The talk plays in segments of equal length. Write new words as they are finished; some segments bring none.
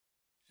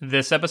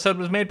This episode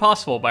was made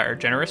possible by our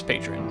generous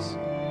patrons.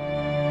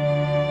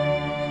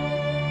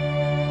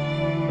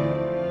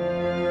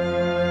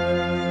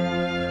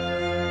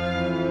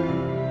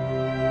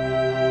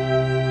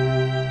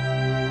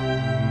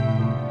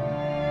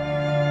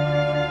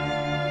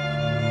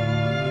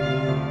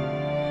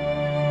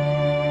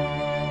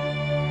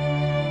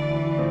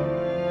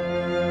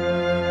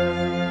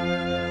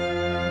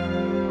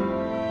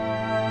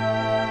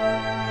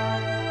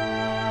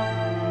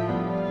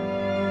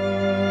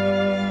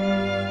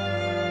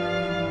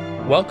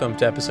 Welcome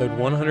to episode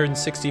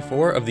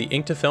 164 of the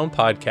Ink to Film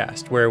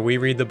podcast, where we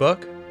read the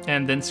book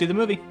And then see the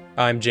movie.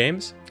 I'm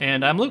James.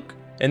 And I'm Luke.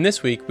 And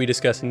this week we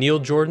discuss Neil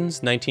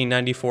Jordan's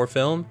 1994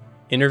 film,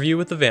 Interview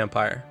with the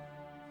Vampire.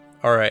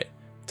 Alright,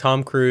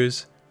 Tom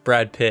Cruise,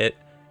 Brad Pitt,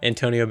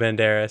 Antonio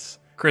Banderas,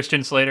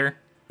 Christian Slater.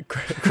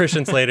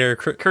 Kirsten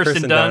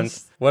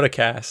Dunst. What a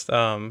cast.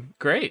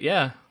 Great,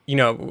 yeah. You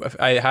know,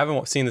 I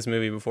haven't seen this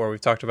movie before.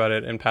 We've talked about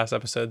it in past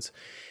episodes.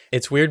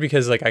 It's weird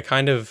because I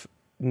kind of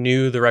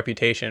knew the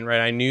reputation, right?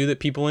 I knew that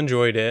people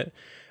enjoyed it,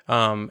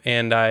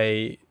 and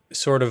I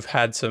sort of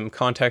had some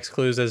context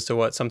clues as to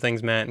what some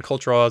things meant and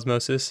cultural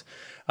osmosis,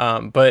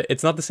 but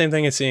it's not the same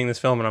thing as seeing this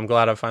film, and I'm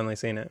glad I've finally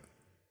seen it.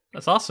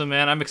 That's awesome,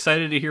 man. I'm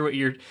excited to hear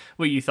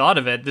what you thought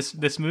of it.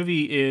 This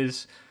movie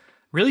is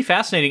really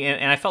fascinating,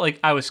 and I felt like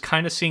I was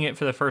kind of seeing it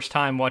for the first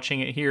time watching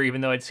it here,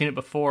 even though I'd seen it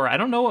before. I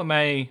don't know what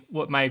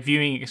my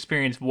viewing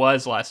experience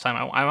was last time.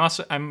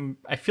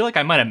 I feel like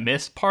I might have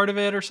missed part of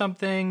it or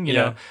something. You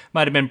know,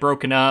 might have been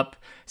broken up,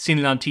 seen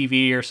it on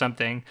TV or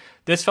something.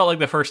 This felt like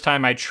the first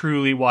time I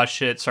truly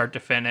watched it start to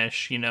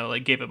finish. You know,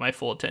 like gave it my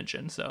full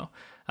attention. So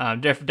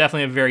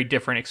definitely a very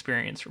different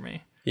experience for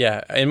me.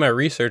 Yeah, in my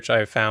research,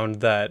 I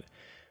found that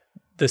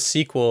the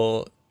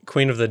sequel,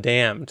 Queen of the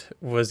Damned,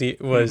 was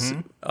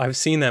I've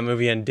seen that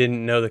movie and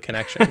didn't know the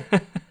connection.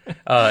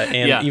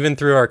 Even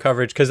through our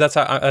coverage, because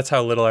that's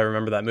how little I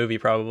remember that movie.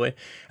 Probably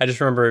I just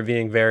remember it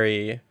being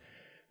very,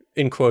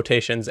 in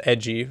quotations,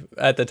 edgy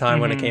at the time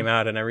when it came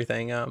out and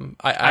everything.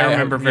 I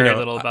remember very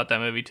little about that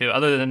movie too,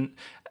 other than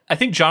I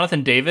think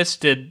Jonathan Davis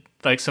did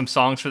like some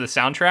songs for the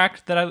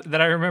soundtrack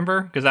that I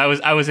remember, because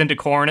I was into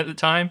Korn at the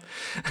time.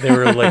 They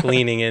were like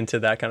leaning into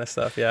that kind of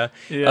stuff. Yeah.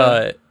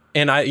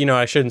 And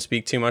I shouldn't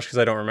speak too much because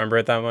I don't remember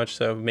it that much.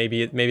 So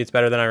maybe it's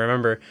better than I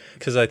remember,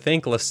 because I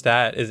think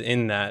Lestat is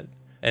in that,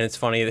 and it's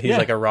funny that he's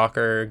like a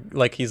rocker,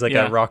 like he's like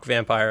a rock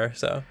vampire.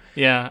 So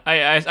yeah,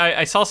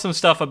 I saw some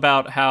stuff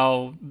about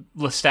how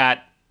Lestat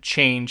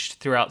changed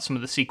throughout some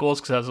of the sequels,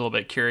 because I was a little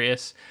bit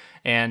curious,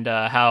 and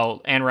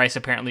how Anne Rice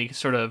apparently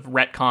sort of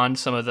retconned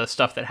some of the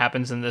stuff that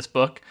happens in this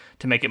book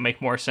to make it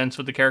make more sense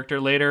with the character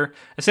later,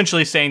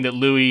 essentially saying that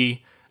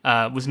Louis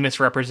was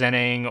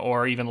misrepresenting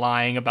or even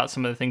lying about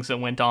some of the things that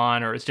went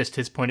on, or it's just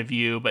his point of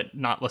view, but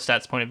not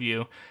Lestat's point of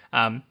view.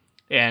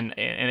 And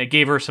it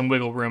gave her some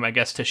wiggle room, I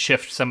guess, to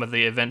shift some of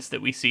the events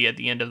that we see at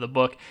the end of the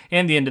book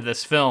and the end of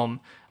this film,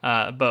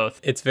 both.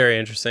 It's very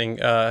interesting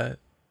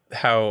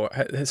how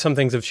some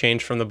things have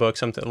changed from the book.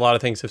 A lot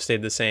of things have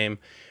stayed the same,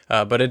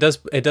 but it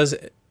does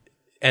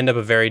end up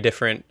a very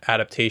different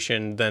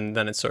adaptation than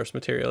its source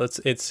material.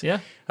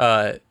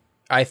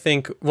 I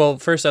think, well,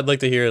 first I'd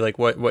like to hear like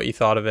what you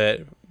thought of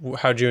it.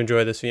 How'd you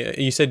enjoy this?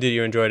 You said that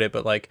you enjoyed it,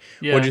 but like,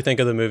 what'd you think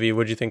of the movie?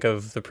 What'd you think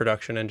of the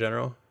production in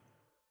general?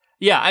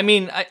 Yeah, I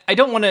mean, I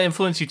don't want to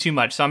influence you too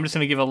much, so I'm just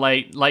going to give a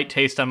light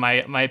taste on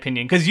my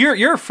opinion, because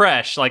you're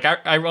fresh. Like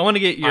I want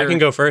to get your. I can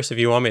go first if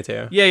you want me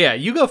to. Yeah,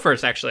 you go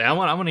first. Actually, I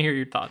want to hear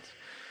your thoughts.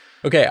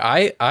 Okay,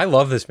 I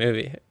love this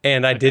movie,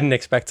 and I didn't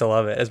expect to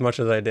love it as much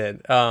as I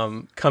did.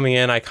 Coming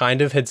in, I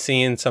kind of had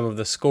seen some of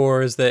the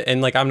scores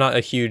and like I'm not a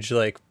huge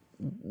like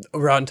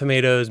Rotten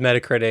Tomatoes,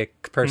 Metacritic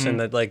person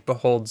that like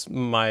beholds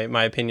my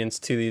opinions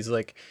to these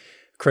like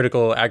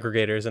critical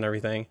aggregators and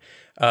everything.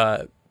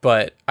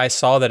 But I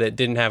saw that it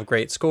didn't have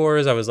great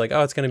scores. I was like,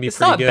 oh, it's going to be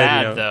pretty good. It's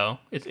not bad though.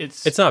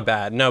 It's not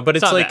bad. No, but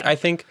it's like bad. I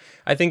think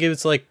it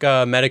was like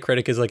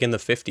Metacritic is like in the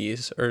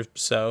 50s or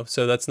so.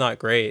 So that's not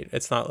great.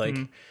 It's not like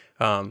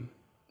on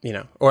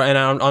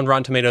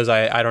Rotten Tomatoes,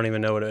 I don't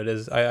even know what it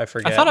is. I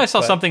forget. I thought I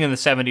saw something in the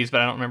 70s,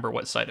 but I don't remember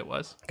what site it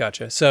was.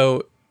 Gotcha.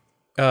 So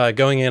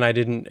going in, I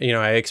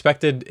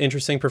expected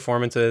interesting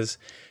performances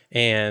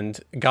and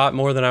got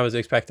more than I was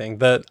expecting.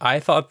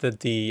 I thought that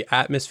the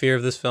atmosphere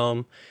of this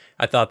film,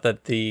 I thought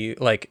that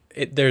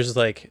there's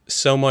like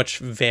so much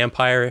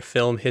vampire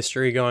film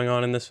history going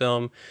on in this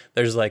film.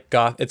 There's like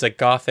it's like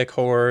gothic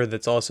horror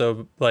that's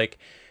also like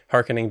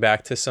harkening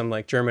back to some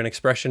like German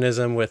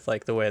expressionism with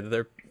like the way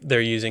that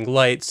they're using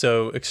light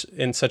so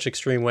in such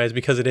extreme ways,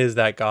 because it is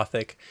that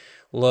gothic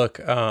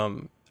look.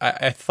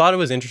 I thought it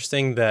was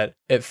interesting that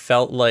it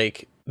felt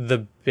like the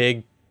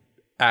big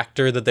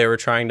actor that they were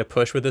trying to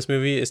push with this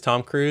movie is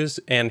Tom Cruise,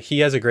 and he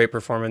has a great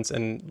performance.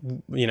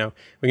 And we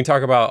can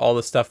talk about all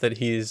the stuff that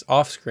he's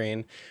off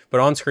screen,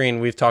 but on screen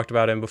we've talked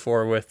about him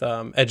before with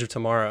Edge of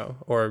Tomorrow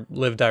or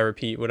Live, Die,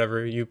 Repeat,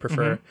 whatever you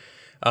prefer.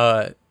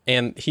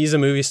 And he's a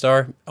movie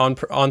star.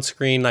 On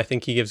screen, I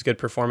think he gives good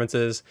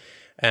performances,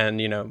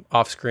 and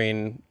off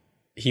screen,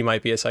 he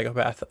might be a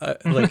psychopath.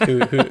 Like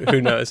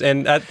who knows?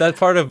 And that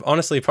part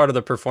of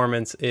the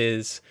performance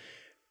is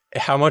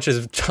how much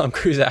is Tom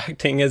Cruise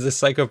acting as a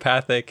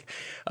psychopathic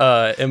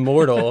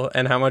immortal,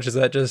 and how much is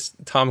that just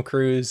Tom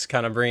Cruise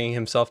kind of bringing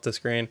himself to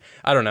screen?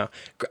 I don't know.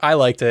 I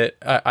liked it.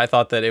 I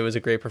thought that it was a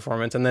great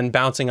performance, and then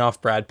bouncing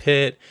off Brad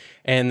Pitt,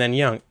 and then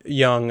young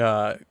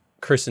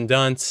Kirsten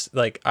Dunst.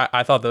 Like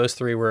I thought those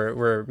three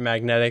were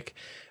magnetic.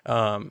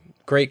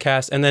 Great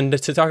cast, and then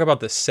to talk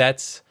about the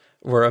sets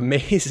were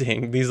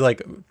amazing. These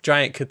like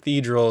giant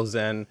cathedrals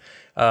and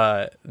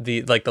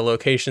the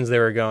locations they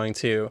were going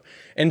to,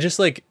 and just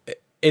like.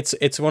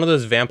 It's one of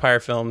those vampire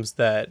films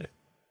that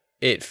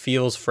it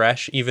feels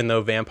fresh, even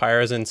though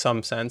vampires in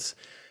some sense,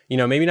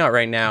 maybe not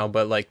right now,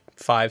 but like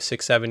 5,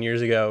 6, 7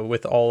 years ago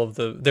with all of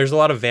there's a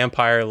lot of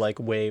vampire like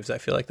waves, I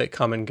feel like, that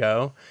come and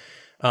go.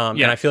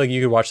 And I feel like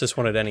you could watch this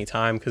one at any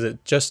time because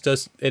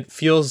it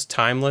feels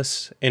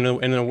timeless in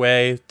a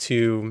way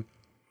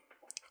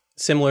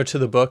similar to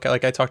the book.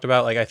 Like I talked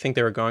about, like I think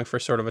they were going for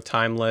sort of a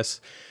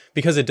timeless,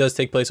 because it does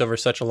take place over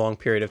such a long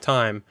period of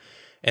time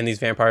and these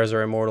vampires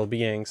are immortal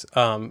beings.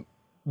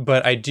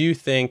 But I do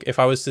think, if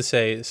I was to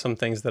say some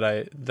things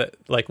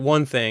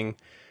one thing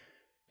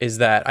is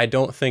that I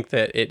don't think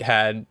that it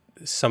had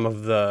some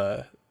of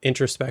the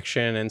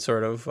introspection and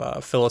sort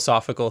of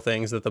philosophical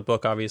things that the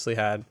book obviously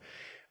had,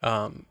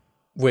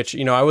 which,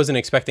 I wasn't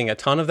expecting a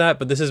ton of that,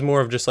 but this is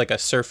more of just like a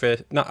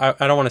surface. I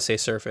don't want to say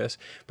surface,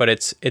 but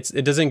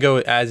it doesn't go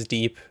as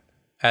deep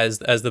as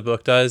the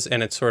book does.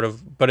 And it's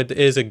but it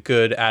is a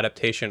good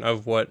adaptation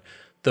of what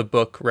the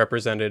book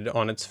represented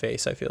on its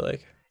face, I feel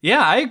like.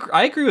 Yeah,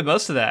 I agree with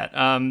most of that.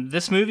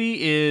 This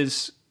movie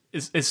is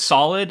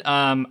solid.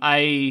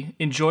 I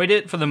enjoyed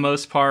it for the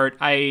most part.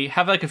 I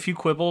have like a few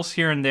quibbles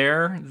here and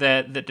there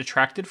that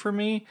detracted for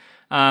me.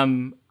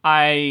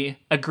 I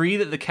agree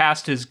that the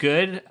cast is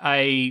good.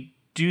 I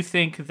do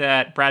think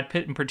that Brad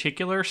Pitt in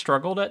particular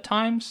struggled at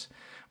times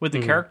with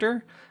the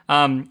character.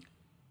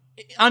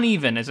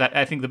 Uneven is,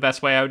 I think, the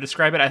best way I would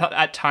describe it. I thought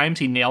at times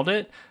he nailed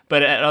it,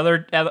 but at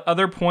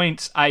other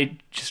points, I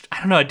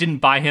don't know. I didn't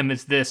buy him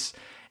as this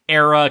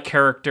era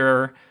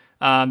character,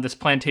 this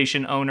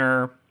plantation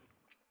owner.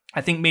 I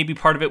think maybe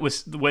part of it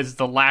was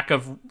the lack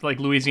of like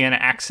Louisiana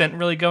accent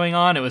really going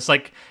on. It was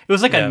like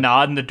a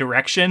nod in the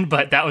direction,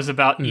 but that was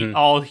about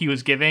all he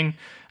was giving.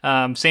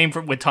 Same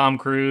with Tom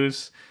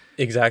Cruise.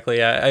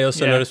 Exactly. I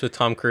also noticed with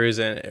Tom Cruise,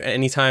 and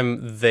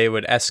anytime they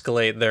would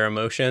escalate their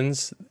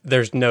emotions,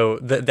 there's no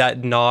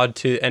that nod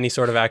to any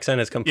sort of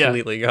accent is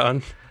completely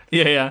gone.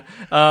 Yeah.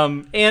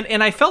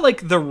 And I felt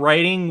like the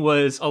writing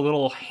was a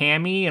little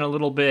hammy and a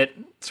little bit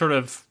sort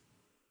of,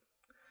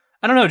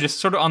 I don't know, just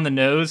sort of on the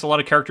nose. A lot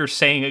of characters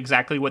saying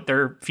exactly what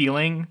they're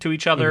feeling to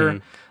each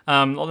other.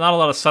 Not a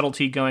lot of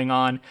subtlety going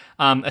on,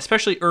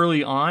 especially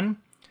early on.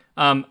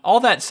 All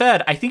that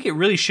said, I think it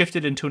really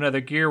shifted into another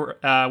gear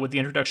with the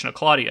introduction of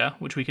Claudia,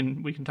 which we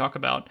can talk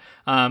about.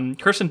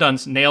 Kirsten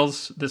Dunst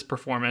nails this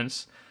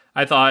performance.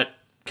 I thought,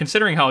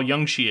 considering how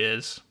young she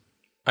is,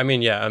 I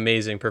mean, yeah,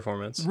 amazing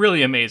performance.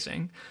 Really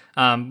amazing.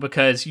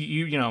 Because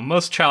you know,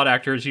 most child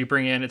actors you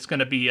bring in, it's going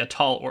to be a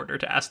tall order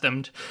to ask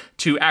them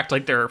to act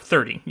like they're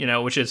 30,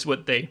 which is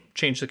what they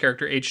changed the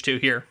character age to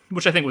here,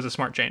 which I think was a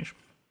smart change.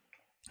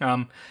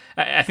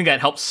 I think that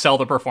helps sell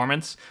the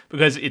performance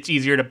because it's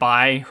easier to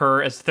buy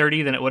her as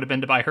 30 than it would have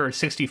been to buy her as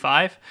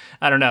 65.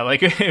 I don't know,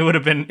 like it would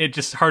have been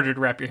just harder to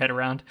wrap your head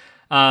around.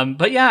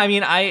 But yeah, I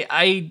mean,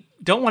 I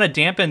don't want to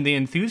dampen the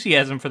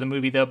enthusiasm for the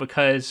movie though,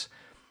 because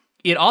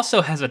it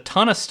also has a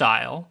ton of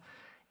style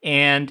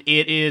and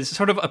it is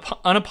sort of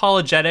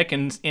unapologetic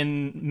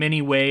in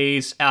many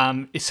ways.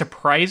 It's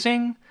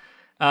surprising.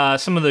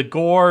 Some of the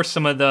gore,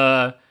 some of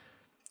the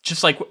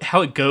just like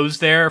how it goes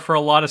there for a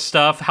lot of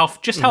stuff, how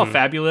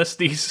fabulous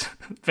these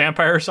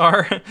vampires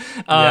are,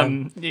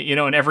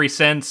 in every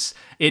sense.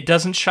 It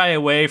doesn't shy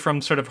away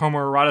from sort of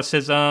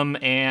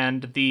homoeroticism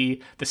and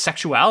the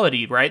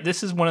sexuality, right?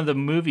 This is one of the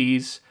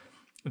movies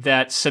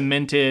that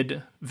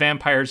cemented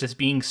vampires as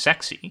being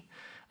sexy.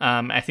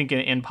 I think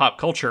in pop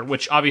culture,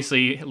 which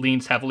obviously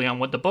leans heavily on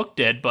what the book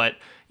did, but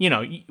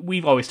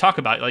we've always talked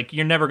about like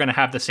you're never going to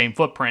have the same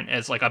footprint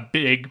as like a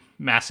big,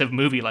 massive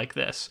movie like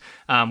this,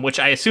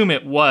 which I assume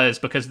it was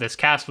because this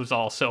cast was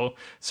all so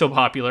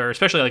popular,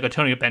 especially like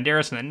Antonio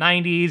Banderas in the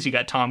 90s. You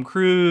got Tom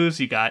Cruise,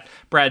 you got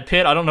Brad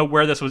Pitt. I don't know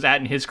where this was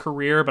at in his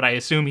career, but I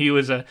assume he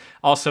was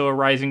also a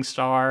rising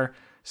star.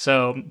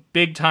 So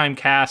big time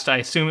cast. I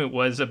assume it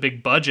was a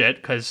big budget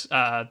because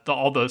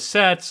all those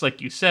sets, like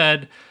you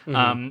said,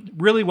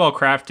 really well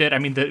crafted. I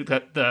mean,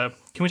 the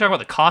can we talk about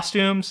the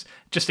costumes?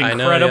 Just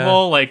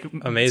incredible. Like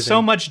amazing.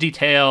 So much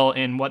detail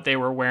in what they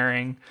were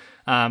wearing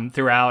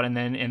throughout, and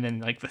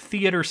then like the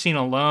theater scene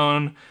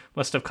alone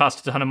must have cost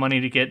a ton of money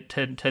to get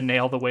to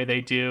nail the way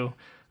they do.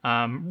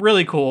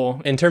 Really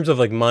cool. In terms of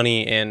like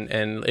money and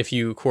if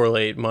you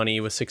correlate money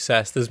with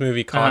success, this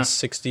movie cost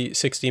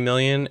 60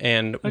 million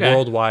and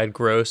worldwide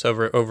gross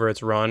over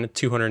its run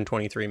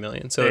 223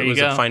 million. So it was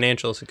a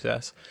financial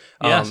success.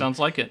 Yeah, sounds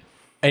like it.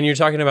 And you're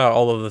talking about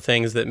all of the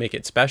things that make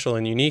it special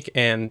and unique,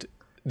 and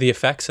the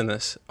effects in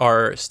this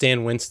are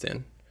Stan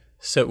Winston.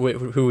 so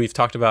who we've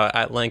talked about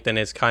at length and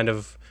is kind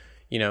of,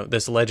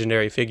 this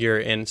legendary figure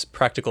in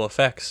practical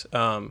effects.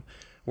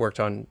 Worked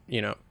on,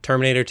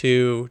 Terminator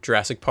 2,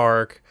 Jurassic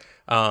Park.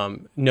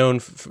 Known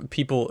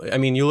people. I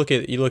mean, you look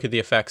at the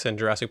effects in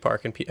Jurassic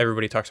Park, and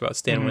everybody talks about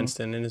Stan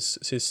Winston and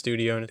his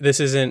studio. And this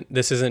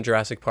isn't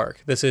Jurassic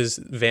Park. This is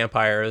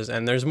vampires,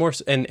 and there's more.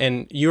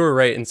 And you were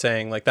right in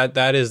saying like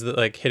that is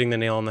like hitting the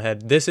nail on the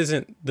head. This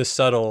isn't a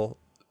subtle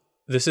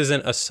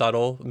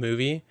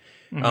movie.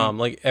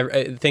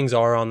 Things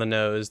are on the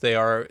nose. They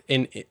are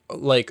in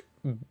like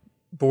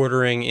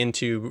bordering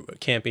into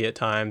campy at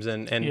times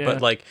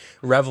but like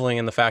reveling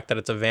in the fact that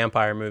it's a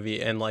vampire movie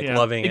and like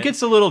loving it. It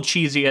gets a little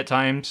cheesy at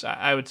times,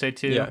 I would say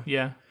too.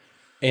 Yeah.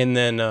 And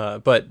then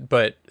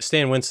but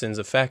Stan Winston's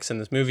effects in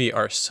this movie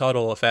are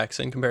subtle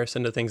effects in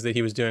comparison to things that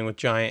he was doing with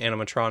giant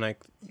animatronic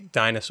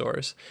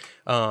dinosaurs.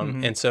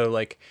 And so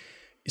like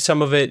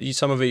some of it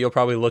you'll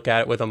probably look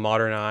at it with a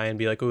modern eye and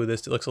be like, "Ooh,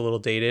 this looks a little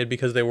dated,"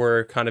 because they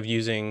were kind of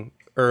using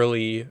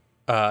early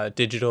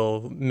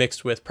digital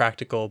mixed with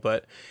practical.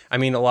 But I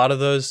mean, a lot of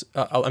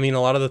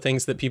the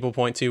things that people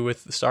point to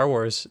with Star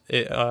Wars,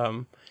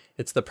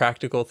 it's the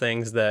practical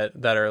things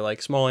that are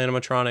like small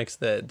animatronics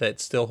that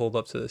still hold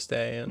up to this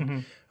day.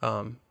 And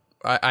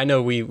I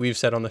know we've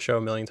said on the show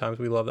a million times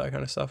we love that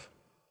kind of stuff.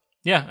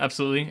 Yeah,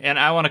 absolutely. And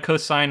I want to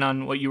co-sign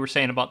on what you were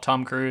saying about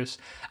Tom Cruise.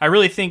 I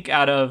really think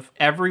out of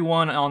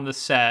everyone on the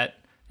set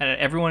and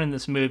everyone in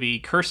this movie,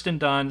 Kirsten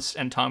Dunst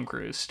and Tom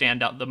Cruise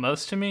stand out the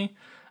most to me.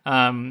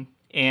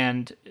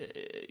 And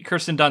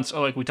Kirsten Dunst,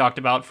 like we talked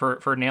about,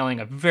 for nailing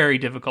a very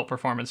difficult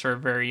performance for a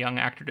very young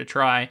actor to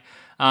try.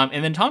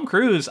 And then Tom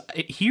Cruise,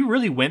 he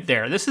really went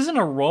there. This isn't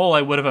a role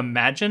I would have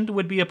imagined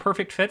would be a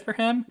perfect fit for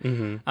him.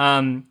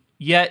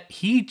 Yet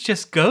he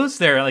just goes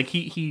there. Like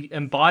he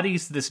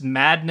embodies this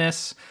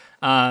madness.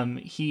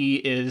 He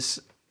is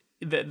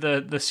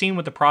the scene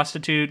with the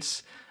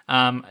prostitutes.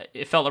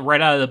 It felt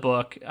right out of the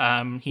book.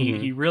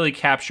 He really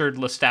captured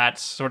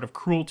Lestat's sort of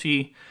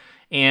cruelty.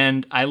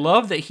 And I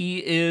love that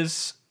he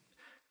is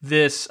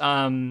this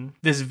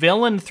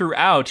villain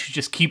throughout who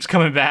just keeps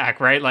coming back,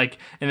 right? Like,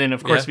 and then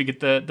of course we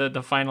get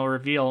the final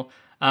reveal.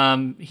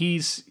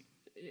 This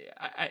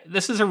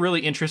is a really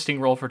interesting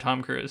role for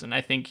Tom Cruise, and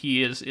I think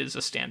he is a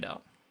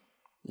standout.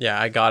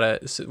 Yeah, I got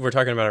it. So we're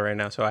talking about it right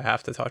now, so I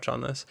have to touch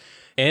on this.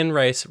 Anne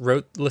Rice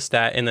wrote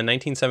Lestat in the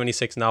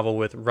 1976 novel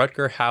with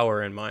Rutger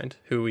Hauer in mind,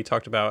 who we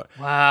talked about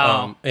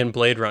in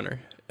Blade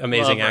Runner.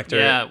 Amazing actor.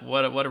 Yeah,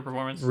 what a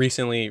performance.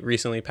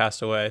 Recently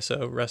passed away,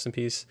 so rest in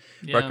peace,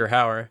 Rutger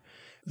Hauer.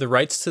 The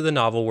rights to the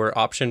novel were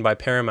optioned by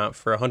Paramount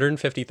for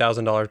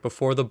 $150,000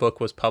 before the book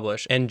was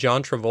published, and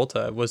John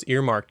Travolta was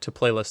earmarked to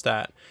play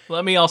Lestat.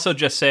 Let me also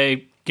just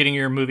say, getting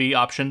your movie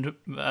optioned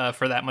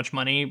for that much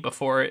money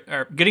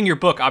or getting your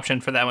book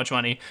optioned for that much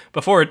money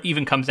before it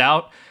even comes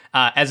out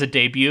as a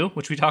debut,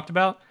 which we talked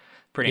about,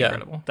 pretty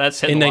incredible.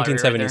 That's in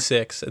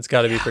 1976. Right, it's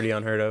got to be pretty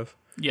unheard of.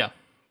 Yeah.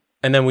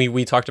 And then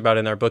we talked about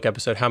in our book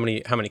episode how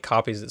many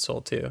copies it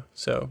sold too.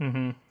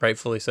 So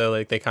rightfully so,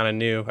 like they kind of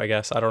knew, I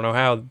guess. I don't know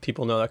how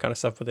people know that kind of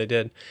stuff, but they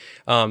did.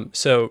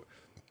 So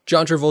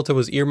John Travolta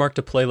was earmarked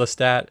to play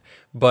Lestat,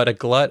 but a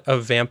glut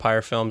of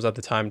vampire films at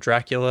the time,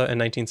 Dracula in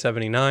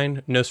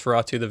 1979,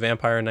 Nosferatu the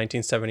Vampire in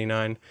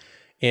 1979,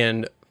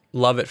 and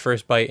Love at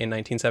First Bite in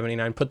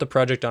 1979, put the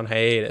project on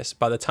hiatus.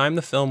 By the time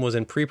the film was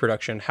in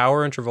pre-production,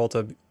 Hauer and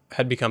Travolta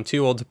had become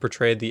too old to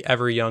portray the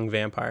ever-young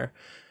vampire.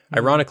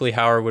 Ironically,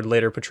 Hauer would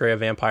later portray a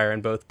vampire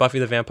in both Buffy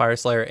the Vampire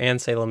Slayer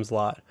and Salem's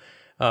Lot.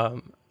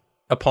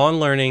 Upon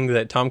learning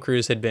that Tom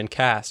Cruise had been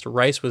cast,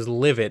 Rice was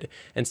livid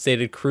and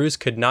stated Cruise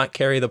could not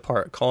carry the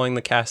part, calling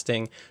the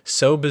casting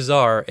so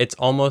bizarre it's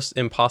almost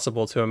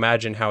impossible to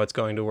imagine how it's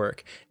going to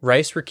work.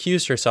 Rice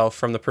recused herself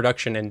from the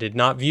production and did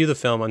not view the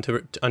film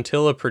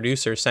until a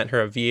producer sent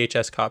her a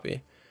VHS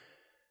copy.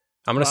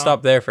 I'm going to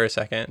stop there for a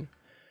second.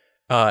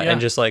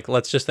 And just like,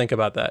 let's just think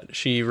about that.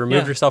 She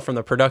removed herself from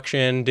the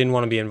production, didn't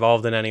want to be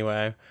involved in any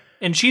way.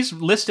 And she's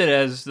listed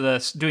as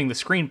doing the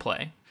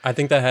screenplay. I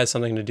think that has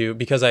something to do,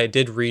 because I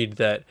did read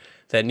that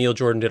Neil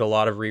Jordan did a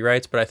lot of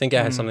rewrites, but I think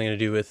it had something to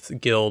do with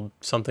Guild,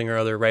 something or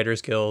other,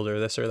 Writers Guild or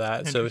this or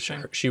that. So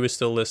she was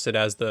still listed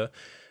as the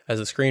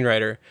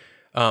screenwriter.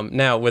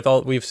 Now with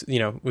all we've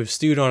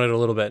stewed on it a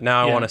little bit.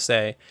 Now I want to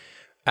say,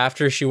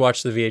 after she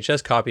watched the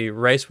VHS copy,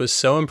 Rice was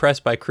so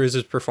impressed by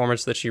Cruise's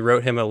performance that she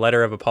wrote him a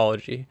letter of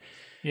apology.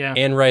 Yeah.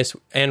 Anne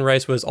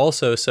Rice was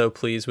also so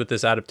pleased with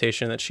this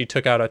adaptation that she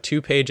took out a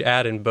 2-page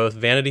ad in both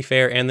Vanity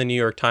Fair and the New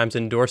York Times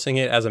endorsing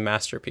it as a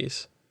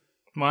masterpiece.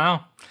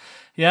 Wow.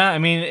 Yeah, I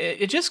mean,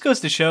 it just goes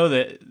to show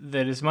that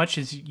as much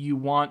as you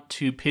want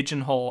to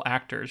pigeonhole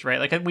actors, right?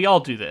 Like, we all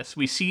do this.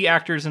 We see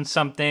actors in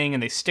something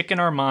and they stick in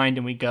our mind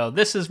and we go,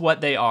 this is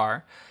what they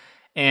are.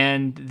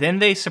 And then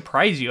they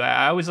surprise you.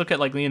 I always look at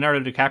like Leonardo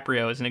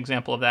DiCaprio as an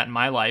example of that in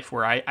my life,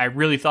 where I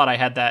really thought I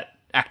had that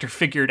actor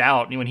figured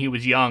out when he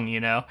was young,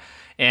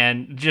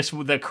 and just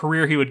the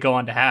career he would go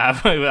on to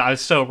have. I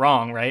was so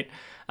wrong, right?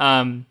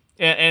 And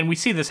we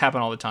see this happen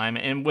all the time.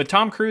 And with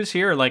Tom Cruise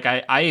here, like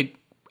I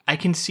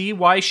can see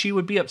why she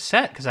would be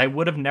upset, because I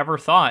would have never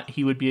thought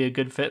he would be a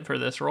good fit for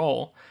this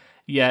role.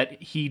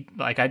 Yet he,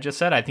 like I just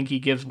said, I think he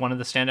gives one of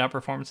the standout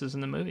performances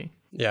in the movie.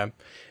 Yeah.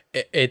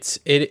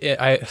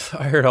 I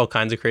heard all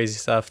kinds of crazy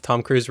stuff.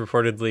 Tom Cruise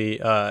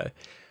reportedly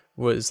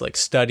was like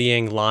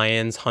studying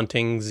lions,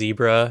 hunting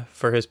zebra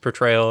for his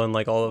portrayal, and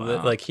like all of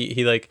it. Like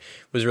he like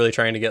was really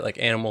trying to get like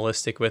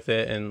animalistic with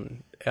it.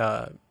 And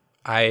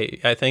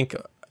I think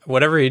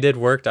whatever he did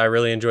worked. I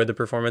really enjoyed the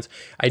performance.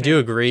 I do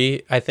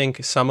agree. I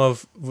think some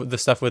of the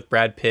stuff with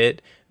Brad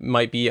Pitt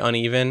might be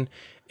uneven,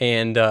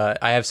 and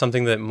I have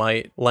something that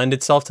might lend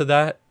itself to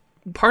that.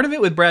 Part of it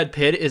with Brad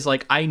Pitt is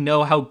like, I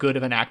know how good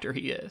of an actor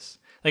he is.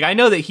 Like, I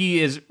know that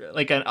he is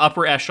like an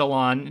upper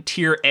echelon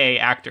tier A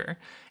actor.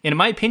 And in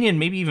my opinion,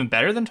 maybe even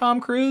better than Tom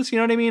Cruise, you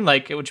know what I mean?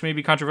 Like, which may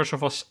be controversial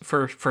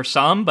for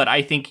some, but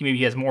I think he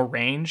maybe has more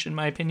range in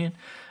my opinion.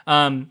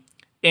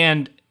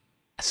 And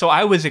so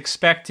I was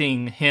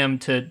expecting him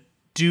to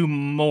do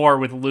more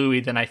with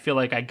Louis than I feel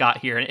like I got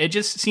here. And it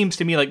just seems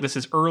to me like this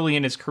is early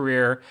in his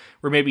career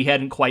where maybe he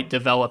hadn't quite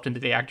developed into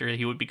the actor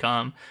he would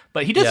become.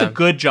 But he does a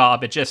good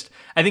job. It just,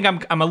 I think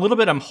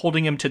I'm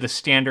holding him to the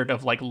standard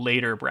of like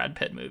later Brad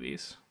Pitt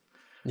movies.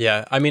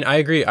 Yeah, I mean, I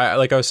agree.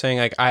 Like I was saying,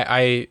 like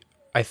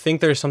I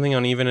think there's something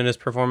uneven in his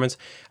performance.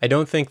 I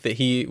don't think that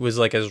he was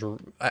like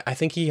I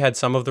think he had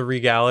some of the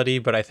regality,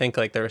 but I think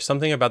like there was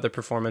something about the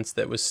performance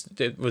that was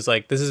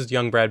like, this is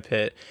young Brad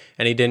Pitt,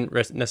 and he didn't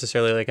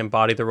necessarily like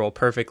embody the role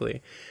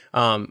perfectly.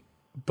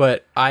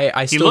 But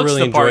I still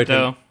really enjoyed him.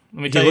 Though.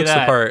 Let me tell you that. He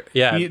looks the part,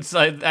 yeah. It's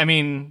like, I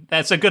mean,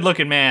 that's a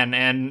good-looking man,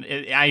 and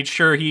I'm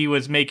sure he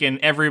was making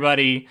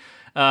everybody,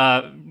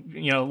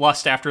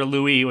 lust after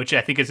Louis, which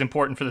I think is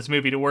important for this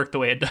movie to work the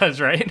way it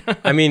does, right?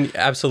 I mean,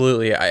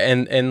 absolutely.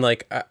 And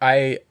like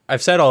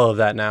I've said all of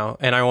that now,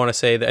 and I want to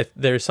say that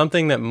there's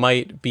something that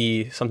might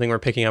be something we're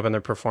picking up in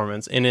their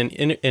performance. In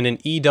an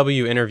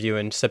EW interview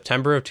in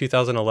September of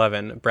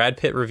 2011, Brad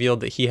Pitt revealed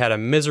that he had a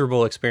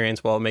miserable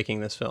experience while making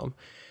this film.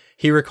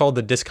 He recalled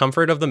the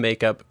discomfort of the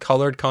makeup,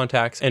 colored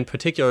contacts, and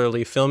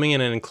particularly filming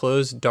in an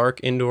enclosed, dark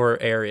indoor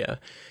area.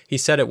 He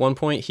said at one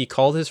point he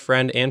called his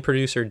friend and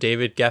producer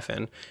David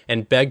Geffen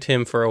and begged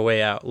him for a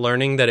way out,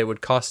 learning that it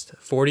would cost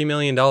 $40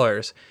 million.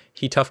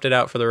 He toughed it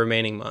out for the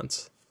remaining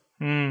months.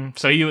 That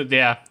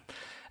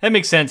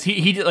makes sense.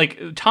 He like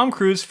Tom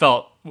Cruise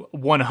felt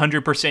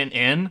 100%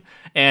 in,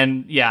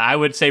 and yeah, I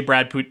would say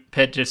Brad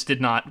Pitt just did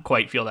not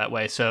quite feel that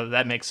way. So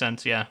that makes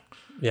sense. Yeah.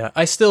 Yeah,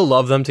 I still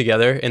love them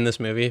together in this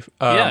movie. It's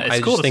I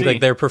cool just think to see. like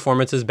their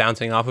performances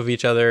bouncing off of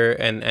each other,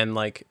 and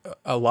like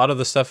a lot of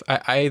the stuff,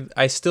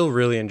 I still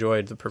really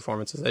enjoyed the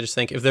performances. I just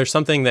think if there's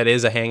something that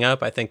is a hang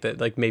up, I think that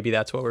like maybe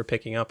that's what we're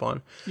picking up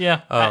on.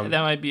 Yeah, that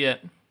might be it.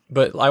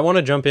 But I want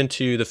to jump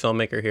into the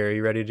filmmaker here. Are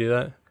you ready to do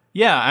that?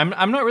 Yeah,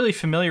 I'm not really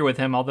familiar with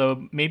him,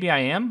 although maybe I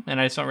am, and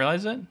I just don't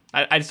realize it.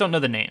 I just don't know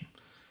the name.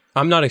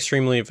 I'm not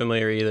extremely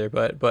familiar either,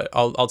 but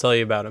I'll tell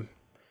you about him.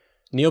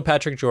 Neil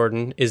Patrick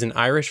Jordan is an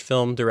Irish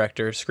film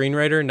director,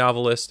 screenwriter,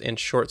 novelist, and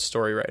short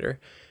story writer.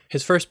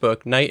 His first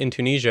book, Night in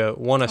Tunisia,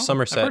 won a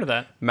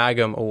Somerset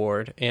Maugham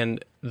Award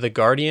and the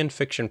Guardian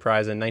Fiction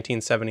Prize in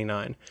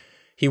 1979.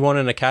 He won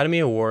an Academy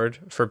Award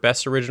for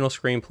Best Original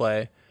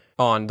Screenplay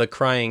on The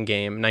Crying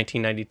Game,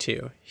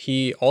 1992.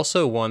 He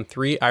also won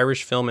 3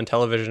 Irish Film and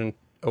Television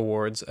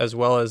Awards, as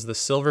well as the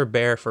Silver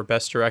Bear for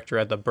Best Director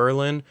at the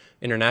Berlin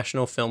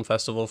International Film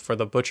Festival for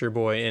The Butcher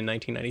Boy in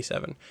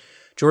 1997.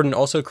 Jordan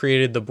also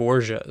created The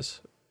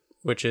Borgias,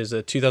 which is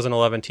a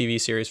 2011 TV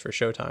series for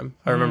Showtime.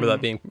 I remember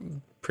that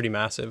being pretty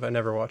massive. I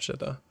never watched it,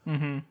 though.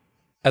 Mm-hmm.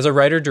 As a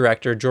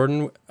writer-director,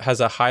 Jordan has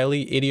a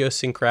highly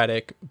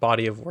idiosyncratic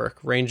body of work,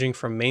 ranging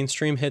from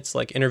mainstream hits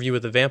like Interview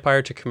with the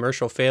Vampire to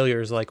commercial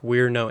failures like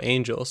We're No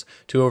Angels,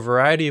 to a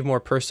variety of more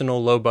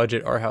personal,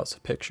 low-budget art house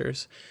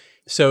pictures.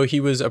 So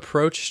he was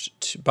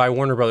approached by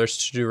Warner Brothers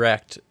to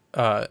direct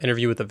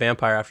Interview with the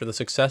Vampire after the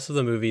success of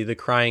the movie The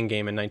Crying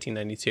Game in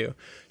 1992.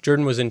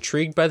 Jordan was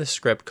intrigued by the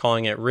script,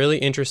 calling it really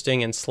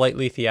interesting and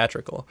slightly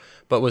theatrical,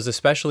 but was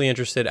especially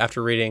interested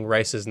after reading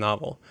Rice's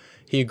novel.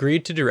 He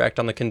agreed to direct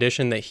on the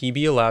condition that he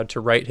be allowed to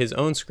write his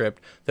own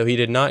script, though he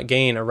did not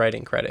gain a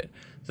writing credit.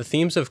 The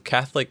themes of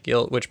Catholic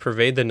guilt which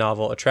pervade the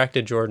novel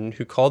attracted Jordan,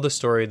 who called the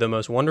story the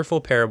most wonderful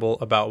parable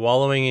about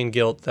wallowing in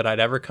guilt that I'd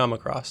ever come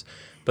across.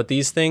 But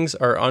these things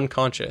are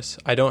unconscious.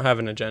 I don't have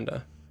an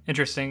agenda.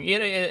 Interesting. Yeah,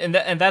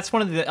 and that's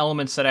one of the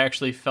elements that I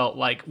actually felt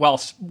like,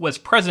 while was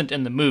present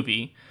in the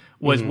movie,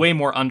 was way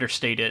more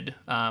understated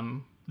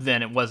than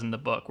it was in the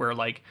book, where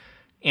like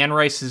Anne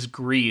Rice's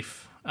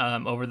grief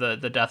over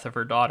the death of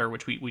her daughter,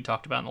 which we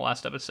talked about in the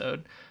last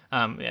episode,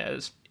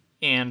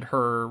 and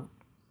her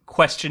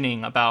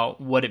questioning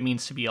about what it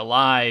means to be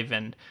alive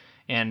and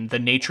the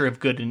nature of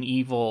good and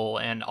evil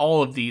and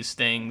all of these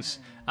things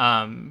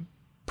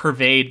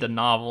pervade the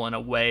novel in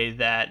a way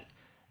that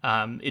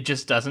it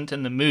just doesn't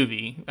in the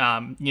movie.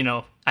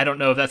 I don't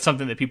know if that's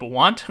something that people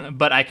want,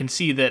 but I can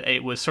see that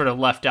it was sort of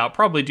left out,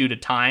 probably due to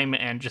time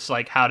and just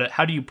like how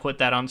do you put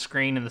that on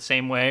screen in the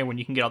same way when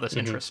you can get all this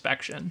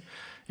introspection.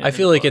 I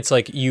feel like it's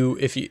like you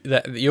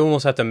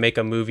almost have to make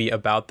a movie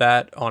about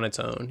that on its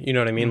own. You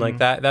know what I mean? Like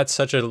that's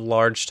such a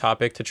large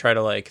topic to try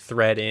to like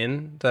thread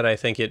in that I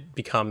think it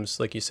becomes,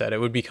 like you said, it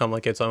would become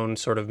like its own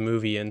sort of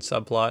movie and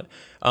subplot.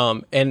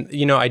 And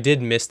you know, I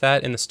did miss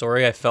that in the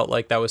story. I felt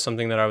like that was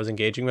something that I was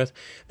engaging with.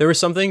 There was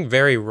something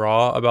very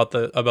raw about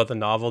the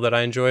novel that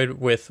I enjoyed,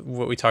 with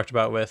what we talked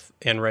about with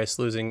Anne Rice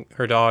losing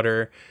her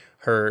daughter,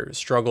 her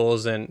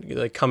struggles, and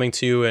like coming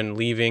to and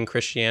leaving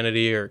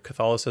Christianity or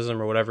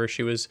Catholicism or whatever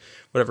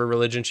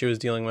religion she was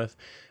dealing with.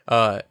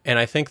 And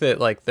I think that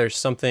like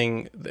this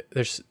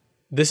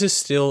is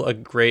still a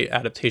great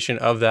adaptation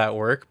of that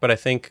work, but I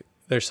think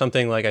there's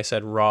something, like I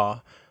said,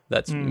 raw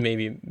that's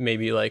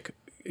maybe like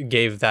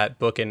gave that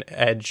book an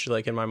edge,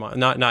 like in my mind,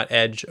 not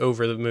edge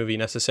over the movie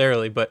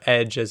necessarily, but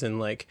edge as in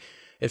like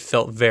it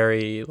felt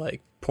very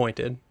like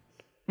pointed.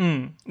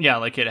 Yeah,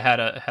 like it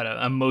had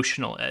a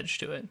emotional edge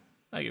to it.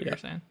 I get what you're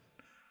saying.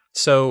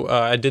 So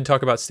I did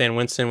talk about Stan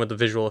Winston with the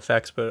visual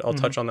effects, but I'll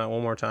touch on that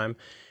one more time.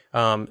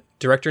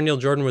 Director Neil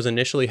Jordan was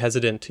initially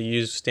hesitant to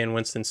use Stan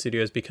Winston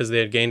Studios because they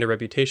had gained a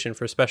reputation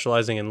for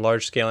specializing in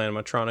large-scale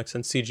animatronics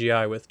and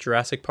CGI with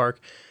Jurassic Park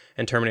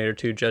and Terminator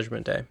 2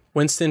 Judgment Day.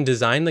 Winston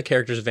designed the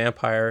character's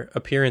vampire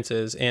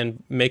appearances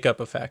and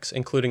makeup effects,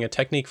 including a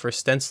technique for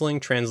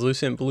stenciling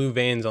translucent blue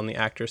veins on the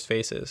actors'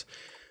 faces.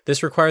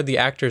 This required the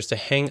actors to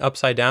hang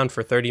upside down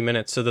for 30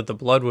 minutes so that the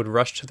blood would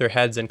rush to their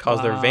heads and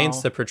cause their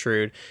veins to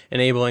protrude,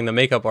 enabling the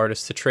makeup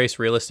artist to trace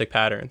realistic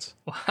patterns.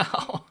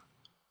 Wow.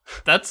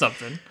 That's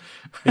something.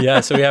 Yeah,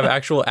 so we have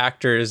actual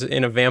actors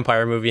in a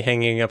vampire movie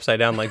hanging upside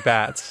down like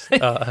bats.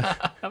 How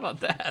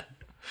about that?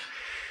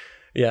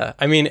 Yeah,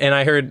 I mean, and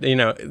I heard, you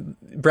know,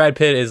 Brad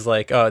Pitt is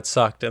like, oh, it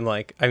sucked. And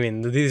like, I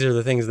mean, these are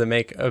the things that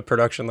make a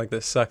production like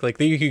this suck. Like,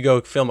 you could go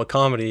film a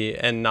comedy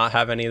and not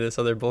have any of this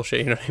other bullshit.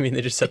 You know what I mean?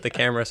 They just set the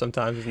camera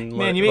sometimes. And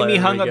Man, you made me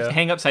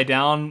hang upside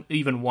down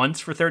even once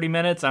for 30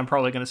 minutes. I'm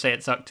probably going to say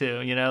it sucked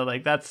too. You know,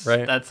 like that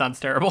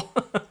sounds terrible.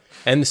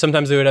 And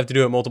sometimes they would have to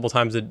do it multiple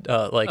times,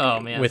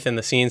 within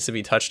the scenes to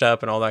be touched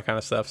up and all that kind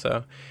of stuff.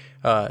 So,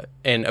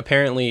 and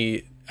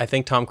apparently, I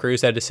think Tom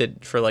Cruise had to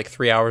sit for like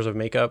 3 hours of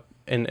makeup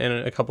in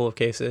a couple of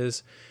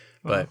cases.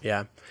 But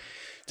yeah.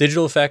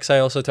 Digital effects I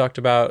also talked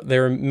about. They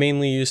were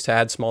mainly used to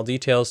add small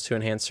details to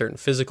enhance certain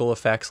physical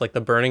effects, like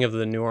the burning of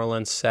the New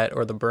Orleans set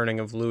or the burning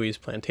of Louis'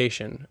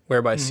 plantation,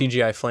 whereby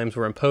CGI flames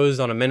were imposed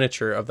on a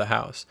miniature of the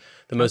house.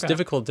 The most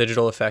difficult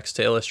digital effects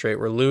to illustrate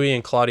were Louis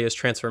and Claudia's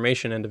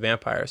transformation into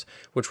vampires,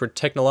 which were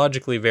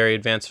technologically very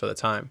advanced for the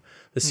time.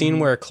 The scene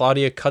where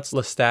Claudia cuts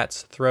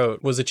Lestat's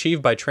throat was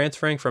achieved by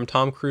transferring from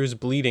Tom Cruise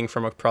bleeding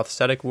from a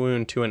prosthetic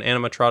wound to an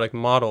animatronic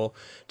model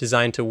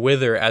designed to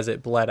wither as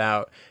it bled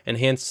out,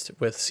 enhanced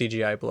with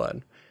CGI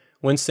blood.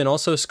 Winston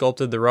also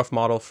sculpted the rough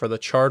model for the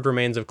charred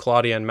remains of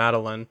Claudia and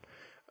Madeline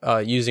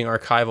using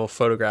archival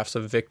photographs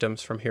of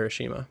victims from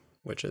Hiroshima,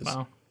 which is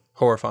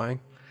horrifying.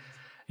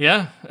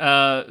 Yeah,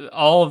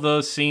 all of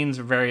those scenes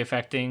are very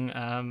affecting.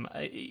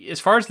 As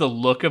far as the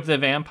look of the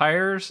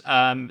vampires,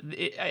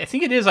 I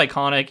think it is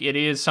iconic. It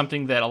is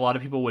something that a lot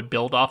of people would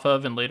build off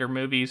of in later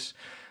movies.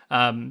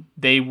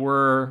 They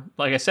were,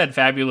 like I said,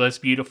 fabulous,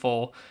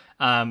 beautiful,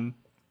 and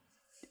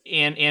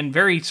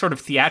very sort of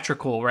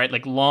theatrical, right?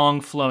 Like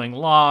long flowing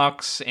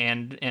locks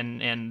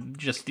and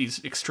just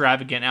these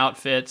extravagant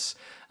outfits.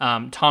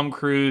 Tom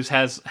Cruise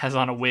has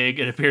on a wig,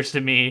 it appears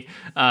to me,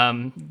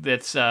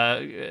 that's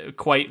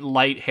quite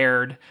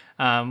light-haired,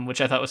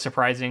 which I thought was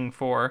surprising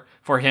for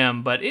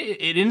him. But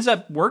it ends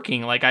up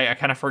working. Like I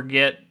kind of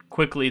forget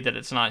quickly that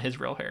it's not his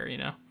real hair, you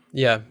know?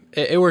 Yeah,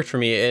 it worked for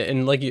me.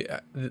 And like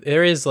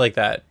there is like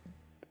that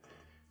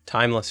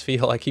timeless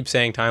feel. I keep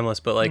saying timeless,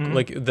 but like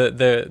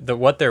the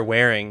what they're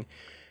wearing.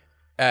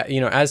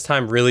 As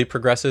time really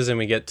progresses and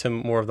we get to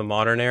more of the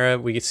modern era,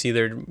 we can see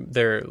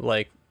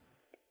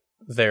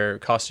their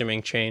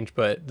costuming change,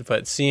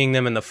 but seeing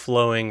them in the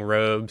flowing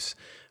robes,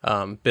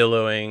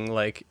 billowing,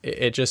 like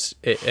it is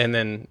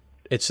the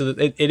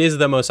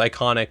most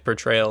iconic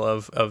portrayal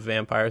of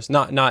vampires.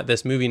 Not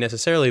this movie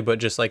necessarily, but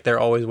just like they're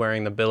always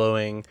wearing the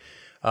billowing,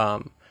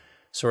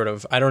 sort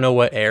of. I don't know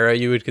what era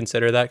you would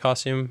consider that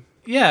costume.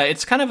 Yeah,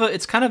 it's kind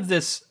of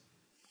this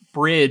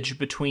bridge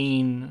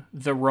between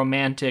the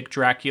romantic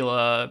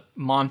Dracula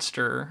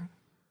monster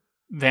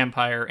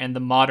vampire and the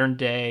modern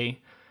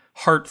day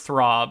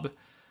heartthrob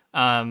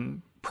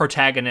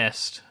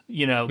protagonist,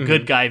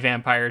 good guy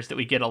vampires that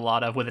we get a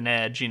lot of with an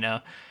edge,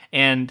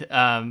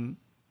 and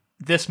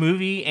this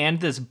movie and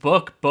this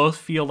book both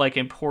feel like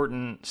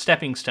important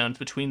stepping stones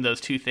between those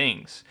two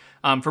things,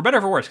 for better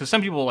or for worse, because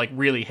some people like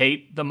really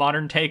hate the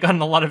modern take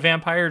on a lot of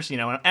vampires,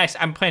 and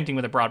I'm painting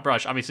with a broad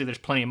brush. Obviously there's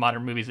plenty of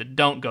modern movies that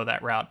don't go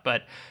that route,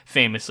 but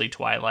famously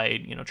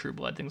Twilight, True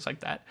Blood, things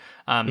like that.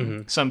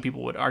 Some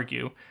people would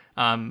argue,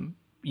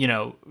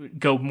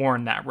 go more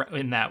in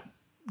that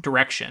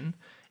direction.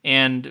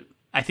 And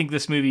I think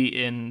this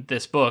movie and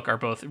this book are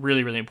both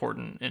really, really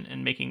important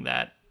in making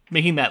that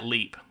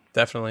leap.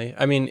 Definitely.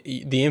 I mean,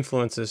 the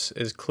influence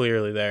is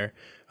clearly there.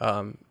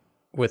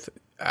 With,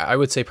 I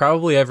would say,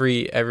 probably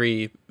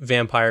every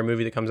vampire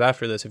movie that comes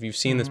after this, if you've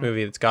seen this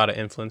movie, it's got to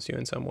influence you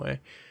in some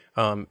way.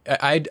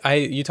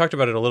 You talked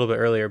about it a little bit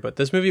earlier, but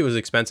this movie was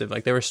expensive.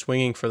 Like they were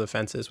swinging for the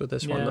fences with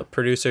this one. Yeah. The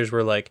producers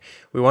were like,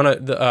 we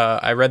want to.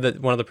 I read that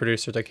one of the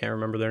producers, I can't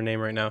remember their name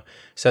right now,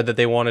 said that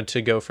they wanted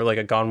to go for like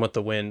a Gone with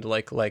the Wind,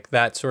 like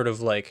that sort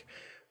of like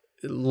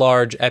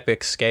large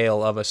epic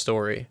scale of a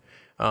story.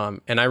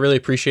 And I really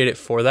appreciate it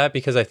for that,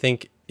 because I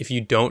think if you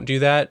don't do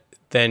that,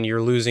 then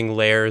you're losing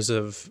layers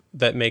of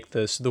that make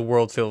the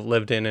world feel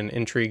lived in and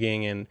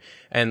intriguing,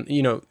 and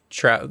you know,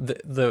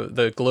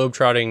 the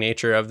globe-trotting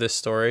nature of this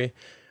story.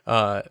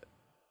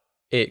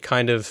 It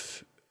kind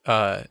of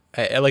like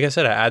I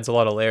said, it adds a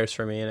lot of layers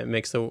for me, and it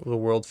makes the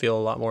world feel a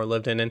lot more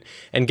lived in,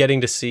 and getting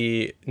to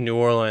see New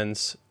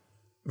Orleans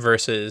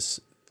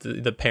versus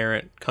the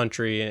parent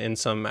country in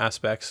some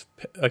aspects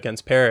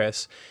against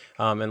Paris,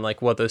 and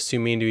like what those two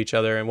mean to each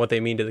other and what they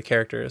mean to the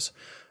characters.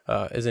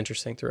 Is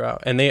interesting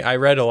throughout. And I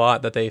read a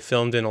lot that they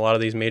filmed in a lot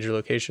of these major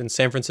locations.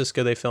 San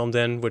Francisco they filmed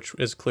in, which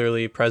is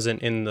clearly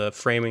present in the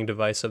framing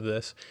device of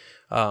this,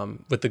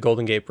 with the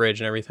Golden Gate Bridge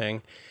and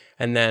everything.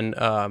 And then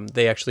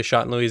they actually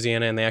shot in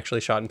Louisiana, and they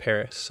actually shot in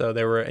Paris. So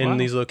they were in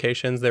these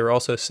locations. They were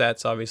also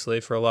sets,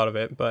 obviously, for a lot of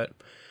it, but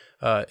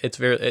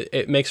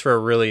it makes for a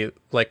really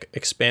like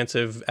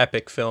expansive,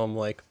 epic film,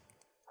 like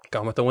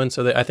Gone with the Wind.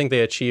 So I think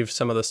they achieved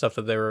some of the stuff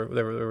that they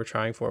were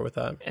trying for with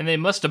that. And they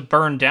must have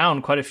burned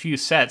down quite a few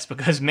sets,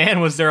 because man,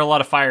 was there a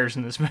lot of fires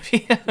in this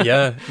movie.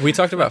 Yeah, we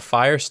talked about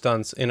fire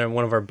stunts in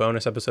one of our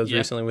bonus episodes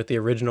recently with the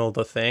original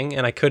The Thing,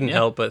 and I couldn't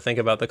help but think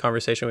about the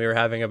conversation we were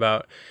having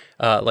about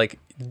like,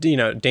 you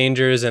know,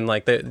 dangers, and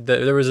like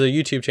there was a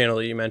YouTube channel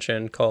that you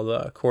mentioned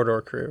called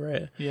Corridor Crew,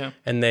 right? Yeah.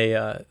 And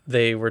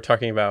they were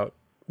talking about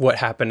what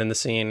happened in the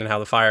scene and how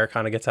the fire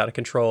kind of gets out of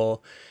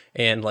control.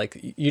 And like,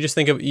 you just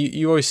think of,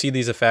 you always see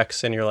these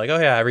effects and you're like, oh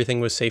yeah, everything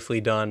was safely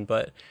done.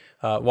 But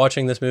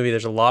watching this movie,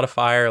 there's a lot of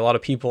fire, a lot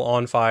of people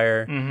on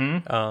fire.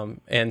 Mm-hmm.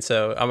 And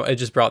so it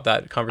just brought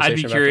that conversation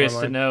back to my mind. I'd be curious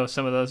to know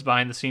some of those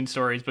behind the scenes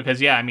stories,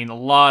 because yeah, I mean, a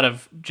lot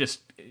of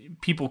just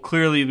people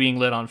clearly being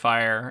lit on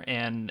fire,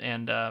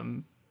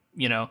 and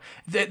you know,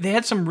 they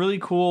had some really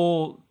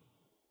cool,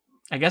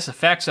 I guess,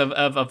 effects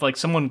of like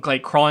someone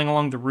like crawling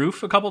along the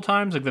roof a couple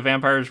times. Like the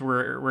vampires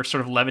were sort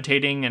of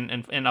levitating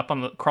and up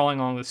on crawling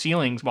along the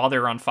ceilings while they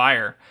were on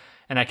fire.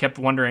 And I kept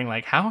wondering,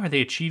 like, how are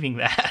they achieving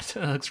that?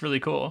 It looks really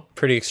cool.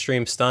 Pretty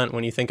extreme stunt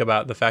when you think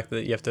about the fact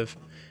that you have to,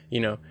 you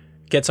know,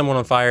 get someone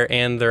on fire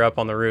and they're up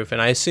on the roof.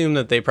 And I assume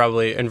that they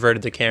probably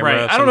inverted the camera.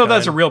 Right. I don't know if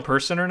that's a real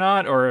person or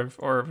not, or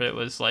if it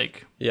was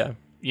like, yeah,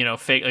 you know,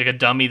 fake, like a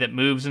dummy that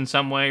moves in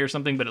some way or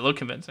something, but it looked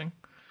convincing.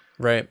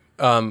 Right.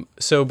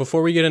 So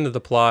before we get into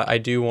the plot, I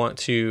do want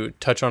to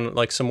touch on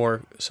like some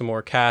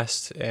more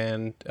cast,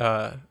 and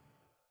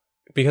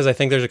because I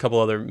think there's a couple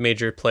other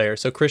major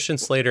players. So Christian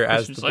Slater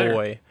as the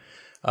boy.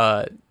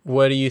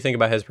 What do you think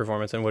about his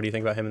performance, and what do you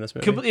think about him in this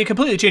movie? It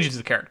completely changes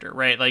the character,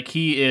 right? Like,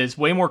 he is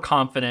way more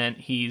confident.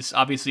 He's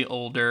obviously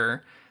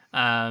older.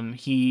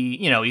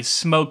 He's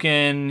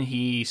smoking.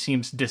 He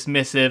seems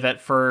dismissive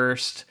at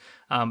first,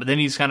 but then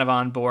he's kind of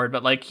on board.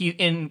 But like,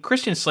 in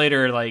Christian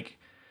Slater, like,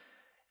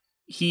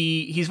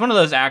 he's one of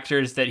those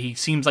actors that he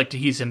seems like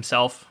he's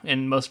himself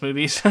in most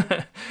movies.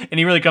 And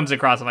he really comes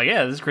across, I'm like,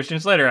 yeah, this is Christian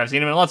Slater. I've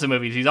seen him in lots of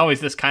movies. He's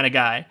always this kind of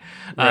guy.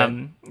 Right.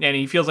 And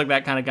he feels like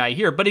that kind of guy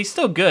here, but he's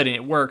still good and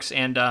it works.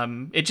 And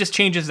it just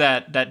changes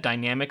that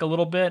dynamic a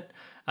little bit,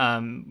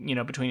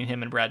 between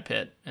him and Brad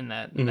Pitt in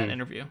that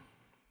interview.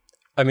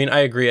 I mean, I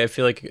agree. I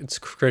feel like it's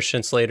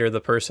Christian Slater,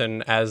 the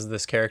person, as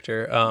this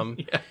character.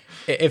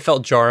 It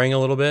felt jarring a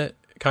little bit,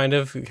 kind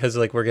of, because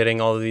like we're getting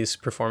all of these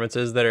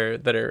performances that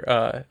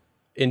are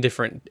in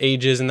different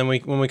ages, and then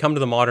when we come to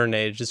the modern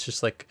age, it's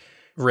just like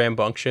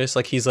rambunctious.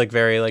 Like he's like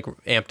very like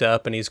amped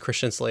up, and he's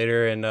Christian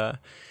Slater, and I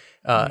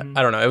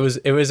don't know.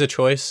 It was a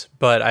choice,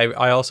 but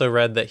I also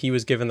read that he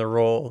was given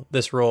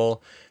this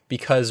role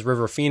because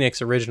River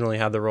Phoenix originally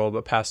had the role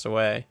but passed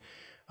away,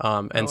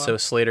 so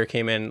Slater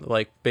came in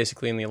like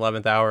basically in the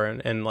 11th hour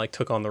and like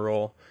took on the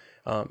role,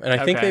 and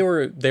I think they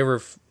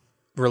were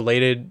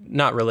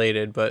not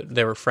related, but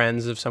they were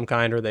friends of some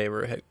kind, or they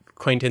were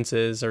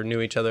acquaintances or knew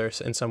each other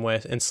in some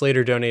way. And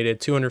Slater donated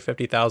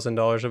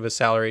 $250,000 of his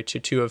salary to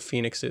two of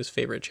Phoenix's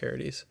favorite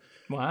charities.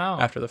 Wow.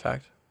 After the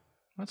fact.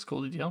 That's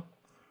cool deal.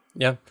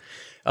 Yeah.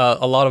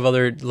 A lot of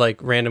other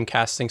like random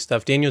casting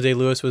stuff. Daniel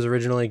Day-Lewis was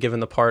originally given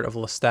the part of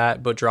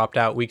Lestat, but dropped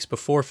out weeks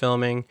before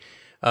filming.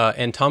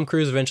 And Tom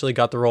Cruise eventually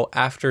got the role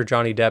after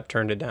Johnny Depp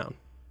turned it down.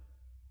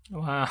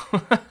 Wow.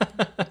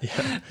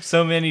 Yeah.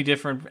 So many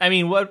different... I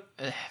mean, what...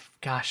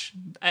 Gosh,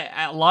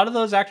 a lot of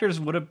those actors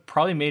would have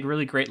probably made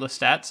really great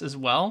Lestats as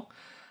well.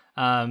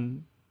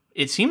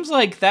 It seems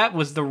like that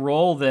was the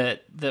role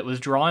that was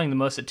drawing the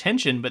most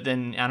attention, but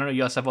then, I don't know,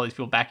 you also have all these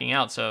people backing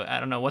out, so I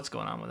don't know what's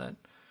going on with it.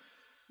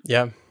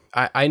 Yeah,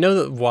 I know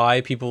that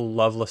why people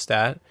love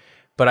Lestat,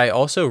 but I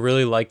also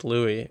really liked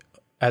Louis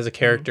as a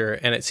character,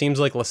 and it seems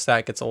like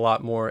Lestat gets a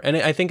lot more, and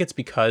I think it's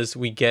because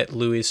we get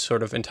Louis'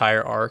 sort of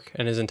entire arc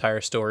and his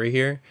entire story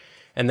here.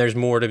 and there's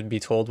more to be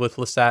told with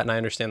Lestat, and I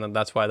understand that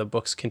that's why the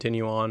books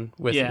continue on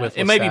with Lestat.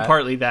 It might be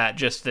partly that,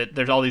 just that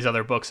there's all these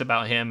other books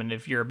about him, and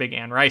if you're a big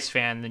Anne Rice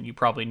fan, then you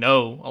probably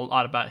know a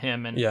lot about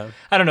him. And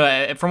I don't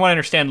know, from what I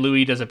understand,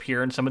 Louis does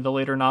appear in some of the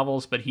later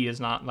novels, but he is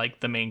not like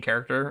the main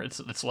character.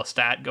 It's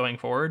Lestat going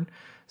forward.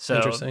 So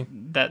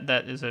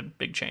that is a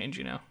big change,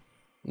 you know.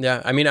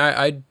 Yeah, I mean,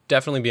 I'd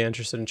definitely be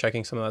interested in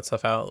checking some of that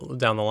stuff out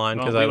down the line,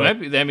 because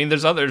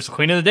there's others.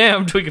 Queen of the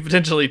Damned we could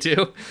potentially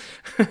do.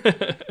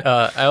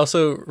 I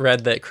also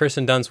read that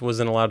Kirsten Dunst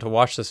wasn't allowed to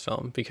watch this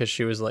film because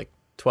she was like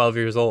 12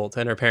 years old,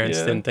 and her parents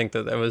didn't think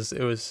that it was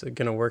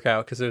going to work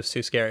out because it was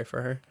too scary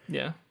for her.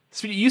 Yeah.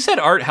 So you said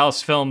art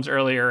house films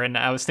earlier, and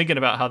I was thinking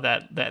about how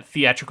that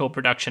theatrical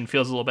production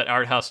feels a little bit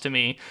art house to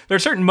me. There are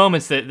certain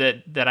moments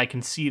that I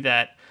can see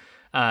that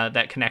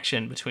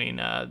connection between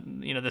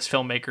this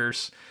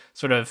filmmaker's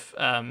sort of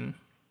I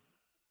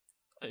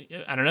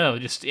don't know,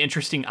 just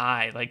interesting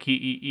eye. Like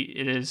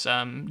it is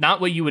not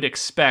what you would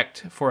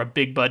expect for a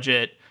big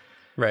budget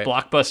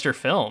blockbuster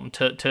film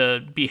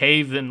to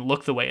behave and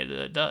look the way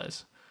it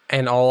does.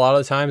 And a lot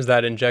of times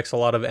that injects a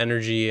lot of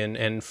energy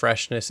and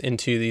freshness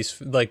into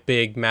these like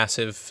big,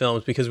 massive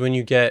films, because when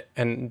you get,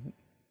 and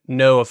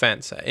no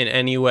offense in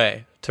any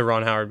way to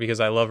Ron Howard, because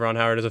I love Ron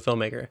Howard as a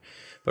filmmaker,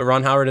 but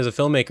Ron Howard as a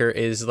filmmaker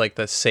is like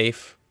the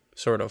safe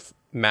sort of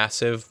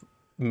massive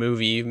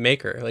movie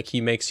maker. Like,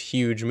 he makes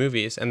huge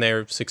movies and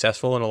they're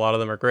successful and a lot of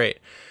them are great.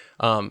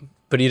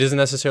 But he doesn't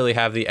necessarily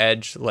have the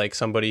edge like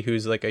somebody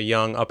who's like a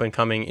young up and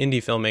coming indie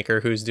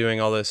filmmaker who's doing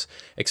all this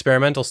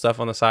experimental stuff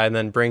on the side and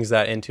then brings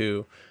that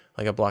into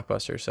like a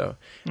blockbuster. So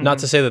not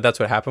to say that that's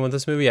what happened with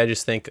this movie. I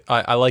just think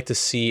I like to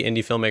see indie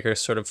filmmakers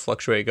sort of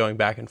fluctuate going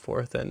back and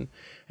forth. And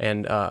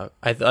I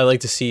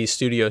like to see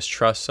studios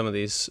trust some of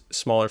these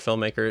smaller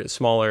filmmakers,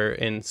 smaller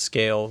in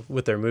scale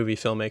with their movie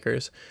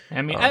filmmakers.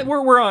 I mean,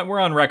 we're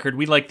on record.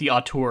 We like the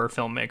auteur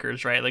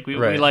filmmakers, right? Like we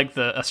like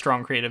a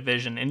strong creative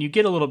vision, and you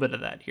get a little bit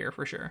of that here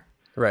for sure.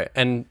 Right.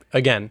 And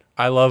again,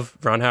 I love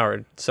Ron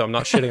Howard, so I'm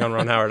not shitting on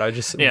Ron Howard. I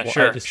just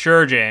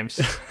sure, James.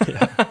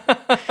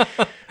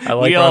 I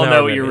like we all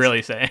know what you're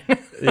really saying.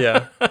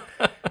 Yeah.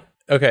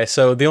 Okay,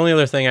 so the only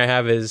other thing I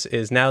have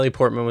is Natalie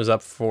Portman was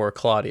up for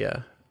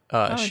Claudia.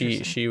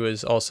 She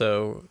was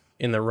also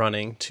in the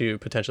running to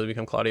potentially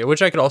become Claudia,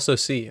 which I could also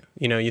see.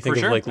 You know, you think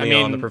of like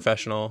Leon the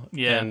Professional,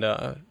 and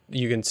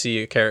you can see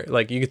you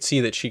could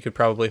see that she could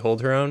probably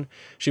hold her own.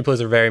 She plays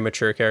a very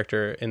mature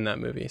character in that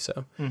movie,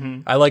 so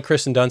I like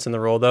Kirsten Dunst in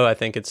the role, though. I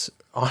think it's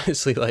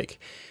honestly like,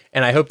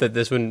 and I hope that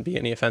this wouldn't be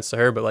any offense to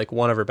her, but like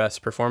one of her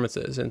best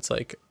performances. And it's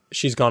like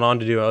she's gone on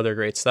to do other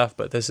great stuff,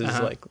 but this is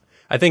like,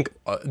 I think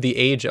the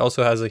age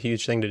also has a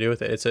huge thing to do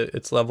with it.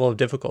 It's level of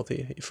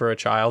difficulty for a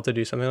child to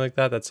do something like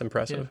that. That's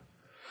impressive. Yeah.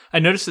 I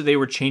noticed that they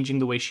were changing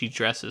the way she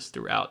dresses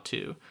throughout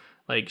too.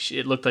 Like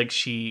it looked like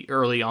she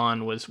early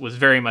on was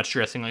very much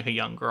dressing like a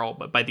young girl,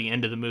 but by the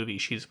end of the movie,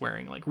 she's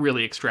wearing like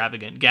really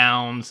extravagant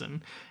gowns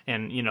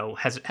and you know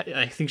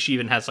I think she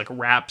even has like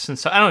wraps and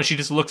stuff. I don't know. She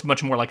just looks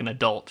much more like an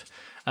adult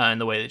in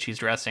the way that she's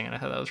dressing, and I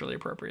thought that was really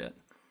appropriate.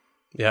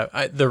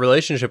 Yeah, the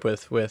relationship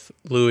with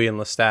Louis and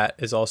Lestat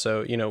is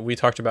also, you know, we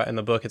talked about in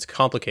the book, it's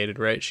complicated,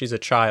 right? She's a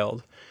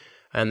child,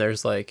 and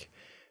there's like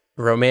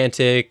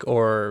romantic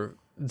or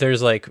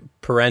there's like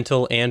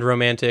parental and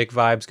romantic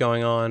vibes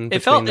going on.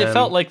 It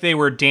felt like they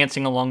were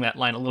dancing along that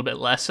line a little bit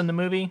less in the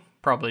movie,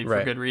 probably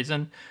for good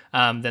reason,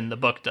 than the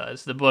book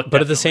does. The book,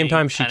 but at the same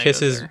time, she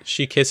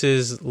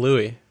kisses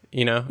Louis.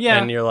 You know,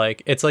 and you're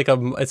like, it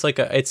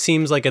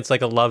seems like it's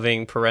like a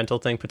loving parental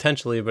thing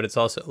potentially, but it's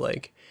also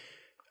like,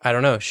 I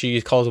don't know.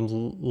 She calls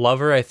him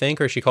lover, I think,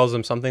 or she calls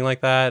him something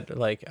like that.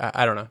 Like,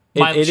 I don't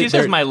know. She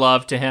says my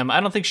love to him. I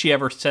don't think she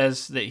ever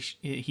says that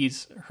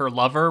he's her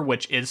lover,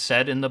 which is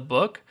said in the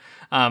book.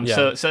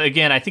 So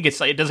again, I think it's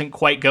like, it doesn't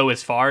quite go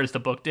as far as the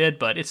book did,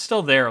 but it's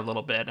still there a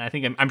little bit. And I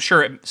think I'm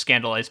sure it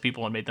scandalized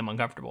people and made them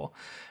uncomfortable,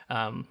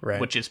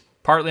 which is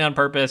partly on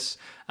purpose.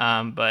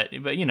 But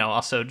you know,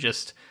 also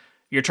just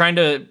you're trying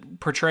to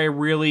portray a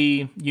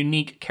really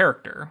unique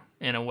character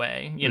in a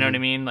way. You know what I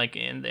mean? Like,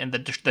 and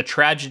the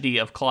tragedy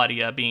of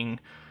Claudia being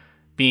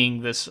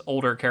this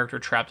older character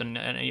trapped in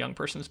a young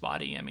person's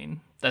body. I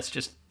mean, that's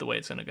just the way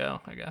it's going to go,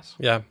 I guess.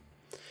 Yeah.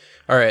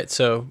 All right.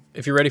 So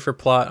if you're ready for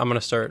plot, I'm going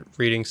to start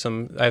reading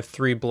I have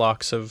 3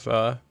 blocks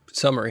of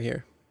summary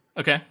here.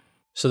 Okay.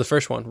 So the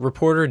first one,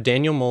 reporter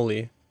Daniel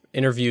Moley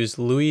interviews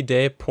Louis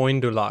de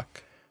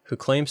Poindulac, who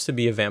claims to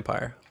be a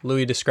vampire.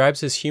 Louis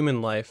describes his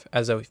human life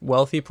as a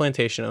wealthy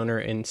plantation owner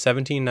in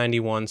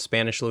 1791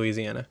 Spanish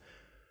Louisiana.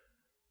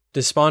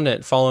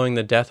 Despondent following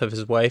the death of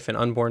his wife and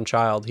unborn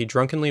child, he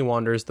drunkenly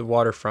wanders the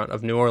waterfront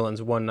of New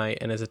Orleans one night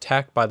and is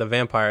attacked by the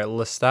vampire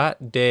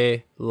Lestat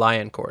de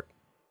Lioncourt.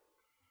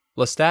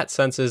 Lestat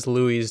senses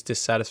Louis'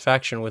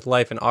 dissatisfaction with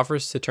life and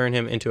offers to turn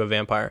him into a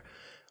vampire.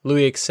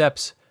 Louis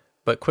accepts,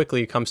 but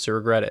quickly comes to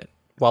regret it.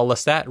 While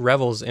Lestat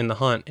revels in the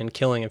hunt and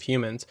killing of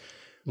humans,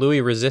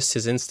 Louis resists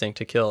his instinct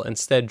to kill,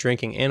 instead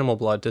drinking animal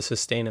blood to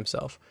sustain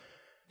himself.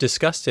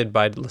 Disgusted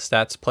by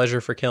Lestat's pleasure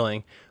for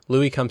killing,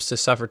 Louis comes to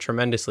suffer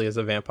tremendously as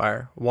a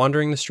vampire.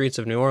 Wandering the streets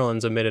of New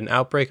Orleans amid an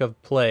outbreak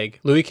of plague,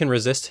 Louis can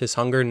resist his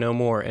hunger no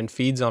more and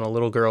feeds on a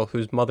little girl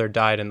whose mother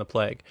died in the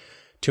plague.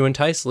 To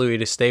entice Louis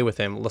to stay with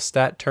him,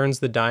 Lestat turns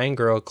the dying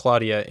girl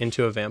Claudia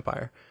into a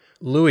vampire.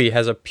 Louis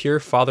has a pure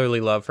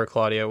fatherly love for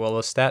Claudia, while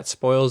Lestat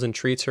spoils and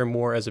treats her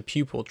more as a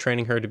pupil,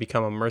 training her to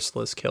become a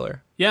merciless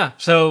killer. Yeah,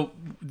 so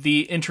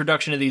the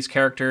introduction of these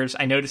characters,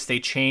 I noticed they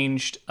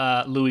changed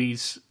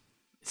Louis'...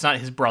 It's not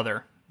his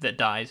brother that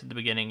dies at the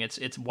beginning.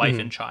 It's wife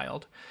and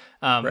child.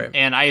 Right.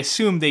 And I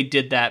assume they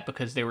did that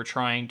because they were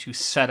trying to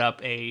set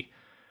up a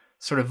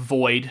sort of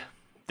void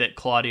that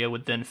Claudia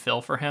would then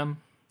fill for him.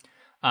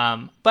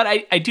 But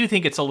I do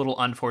think it's a little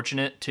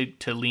unfortunate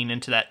to lean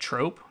into that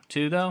trope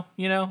too, though.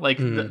 You know, like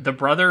the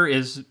brother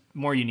is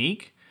more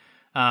unique.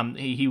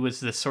 He was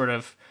this sort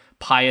of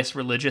pious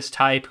religious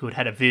type who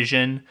had a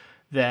vision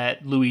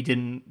that Louis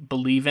didn't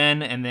believe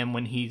in, and then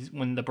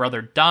when the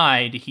brother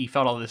died, he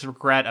felt all this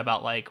regret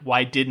about like,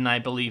 why didn't I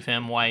believe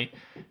him? Why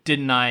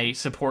didn't I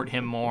support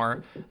him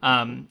more?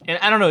 And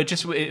I don't know,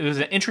 it was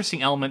an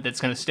interesting element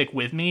that's going to stick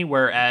with me.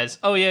 Whereas,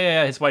 oh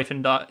yeah, his wife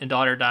and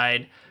daughter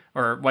died,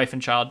 or wife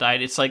and child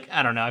died. It's like,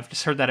 I don't know, I've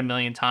just heard that a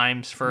million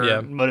times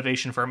for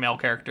motivation for a male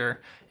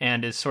character,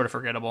 and is sort of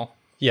forgettable.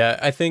 Yeah,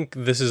 I think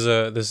this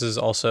is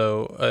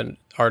also an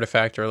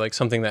artifact or like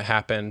something that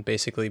happened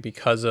basically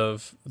because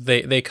of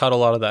they cut a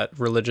lot of that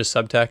religious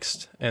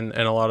subtext and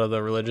a lot of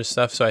the religious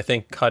stuff. So I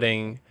think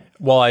cutting,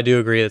 while I do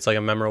agree it's like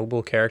a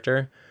memorable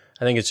character,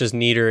 I think it's just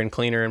neater and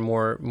cleaner and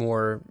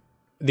more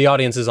the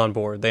audience is on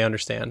board. They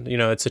understand. You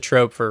know, it's a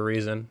trope for a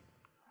reason.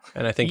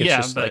 And I think it's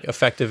just like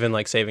effective in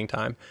like saving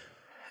time.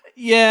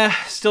 Yeah,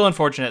 still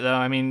unfortunate though.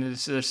 I mean,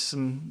 there's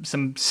some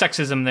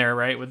sexism there,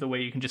 right, with the way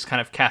you can just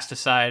kind of cast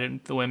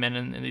aside the women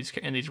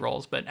in these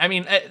roles. But I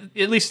mean,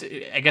 at least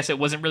I guess it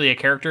wasn't really a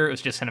character; it was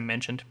just kind of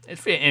mentioned.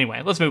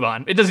 Anyway, let's move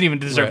on. It doesn't even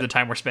deserve the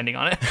time we're spending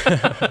on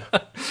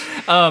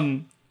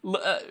it.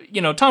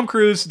 You know, Tom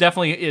Cruise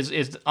definitely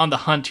is on the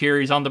hunt here.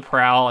 He's on the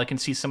prowl. I can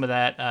see some of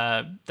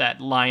that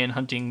lion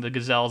hunting the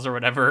gazelles or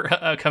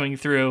whatever coming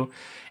through,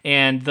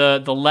 and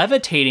the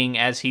levitating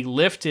as he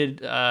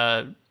lifted.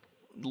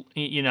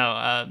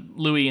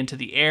 Louis into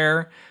the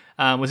air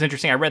was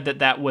interesting. I read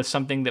that was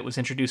something that was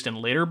introduced in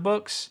later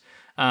books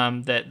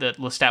that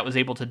Lestat was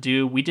able to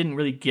do. We didn't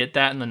really get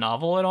that in the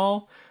novel at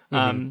all,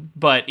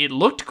 but it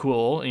looked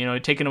cool. You know,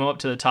 taking him up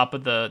to the top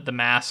of the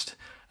mast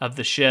of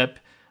the ship.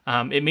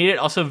 It made it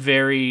also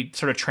very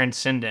sort of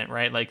transcendent,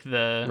 right? Like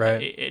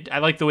I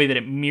like the way that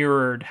it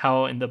mirrored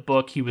how in the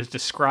book he was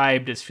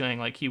described as feeling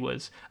like he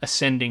was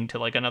ascending to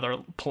like another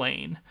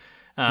plane,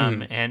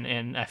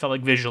 and I felt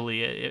like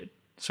visually it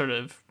sort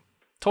of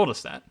told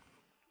us that.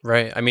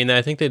 Right. I mean,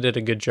 I think they did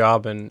a good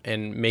job in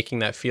making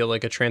that feel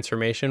like a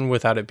transformation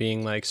without it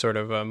being like sort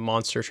of a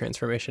monster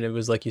transformation. It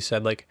was like you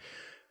said, like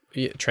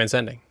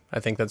transcending. I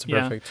think that's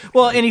perfect.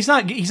 Well, and he's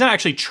not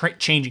actually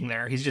changing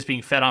there. He's just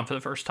being fed on for the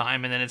first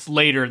time, and then it's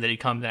later that he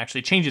comes and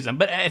actually changes them.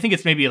 But I think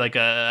it's maybe like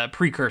a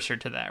precursor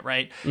to that,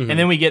 right? And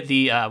then we get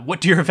the "What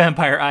do your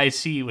vampire eyes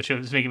see?" which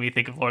was making me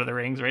think of Lord of the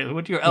Rings, right?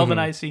 What do your elven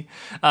eyes see?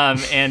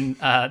 And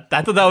I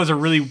thought that was a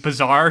really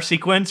bizarre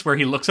sequence where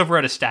he looks over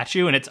at a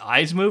statue and its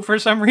eyes move for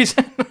some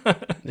reason.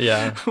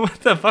 Yeah. What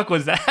the fuck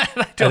was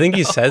that? I think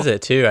he says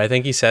it too. I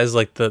think he says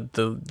like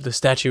the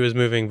statue was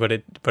moving, but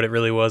it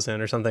really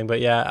wasn't or something.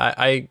 But yeah,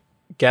 I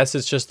guess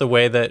it's just the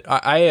way that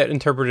I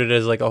interpret it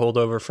as like a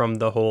holdover from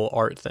the whole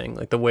art thing,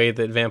 like the way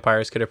that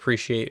vampires could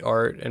appreciate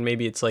art, and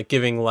maybe it's like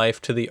giving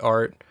life to the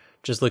art,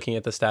 just looking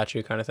at the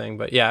statue kind of thing.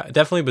 But yeah,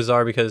 definitely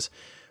bizarre because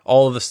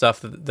all of the stuff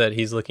that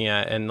he's looking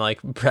at, and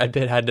like Brad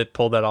Pitt had to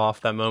pull that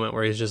off, that moment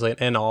where he's just like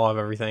in awe of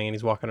everything and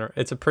he's walking around.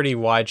 It's a pretty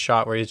wide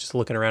shot where he's just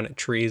looking around at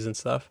trees and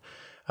stuff,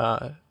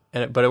 but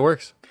it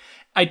works.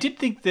 I did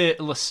think that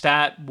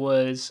Lestat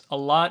was a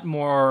lot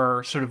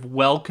more sort of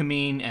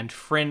welcoming and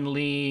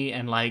friendly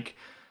and like,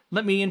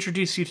 let me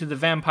introduce you to the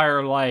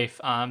vampire life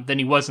than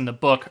he was in the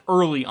book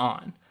early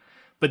on.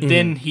 But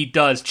then he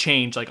does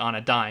change like on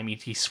a dime.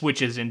 He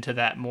switches into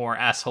that more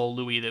asshole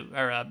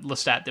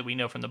Lestat that we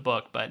know from the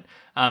book. But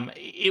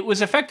it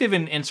was effective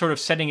in sort of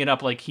setting it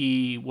up like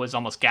he was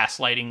almost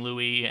gaslighting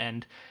Louis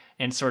and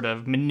sort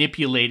of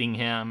manipulating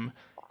him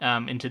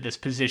into this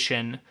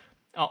position,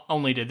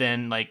 only to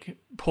then like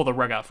pull the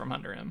rug out from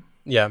under him.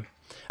 Yeah.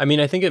 I mean,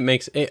 I think it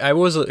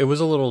was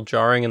a little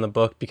jarring in the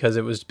book because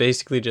it was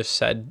basically just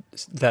said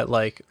that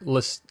like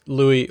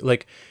Louis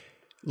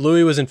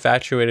was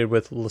infatuated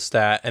with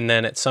Lestat, and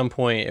then at some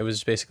point it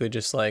was basically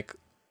just like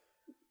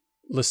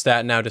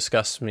Lestat now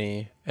disgusts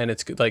me, and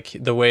it's like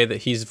the way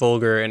that he's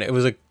vulgar, and it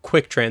was a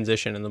quick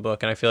transition in the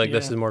book, and I feel like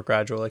this is more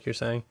gradual, like you're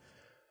saying.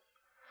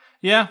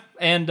 Yeah,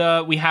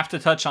 and we have to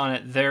touch on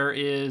it. There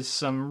is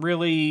some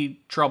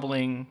really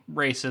troubling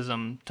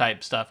racism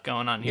type stuff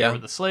going on here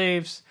with the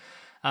slaves.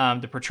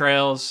 The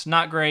portrayal's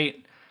not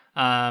great.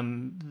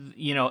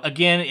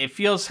 Again, it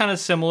feels kind of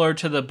similar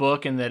to the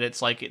book in that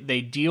it's like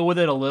they deal with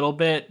it a little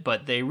bit,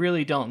 but they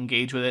really don't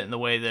engage with it in the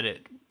way that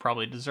it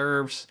probably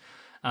deserves.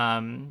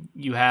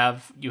 You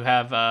have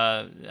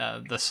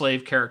the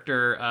slave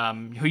character,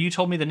 who you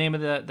told me the name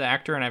of the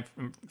actor, and I've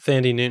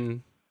Thandie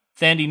Newton.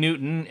 Thandie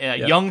Newton,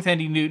 young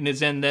Thandie Newton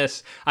is in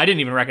this. I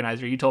didn't even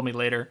recognize her. You told me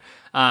later.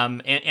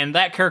 And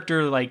that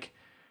character, like,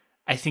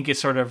 I think is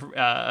sort of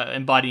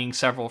embodying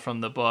several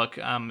from the book.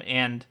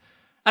 And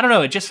I don't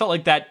know, it just felt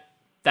like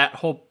that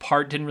whole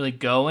part didn't really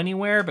go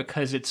anywhere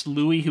because it's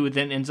Louis who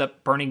then ends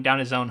up burning down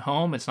his own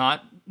home. It's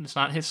not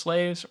his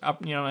slaves,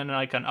 in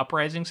like an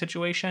uprising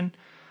situation.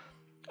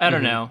 I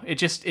don't know. It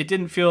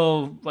didn't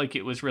feel like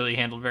it was really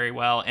handled very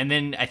well. And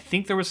then I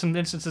think there was some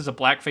instances of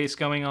blackface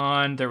going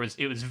on. It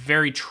was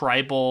very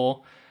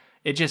tribal.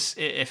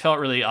 It felt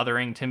really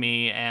othering to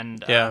me.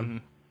 And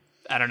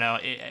I don't know.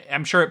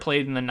 I'm sure it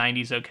played in the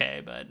 90s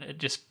okay, but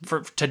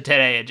to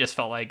today, it just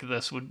felt like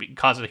this would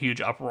cause a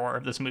huge uproar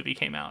if this movie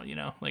came out,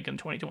 like in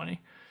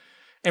 2020.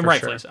 And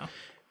rightfully so.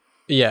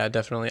 Yeah,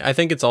 definitely. I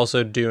think it's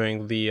also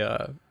doing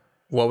the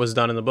what was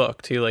done in the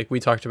book too. Like we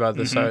talked about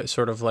this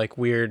sort of like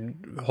weird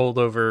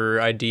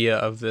holdover idea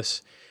of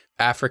this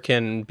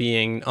African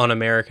being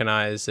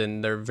un-Americanized,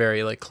 and they're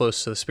very like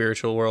close to the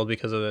spiritual world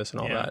because of this and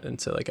all that. And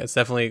so like it's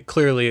definitely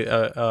clearly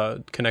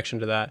a connection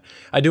to that.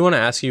 I do want to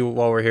ask you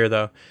while we're here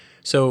though.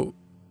 So,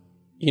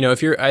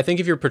 if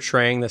you're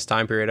portraying this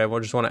time period, I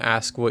just want to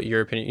ask what your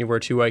opinion. We're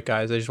two white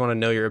guys. I just want to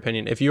know your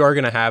opinion. If you are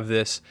going to have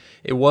this,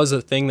 it was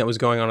a thing that was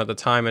going on at the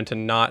time, and to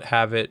not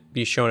have it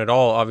be shown at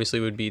all, obviously,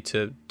 would be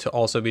to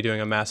also be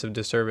doing a massive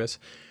disservice.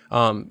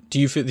 Do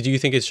you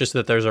think it's just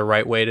that there's a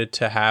right way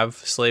to have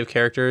slave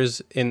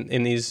characters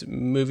in these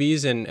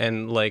movies,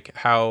 and like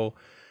how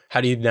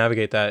do you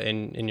navigate that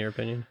in your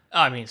opinion?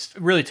 I mean, it's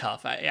really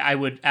tough. I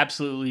would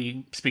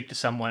absolutely speak to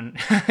someone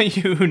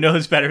who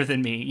knows better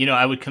than me.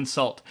 I would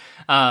consult.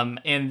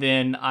 And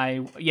then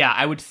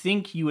I would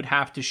think you would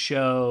have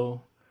to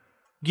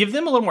give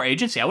them a little more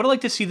agency. I would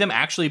like to see them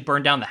actually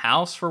burn down the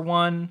house for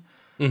one.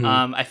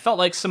 I felt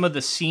like some of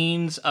the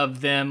scenes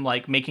of them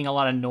like making a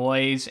lot of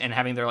noise and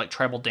having their like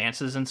tribal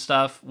dances and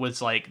stuff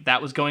was like,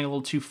 that was going a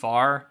little too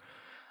far.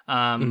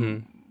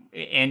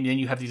 And then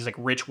you have these like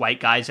rich white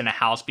guys in a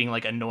house being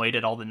like annoyed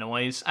at all the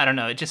noise. I don't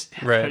know. It just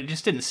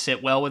didn't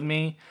sit well with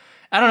me.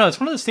 I don't know. It's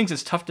one of those things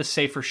that's tough to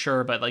say for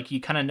sure, but like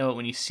you kind of know it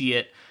when you see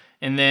it.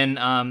 And then,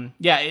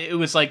 it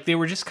was like they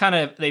were just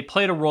they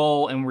played a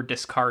role and were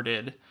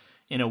discarded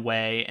in a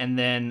way. And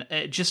then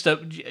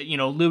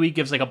Louis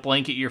gives like a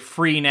blanket, you're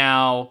free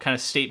now kind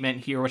of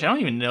statement here, which I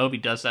don't even know if he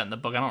does that in the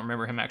book. I don't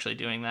remember him actually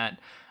doing that.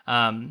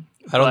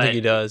 I don't think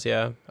he does.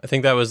 Yeah, I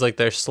think that was like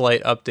their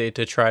slight update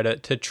to try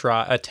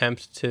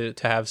attempt to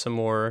have some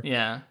more.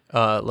 I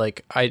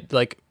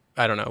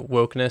don't know,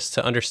 wokeness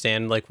to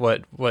understand like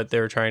what they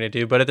were trying to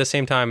do, but at the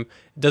same time,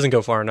 it doesn't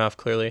go far enough.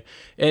 Clearly,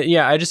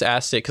 I just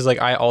asked it because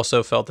like I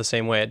also felt the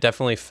same way. It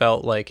definitely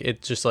felt like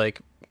it just like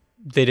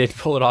they didn't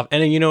pull it off,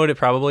 and you know what it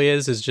probably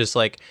is just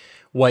like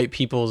white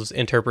people's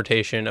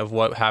interpretation of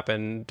what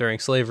happened during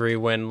slavery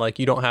when like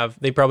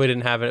they probably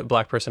didn't have a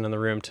black person in the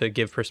room to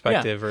give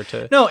perspective or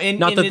to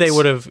not that they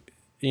would have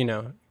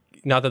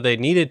not that they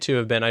needed to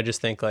have been. I just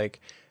think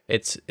like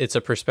it's a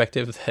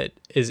perspective that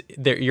is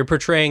there. You're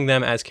portraying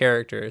them as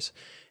characters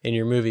in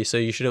your movie, so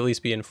you should at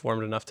least be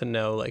informed enough to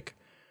know like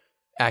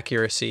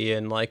accuracy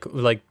and like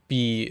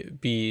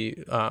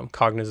be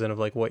cognizant of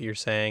like what you're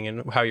saying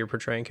and how you're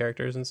portraying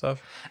characters and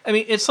stuff. I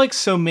mean, it's like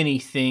so many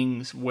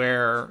things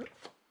where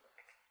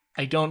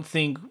I don't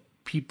think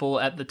people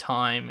at the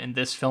time and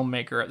this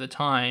filmmaker at the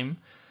time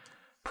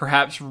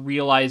perhaps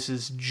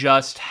realizes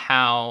just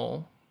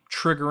how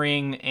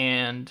triggering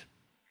and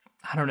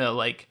I don't know,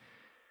 like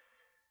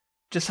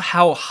just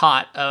how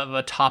hot of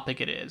a topic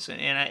it is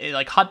and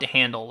like hot to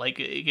handle. Like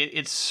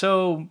it's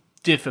so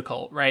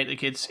difficult, right?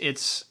 Like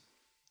it's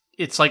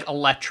like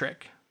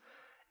electric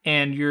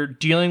and you're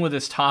dealing with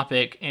this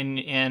topic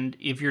and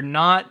if you're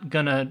not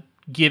gonna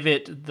give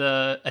it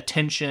the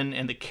attention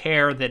and the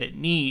care that it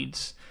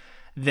needs,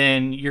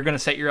 then you're going to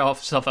set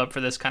yourself up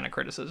for this kind of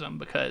criticism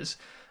because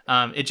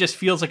it just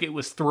feels like it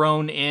was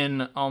thrown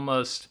in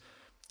almost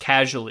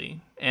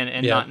casually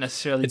and not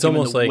necessarily it's given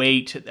almost the like,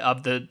 weight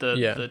of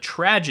the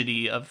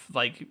tragedy of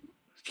like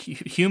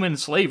human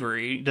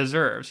slavery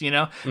deserves,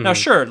 Now,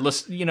 sure,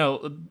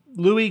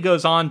 Louis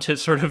goes on to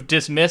sort of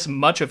dismiss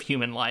much of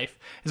human life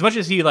as much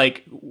as he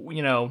like,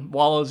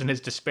 wallows in his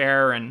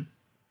despair and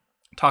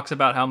talks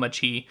about how much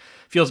he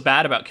feels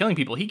bad about killing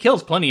people. He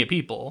kills plenty of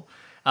people.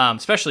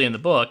 Especially in the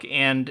book,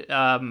 and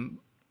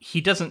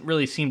he doesn't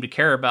really seem to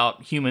care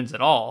about humans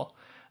at all.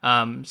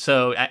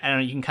 So I don't know,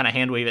 you can kind of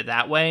hand wave it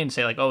that way and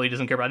say like, oh, he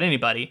doesn't care about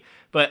anybody.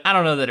 But I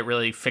don't know that it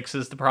really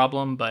fixes the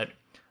problem. But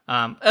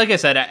like I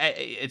said,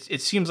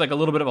 it seems like a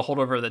little bit of a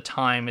holdover of the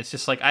time. It's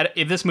just like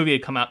if this movie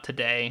had come out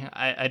today,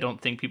 I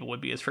don't think people would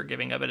be as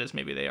forgiving of it as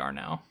maybe they are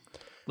now.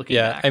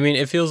 Back. I mean,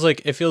 it feels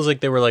like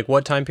they were like,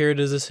 what time period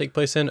does this take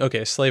place in?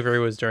 Okay, slavery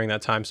was during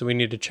that time, so we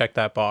need to check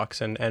that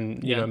box and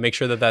make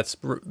sure that that's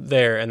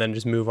there, and then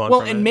just move on.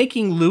 Well, and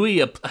making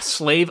Louis a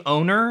slave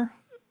owner,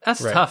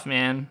 that's tough,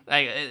 man.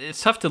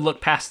 It's tough to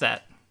look past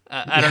that.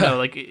 I don't know,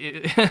 like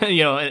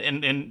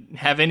and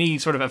have any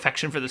sort of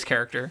affection for this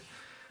character.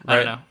 I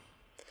don't know.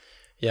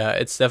 Yeah,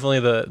 it's definitely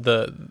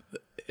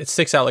it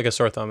sticks out like a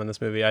sore thumb in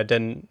this movie. I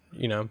didn't,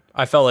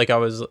 I felt like I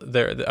was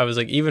there. I was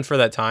like, even for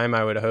that time,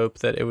 I would hope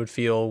that it would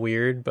feel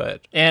weird,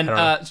 but And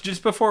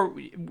just before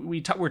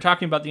we're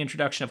talking about the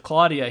introduction of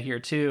Claudia here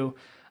too.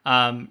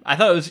 I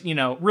thought it was,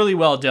 really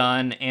well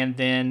done. And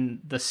then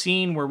the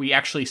scene where we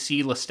actually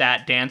see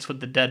Lestat dance with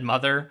the dead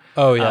mother,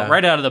 oh yeah,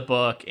 right out of the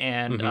book,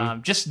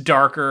 and just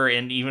darker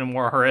and even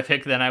more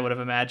horrific than I would have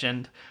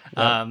imagined.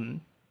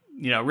 Yep.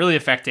 Really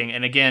affecting.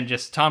 And again,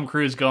 just Tom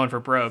Cruise going for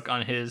broke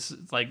on his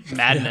like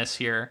madness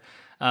here.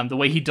 The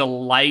way he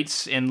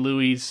delights in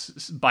Louis'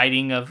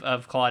 biting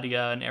of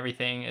Claudia and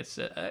everything. It's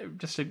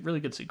just a really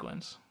good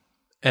sequence.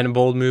 And a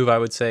bold move, I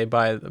would say,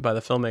 by the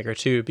filmmaker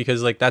too,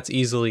 because like that's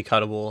easily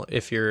cuttable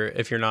if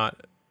you're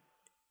not,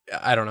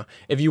 I don't know,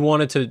 if you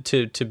wanted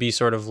to be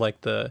sort of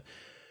like the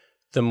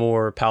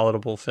more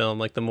palatable film,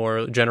 like the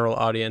more general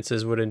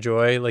audiences would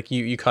enjoy, like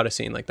you cut a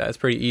scene like that. It's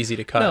pretty easy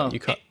to cut. No, you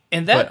cut,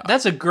 and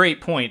that's a great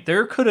point.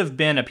 There could have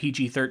been a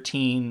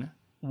PG-13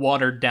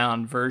 watered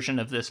down version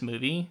of this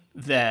movie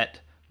that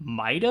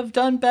might have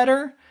done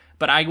better,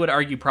 but I would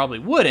argue probably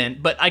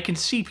wouldn't. But I can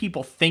see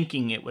people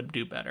thinking it would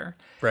do better.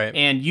 Right.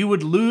 And you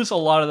would lose a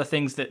lot of the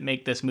things that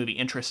make this movie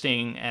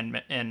interesting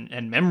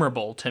and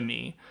memorable to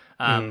me.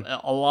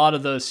 A lot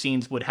of those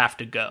scenes would have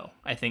to go,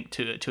 I think,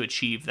 to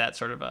achieve that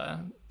sort of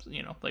a,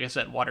 like I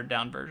said, watered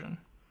down version.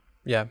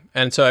 Yeah.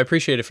 And so I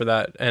appreciate it for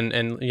that.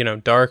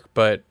 And dark,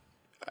 but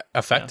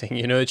affecting,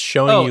 it's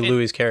showing you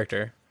Louis'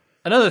 character.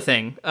 Another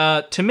thing,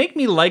 to make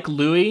me like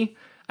Louis,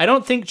 I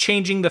don't think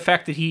changing the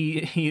fact that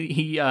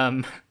he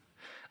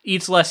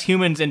eats less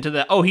humans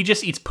into he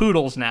just eats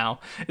poodles now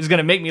is going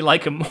to make me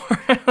like him more.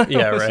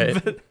 Yeah,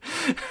 right. But,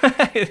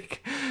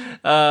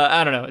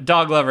 I don't know.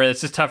 Dog lover,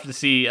 it's just tough to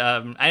see.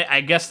 I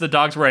guess the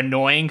dogs were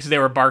annoying because they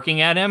were barking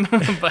at him,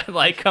 but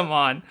like, come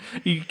on.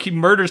 He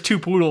murders 2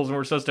 poodles and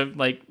we're supposed to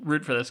like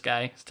root for this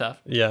guy. It's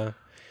tough. Yeah.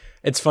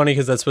 It's funny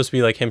because that's supposed to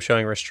be like him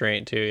showing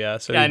restraint too, yeah.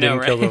 So he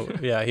didn't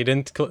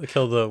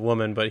kill the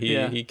woman, but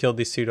he killed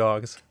these 2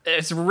 dogs.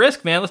 It's a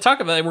risk, man. Let's talk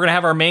about it. We're gonna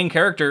have our main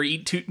character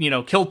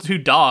kill 2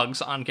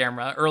 dogs on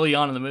camera early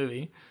on in the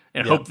movie,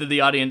 and hope that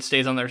the audience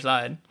stays on their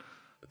side.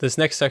 This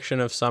next section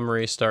of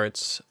summary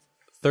starts.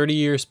 30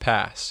 years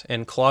pass,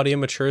 and Claudia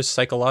matures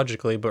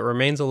psychologically, but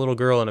remains a little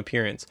girl in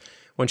appearance.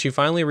 When she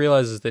finally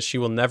realizes that she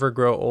will never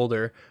grow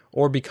older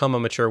or become a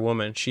mature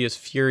woman, she is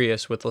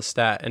furious with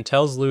Lestat and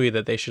tells Louis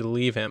that they should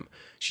leave him.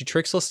 She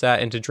tricks Lestat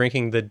into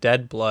drinking the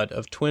dead blood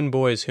of twin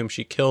boys whom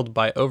she killed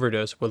by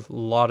overdose with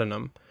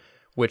laudanum,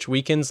 which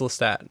weakens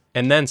Lestat,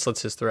 and then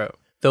slits his throat.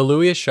 Though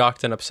Louis is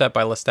shocked and upset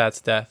by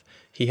Lestat's death,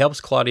 he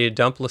helps Claudia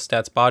dump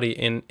Lestat's body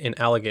in an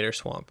alligator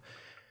swamp.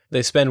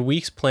 They spend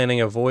weeks planning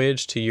a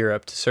voyage to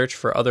Europe to search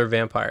for other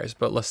vampires,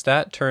 but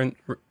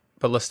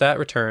Lestat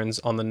returns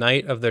on the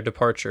night of their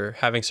departure,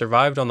 having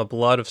survived on the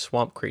blood of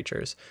swamp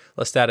creatures.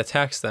 Lestat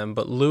attacks them,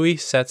 but Louis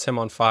sets him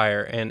on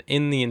fire, and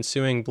in the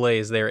ensuing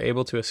blaze they are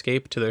able to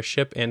escape to their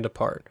ship and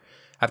depart.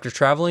 After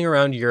traveling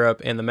around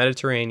Europe and the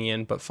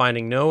Mediterranean, but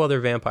finding no other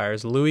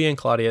vampires, Louis and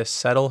Claudia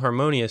settle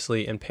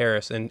harmoniously in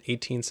Paris in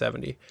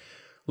 1870.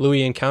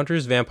 Louis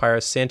encounters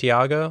vampires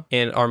Santiago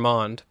and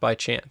Armand by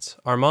chance.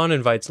 Armand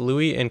invites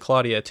Louis and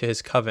Claudia to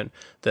his coven,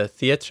 the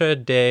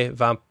Théâtre des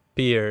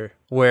Vampires,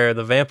 where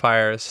the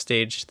vampires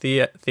stage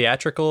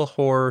theatrical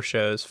horror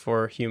shows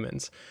for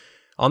humans.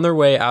 On their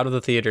way out of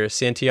the theater,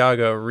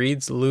 Santiago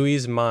reads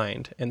Louis'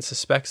 mind and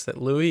suspects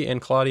that Louis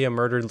and Claudia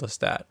murdered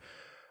Lestat.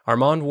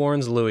 Armand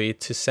warns Louis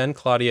to send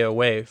Claudia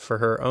away for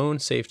her own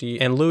safety,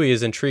 and Louis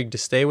is intrigued to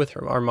stay with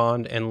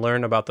Armand and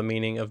learn about the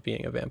meaning of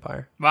being a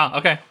vampire. Wow,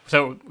 okay.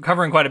 So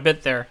covering quite a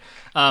bit there.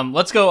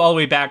 Let's go all the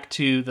way back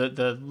to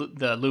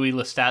the Louis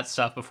Lestat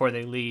stuff before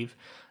they leave,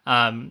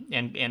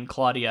 and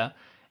Claudia.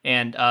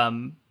 And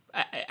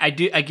I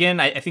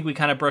think we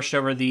kind of brushed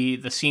over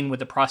the scene with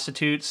the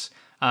prostitutes.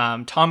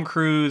 Tom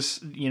Cruise,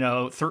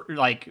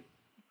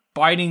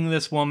 biting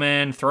this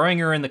woman, throwing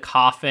her in the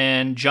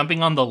coffin,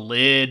 jumping on the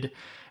lid,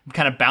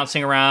 kind of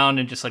bouncing around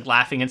and just like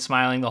laughing and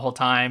smiling the whole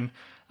time.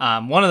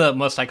 One of the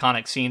most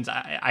iconic scenes,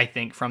 I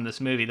think, from this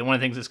movie. The one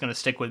of the things that's going to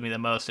stick with me the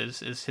most is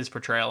his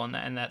portrayal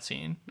in that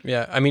scene.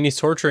 Yeah, I mean, he's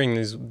torturing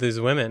these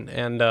women,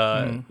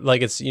 and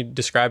like it's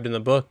described in the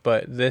book,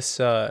 but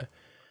this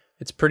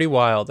it's pretty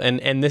wild.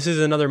 And this is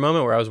another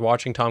moment where I was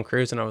watching Tom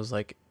Cruise, and I was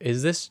like,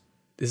 is this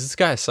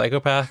guy a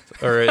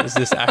psychopath or is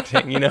this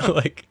acting?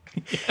 Like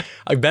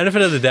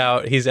benefit of the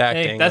doubt, he's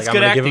acting. Hey, that's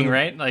good acting,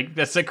 right? Like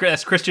that's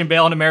Christian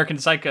Bale in American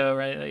Psycho,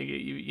 right? Like,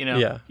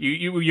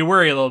 you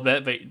worry a little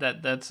bit,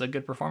 but that's a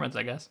good performance,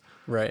 I guess.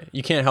 Right.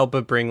 You can't help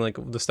but bring like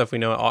the stuff we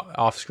know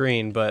off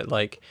screen, but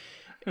like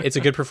it's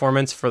a good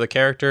performance for the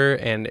character,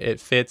 and it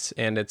fits,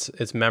 and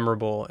it's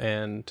memorable,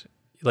 and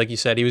like you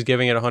said, he was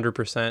giving it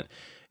 100%.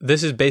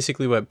 This is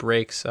basically what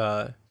breaks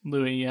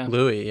Louis. Yeah.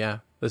 Louis. Yeah.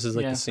 This is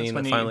like the scene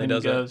that finally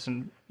does it.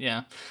 And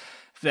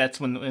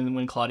that's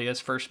when Claudia is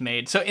first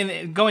made. So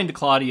going to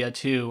Claudia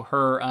too,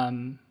 her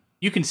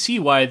you can see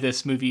why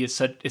this movie is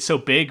so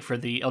big for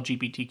the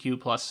LGBTQ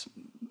plus,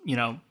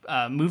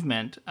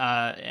 movement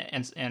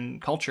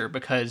and culture,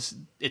 because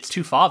it's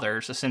two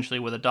fathers essentially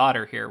with a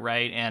daughter here,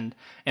 right? And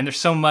there's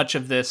so much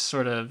of this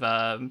sort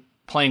of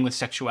playing with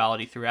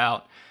sexuality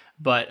throughout.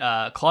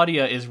 But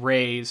Claudia is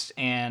raised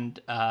and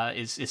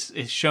is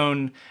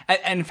shown,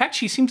 and in fact,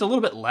 she seems a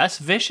little bit less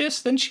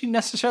vicious than she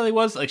necessarily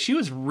was. Like, she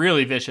was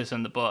really vicious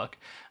in the book.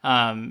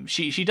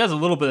 She does a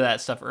little bit of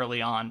that stuff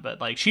early on, but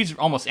like she's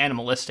almost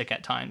animalistic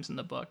at times in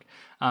the book.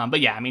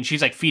 But yeah, I mean,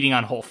 she's like feeding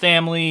on whole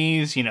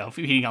families,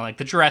 feeding on like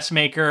the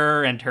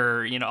dressmaker and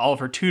her, all of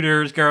her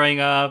tutors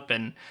growing up,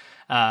 and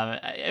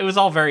it was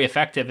all very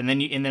effective. And then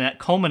it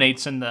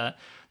culminates in the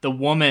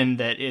woman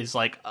that is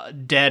like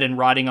dead and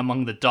rotting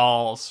among the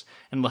dolls,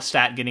 and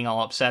Lestat getting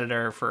all upset at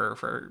her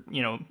for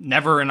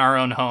never in our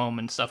own home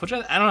and stuff, which I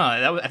don't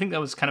know. I think that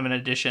was kind of an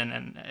addition,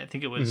 and I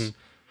think it was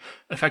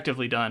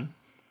effectively done.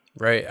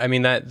 Right. I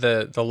mean, that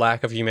the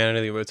lack of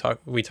humanity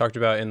we talked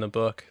about in the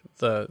book,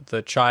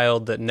 the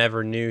child that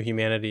never knew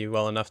humanity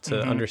well enough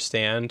to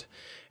understand,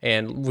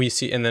 and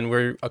then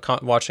we're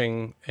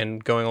watching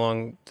and going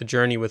along the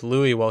journey with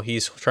Louis while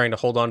he's trying to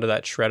hold on to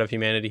that shred of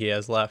humanity he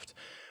has left.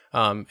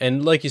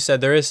 And like you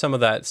said, there is some of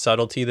that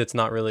subtlety that's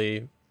not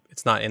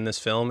in this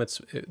film.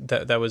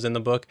 That was in the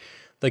book,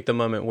 like the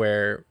moment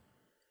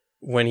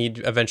when he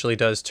eventually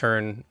does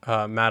turn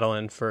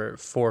Madeline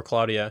for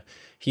Claudia,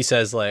 he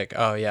says like,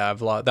 "Oh yeah,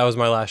 I've lost. That was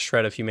my last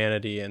shred of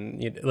humanity,"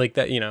 and like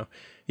that. You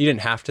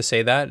didn't have to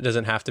say that. It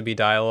doesn't have to be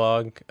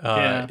dialogue.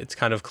 It's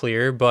kind of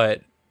clear,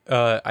 but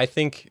I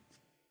think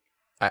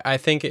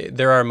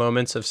there are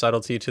moments of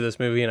subtlety to this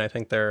movie, and I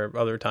think there are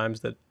other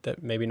times that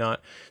maybe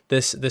not.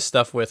 This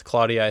stuff with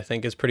Claudia, I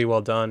think, is pretty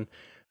well done,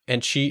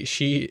 and she's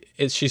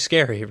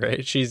scary,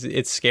 right?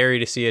 It's scary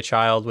to see a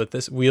child with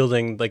this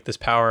wielding like this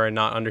power and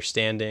not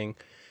understanding.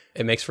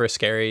 It makes for a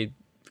scary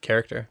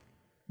character,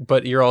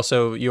 but you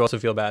also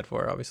feel bad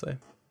for her, obviously.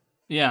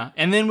 Yeah,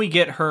 and then we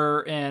get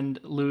her and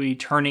Louis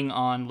turning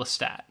on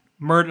Lestat,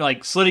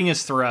 like slitting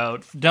his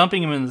throat,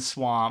 dumping him in the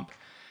swamp.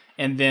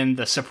 And then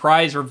the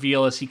surprise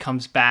reveal as he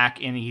comes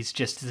back and he's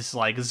just this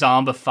like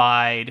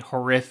zombified,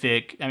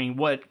 horrific. I mean,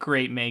 what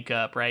great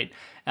makeup, right?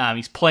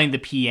 He's playing the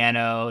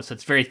piano, so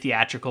it's very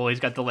theatrical.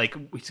 He's got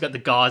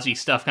the gauzy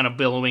stuff kind of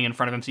billowing in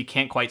front of him, so you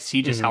can't quite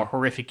see just how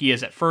horrific he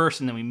is at first.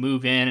 And then we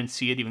move in and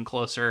see it even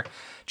closer.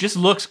 Just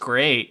looks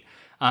great.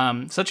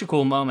 Such a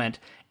cool moment.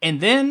 And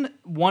then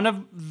one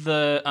of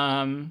the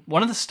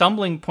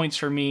stumbling points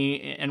for me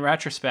in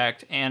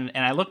retrospect, and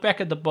I look back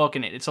at the book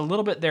and it's a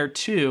little bit there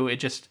too.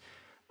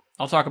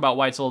 I'll talk about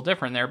why it's a little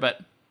different there,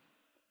 but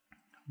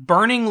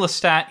burning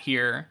Lestat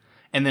here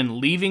and then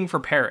leaving for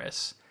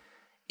Paris,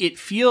 it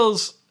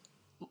feels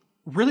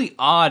really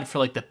odd for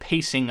like the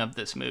pacing of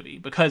this movie,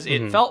 because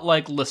it felt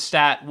like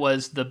Lestat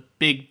was the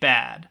big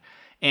bad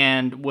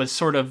and was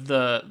sort of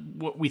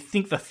what we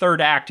think the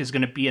third act is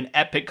going to be an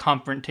epic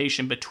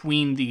confrontation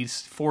between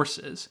these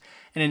forces.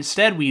 And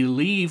instead we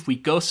leave, we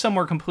go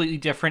somewhere completely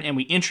different, and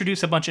we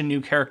introduce a bunch of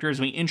new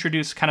characters, we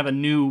introduce kind of a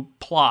new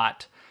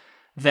plot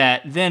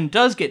that then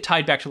does get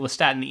tied back to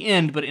Lestat in the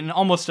end, but in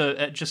almost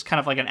just kind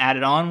of like an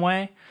added-on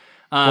way.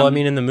 Well, I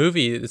mean, in the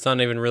movie, it's not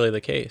even really the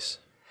case.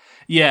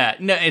 Yeah,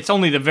 no, it's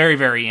only the very,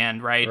 very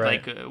end, right?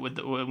 Like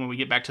when we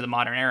get back to the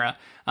modern era.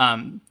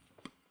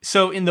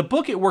 So in the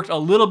book, it worked a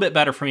little bit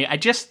better for me. I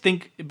just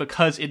think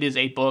because it is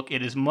a book,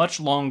 it is much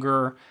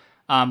longer.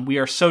 We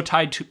are so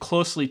tied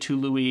closely to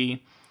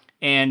Louis,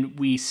 and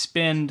we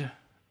spend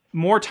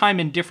more time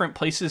in different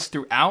places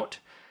throughout,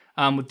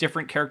 with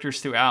different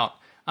characters throughout.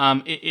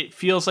 It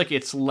feels like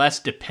it's less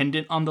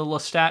dependent on the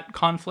Lestat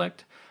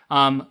conflict.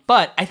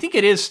 But I think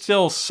it is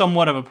still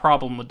somewhat of a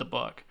problem with the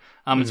book.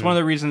 It's one of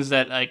the reasons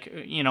that, like,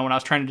 when I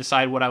was trying to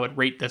decide what I would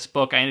rate this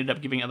book, I ended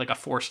up giving it like a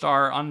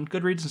 4-star on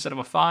Goodreads instead of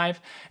a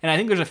 5. And I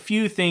think there's a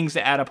few things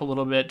that add up a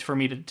little bit for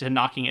me to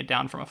knocking it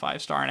down from a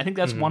 5-star. And I think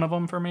that's one of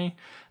them for me.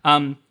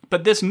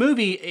 But this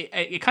movie,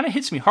 it kind of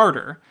hits me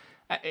harder.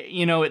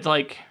 It's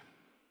like,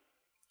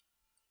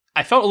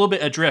 I felt a little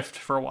bit adrift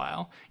for a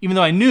while, even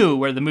though I knew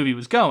where the movie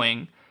was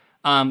going.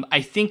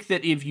 I think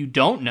that if you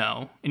don't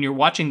know and you're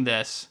watching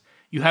this,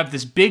 you have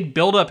this big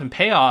buildup and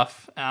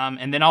payoff,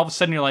 and then all of a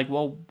sudden you're like,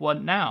 well,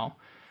 what now?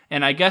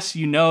 And I guess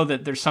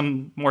that there's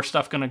some more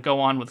stuff going to go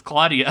on with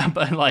Claudia,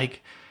 but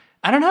like,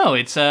 I don't know.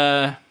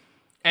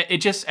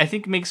 I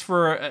think makes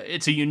for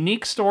it's a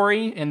unique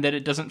story in that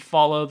it doesn't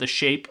follow the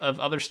shape of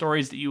other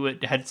stories that you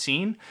had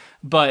seen.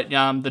 But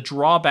the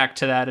drawback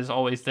to that is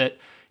always that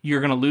you're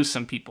going to lose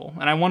some people.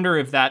 And I wonder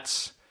if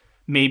that's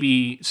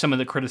maybe some of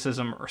the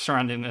criticism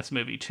surrounding this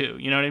movie too.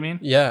 You know what I mean?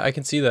 Yeah, I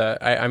can see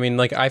that. I mean,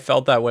 like, I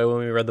felt that way when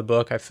we read the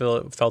book. I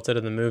felt it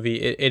in the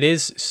movie. It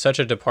is such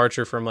a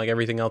departure from like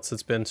everything else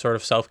that's been sort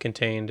of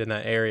self-contained in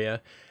that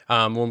area.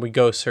 When we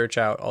go search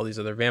out all these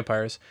other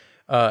vampires,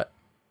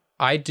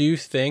 I do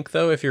think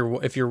though, if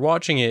you're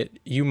watching it,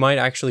 you might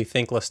actually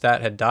think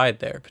Lestat had died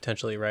there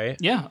potentially, right?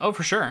 Yeah. Oh,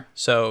 for sure.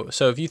 So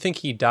if you think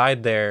he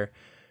died there,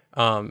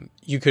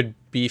 you could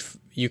be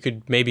you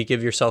could maybe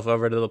give yourself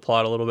over to the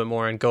plot a little bit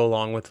more and go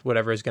along with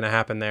whatever is going to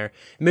happen there.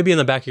 Maybe in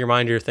the back of your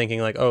mind you're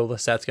thinking like, oh,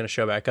 Lestat's going to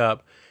show back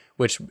up,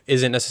 which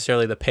isn't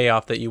necessarily the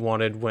payoff that you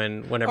wanted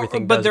when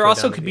everything. But does there go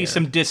also down could at be the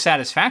some end.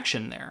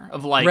 dissatisfaction there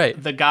of like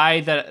Right. the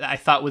guy that I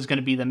thought was going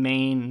to be the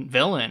main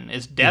villain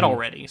is dead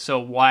already. So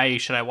why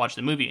should I watch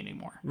the movie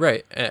anymore?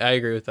 Right. I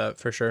agree with that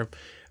for sure.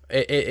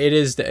 It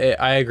is.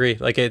 I agree.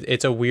 Like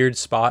it's a weird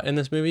spot in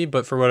this movie,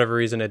 but for whatever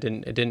reason, it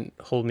didn't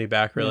hold me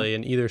back really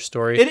in either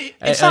story.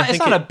 It's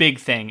not a big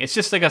thing. It's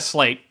just like a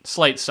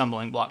slight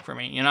stumbling block for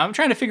me. You know, I'm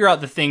trying to figure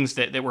out the things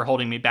that were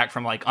holding me back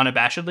from like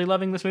unabashedly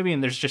loving this movie,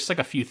 and there's just like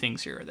a few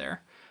things here or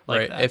there.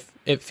 Like right. that. If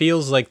it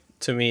feels like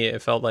to me,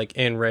 it felt like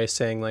Anne Rice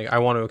saying like, I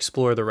want to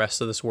explore the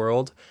rest of this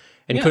world.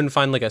 And couldn't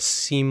find like a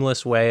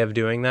seamless way of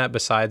doing that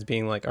besides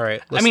being like, all right.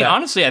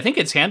 Honestly, I think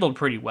it's handled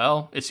pretty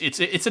well.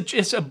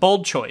 It's a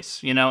bold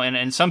choice, you know,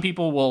 and some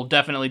people will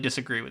definitely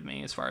disagree with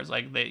me as far as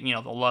like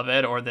they'll love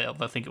it or they'll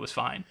think it was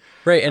fine.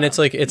 Right, and that's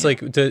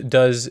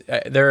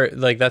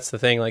the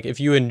thing. Like if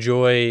you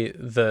enjoy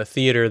the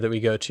theater that we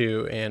go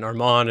to and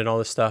Armand and all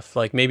this stuff,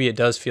 like maybe it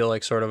does feel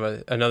like sort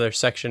of another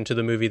section to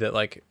the movie that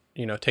like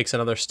takes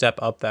another step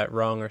up that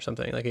rung or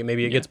something. Like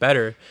maybe it gets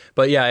better.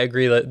 But yeah, I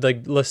agree. Like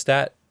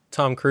Lestat.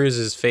 Tom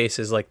Cruise's face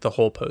is like the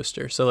whole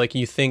poster. So like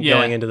you think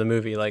going into the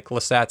movie, like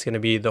Lestat's going to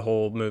be the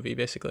whole movie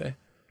basically.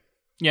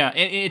 Yeah,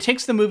 it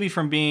takes the movie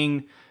from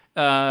being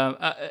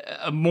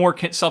a more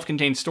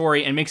self-contained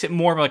story and makes it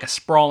more of like a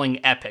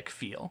sprawling epic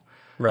feel.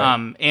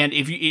 Right. And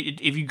if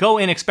you go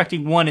in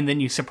expecting one and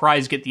then you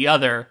surprise get the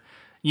other,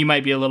 you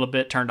might be a little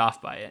bit turned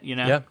off by it. You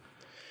know? Yeah,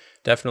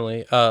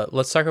 definitely.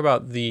 Let's talk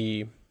about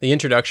the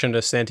introduction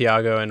to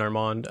Santiago and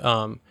Armand.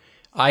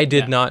 I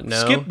did not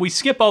know. We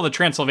skip all the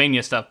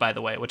Transylvania stuff, by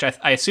the way, which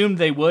I assumed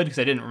they would because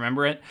I didn't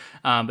remember it.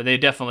 But they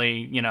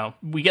definitely,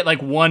 we get like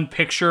one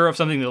picture of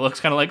something that looks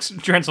kind of like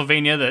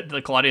Transylvania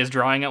that Claudia is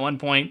drawing at one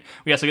point.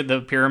 We also get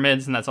the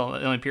pyramids, and that's all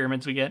the only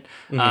pyramids we get.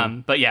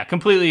 But yeah,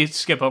 completely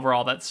skip over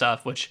all that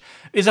stuff, which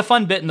is a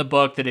fun bit in the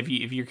book that if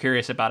you're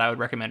curious about, I would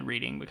recommend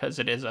reading because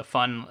it is a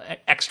fun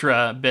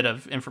extra bit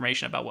of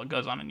information about what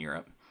goes on in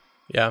Europe.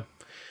 Yeah.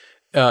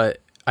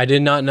 I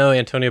did not know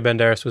Antonio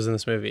Banderas was in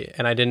this movie,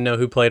 and I didn't know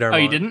who played Armand.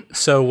 Oh, you didn't?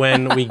 So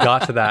when we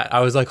got to that, I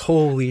was like,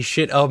 holy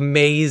shit,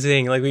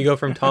 amazing. Like, we go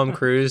from Tom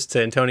Cruise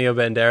to Antonio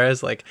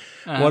Banderas. Like,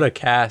 what a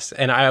cast.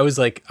 And I was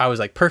like,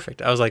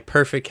 perfect. I was like,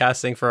 perfect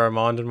casting for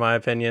Armand, in my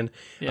opinion.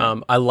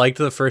 Yeah. I liked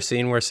the first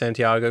scene where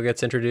Santiago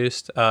gets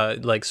introduced,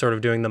 like, sort of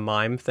doing the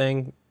mime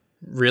thing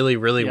really,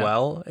 really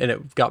well. And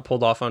it got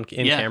pulled off in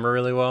camera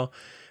really well.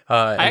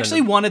 I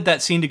actually wanted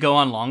that scene to go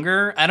on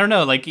longer. I don't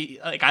know, like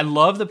I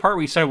love the part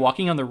where he started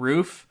walking on the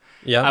roof.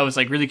 Yeah, I was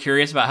like really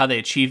curious about how they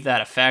achieved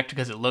that effect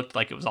because it looked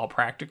like it was all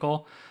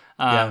practical,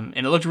 and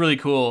it looked really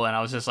cool. And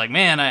I was just like,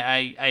 man,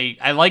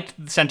 I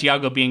liked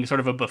Santiago being sort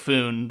of a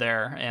buffoon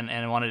there, and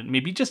I wanted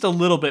maybe just a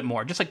little bit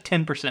more, just like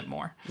 10%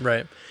 more.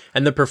 Right,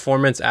 and the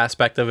performance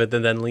aspect of it that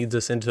then leads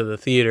us into the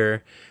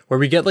theater where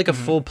we get like a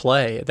full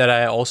play that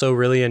I also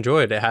really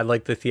enjoyed. It had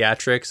like the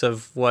theatrics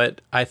of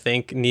what I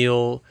think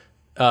Neil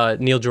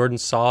Jordan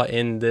saw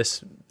in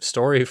this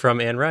story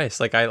from Anne Rice.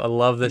 Like I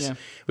love this. Yeah.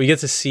 We get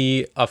to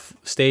see a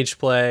stage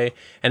play,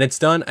 and it's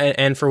done.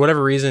 And for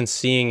whatever reason,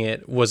 seeing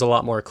it was a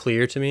lot more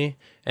clear to me,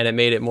 and it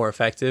made it more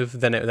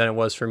effective than it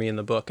was for me in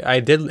the book. I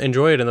did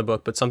enjoy it in the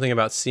book, but something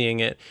about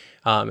seeing it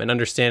and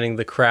understanding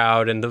the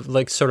crowd and the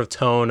like sort of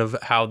tone of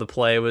how the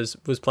play was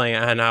playing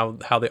and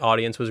how the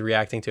audience was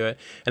reacting to it.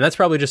 And that's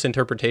probably just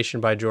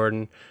interpretation by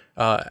Jordan,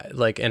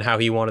 and how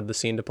he wanted the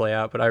scene to play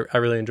out. But I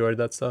really enjoyed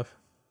that stuff.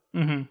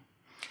 Mm-hmm.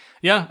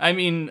 Yeah, I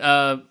mean,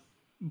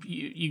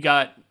 you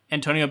got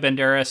Antonio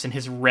Banderas in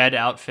his red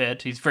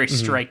outfit. He's very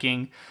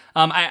striking.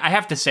 I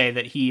have to say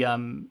that he,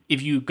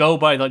 if you go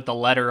by like the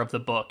letter of the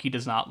book, he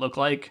does not look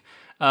like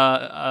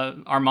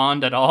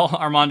Armand at all.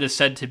 Armand is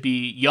said to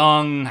be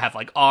young, have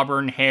like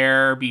auburn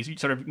hair, be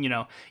sort of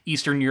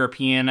Eastern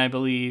European, I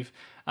believe.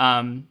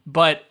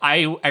 But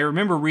I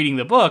remember reading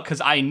the book because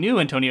I knew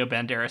Antonio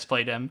Banderas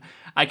played him.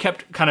 I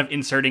kept kind of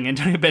inserting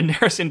Antonio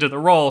Banderas into the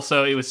role,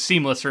 so it was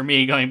seamless for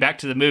me going back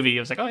to the movie. I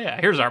was like, oh yeah,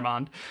 here's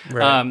Armand.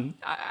 Right.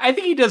 I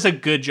think he does a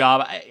good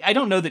job. I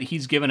don't know that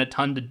he's given a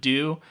ton to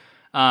do.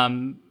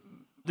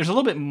 There's a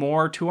little bit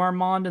more to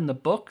Armand in the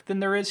book than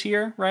there is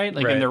here, right?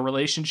 Like in their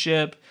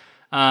relationship.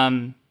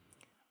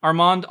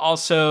 Armand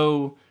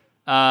also,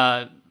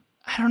 I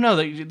don't know,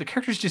 the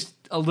character's just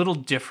a little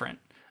different.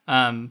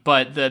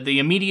 But the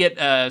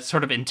immediate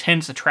sort of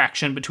intense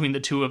attraction between the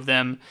two of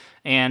them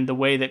and the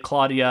way that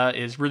Claudia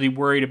is really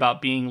worried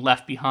about being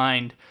left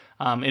behind,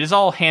 it is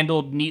all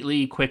handled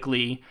neatly,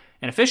 quickly,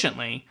 and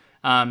efficiently.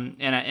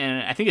 And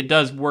I think it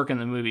does work in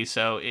the movie.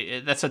 So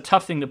that's a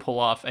tough thing to pull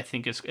off, I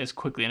think, as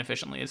quickly and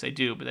efficiently as they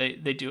do. But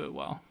they do it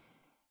well.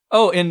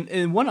 Oh,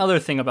 and one other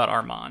thing about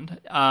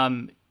Armand.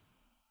 I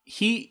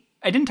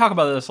didn't talk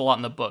about this a lot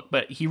in the book,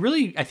 but he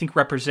really, I think,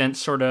 represents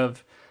sort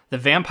of the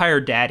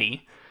vampire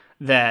daddy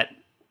that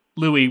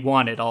Louis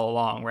wanted all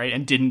along, right?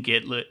 And didn't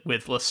get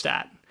with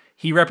Lestat.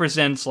 He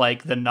represents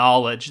like the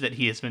knowledge that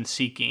he has been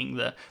seeking,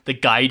 the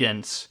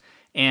guidance.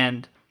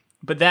 And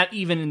but that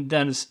even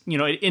does,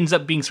 it ends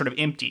up being sort of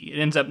empty. It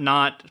ends up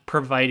not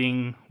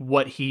providing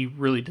what he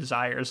really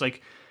desires.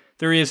 Like,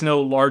 there is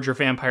no larger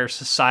vampire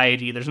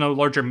society. There's no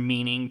larger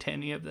meaning to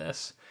any of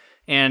this.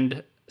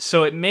 And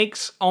so it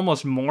makes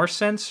almost more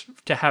sense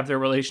to have their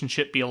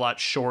relationship be a lot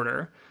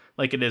shorter,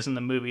 like it is in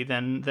the movie,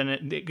 than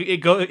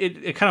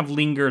it kind of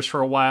lingers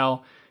for a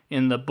while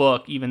in the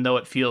book, even though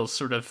it feels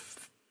sort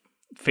of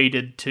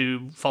fated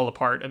to fall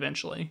apart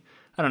eventually.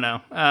 I don't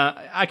know.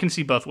 I can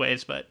see both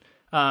ways, but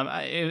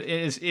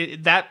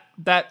that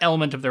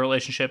element of the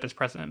relationship is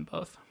present in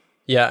both.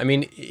 Yeah, I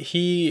mean,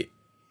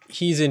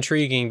 he's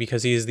intriguing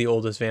because he's the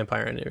oldest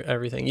vampire and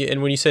everything.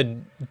 And when you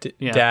said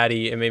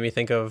daddy, it made me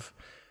think of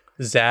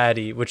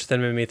Zaddy, which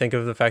then made me think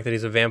of the fact that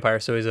he's a vampire,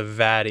 so he's a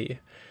Vatty.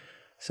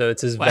 So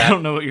it's his. I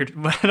don't know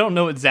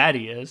what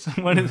Zaddy is.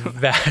 What is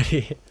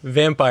Vatty?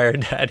 Vampire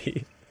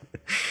daddy.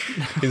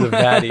 He's a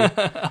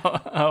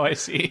Vatty. Oh, I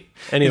see.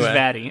 Anyway, he's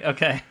Vatty.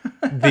 Okay.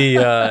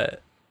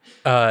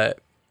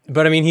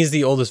 But I mean, he's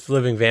the oldest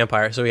living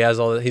vampire, so he has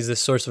he's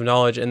this source of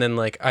knowledge. And then,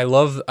 like, I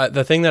love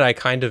the thing that I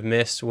kind of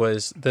missed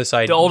was this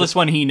idea. The oldest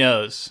one he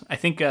knows, I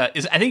think one of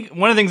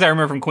the things I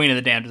remember from Queen of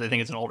the Damned is I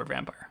think it's an older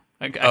vampire.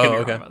 I could be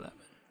wrong about that.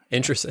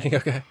 Interesting.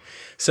 Okay.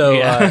 So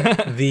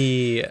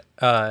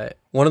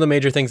one of the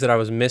major things that I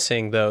was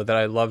missing, though, that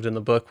I loved in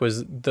the book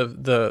was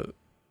the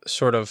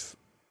sort of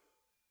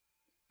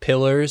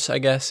pillars, I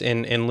guess,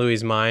 in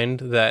Louis's mind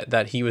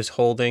that he was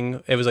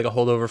holding. It was like a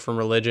holdover from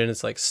religion.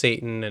 It's like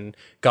Satan and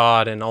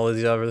God and all of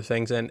these other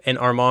things. And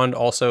Armand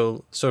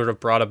also sort of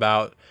brought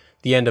about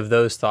the end of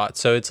those thoughts.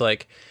 So it's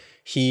like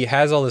he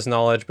has all this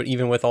knowledge, but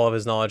even with all of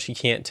his knowledge, he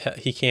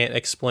can't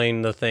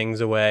explain the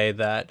things away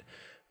that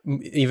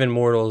even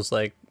mortals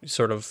like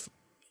sort of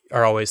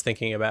are always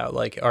thinking about.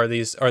 Like, are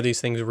these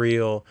things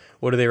real?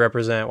 What do they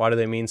represent? Why do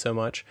they mean so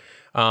much?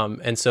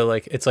 And so,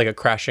 like, it's like a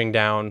crashing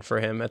down for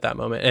him at that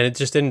moment. And it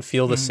just didn't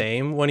feel the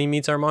same when he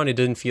meets Armand. It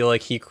didn't feel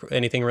like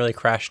anything really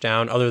crashed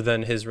down other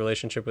than his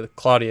relationship with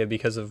Claudia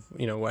because of,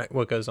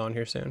 what goes on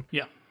here soon.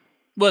 Yeah.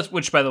 Well,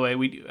 which, by the way,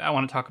 I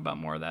want to talk about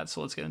more of that,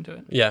 so let's get into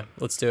it. Yeah,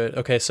 let's do it.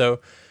 Okay, so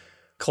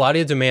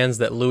Claudia demands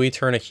that Louis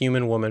turn a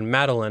human woman,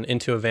 Madeleine,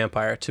 into a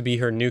vampire to be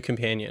her new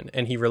companion,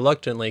 and he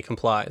reluctantly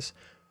complies.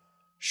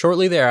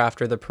 Shortly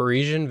thereafter, the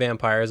Parisian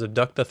vampires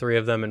abduct the three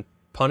of them and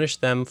punish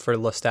them for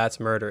Lestat's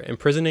murder,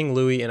 imprisoning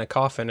Louis in a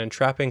coffin and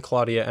trapping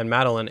Claudia and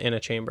Madeleine in a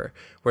chamber,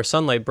 where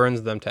sunlight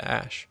burns them to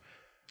ash.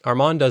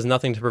 Armand does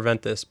nothing to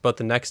prevent this, but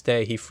the next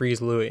day he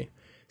frees Louis.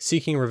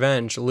 Seeking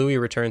revenge, Louis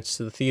returns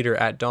to the theater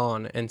at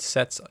dawn and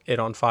sets it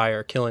on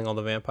fire, killing all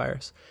the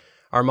vampires.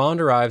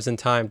 Armand arrives in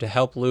time to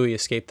help Louis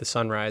escape the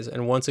sunrise,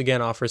 and once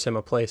again offers him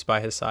a place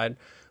by his side.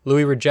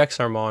 Louis rejects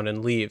Armand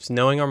and leaves,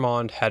 knowing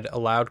Armand had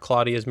allowed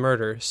Claudia's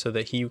murder so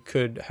that he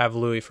could have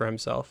Louis for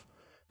himself.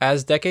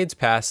 As decades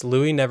pass,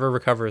 Louis never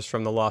recovers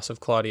from the loss of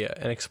Claudia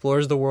and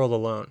explores the world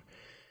alone.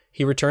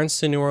 He returns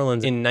to New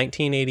Orleans in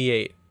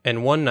 1988,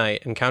 and one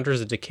night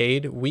encounters a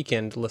decayed,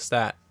 weakened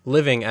Lestat,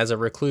 living as a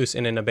recluse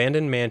in an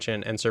abandoned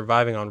mansion and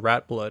surviving on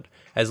rat blood,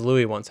 as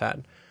Louis once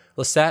had.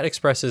 Lestat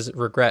expresses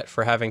regret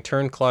for having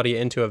turned Claudia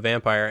into a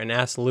vampire and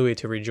asks Louis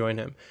to rejoin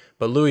him,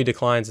 but Louis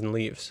declines and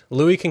leaves.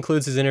 Louis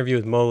concludes his interview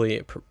with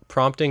Molly,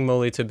 prompting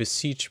Molly to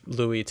beseech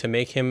Louis to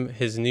make him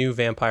his new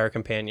vampire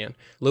companion.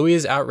 Louis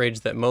is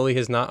outraged that Molly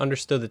has not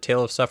understood the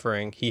tale of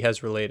suffering he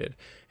has related,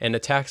 and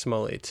attacks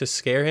Molly to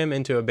scare him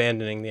into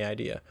abandoning the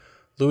idea.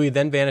 Louis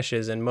then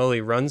vanishes and Molly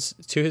runs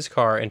to his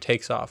car and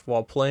takes off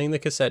while playing the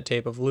cassette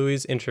tape of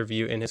Louis'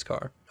 interview in his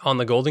car. On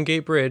the Golden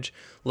Gate Bridge,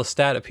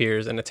 Lestat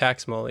appears and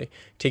attacks Molly,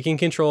 taking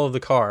control of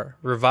the car.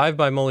 Revived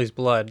by Molly's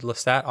blood,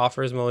 Lestat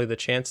offers Molly the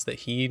chance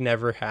that he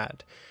never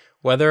had,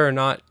 whether or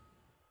not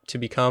to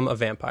become a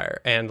vampire,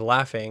 and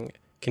laughing,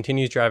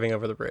 continues driving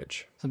over the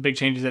bridge. Some big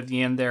changes at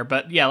the end there,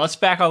 but yeah, let's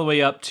back all the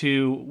way up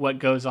to what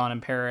goes on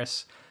in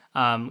Paris.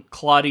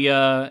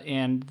 Claudia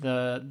and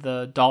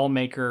the doll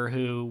maker,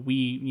 who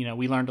we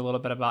learned a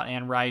little bit about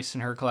Anne Rice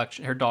and her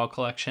collection, her doll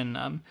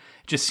collection,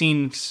 just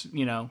seems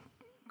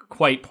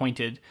quite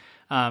pointed.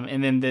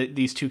 And then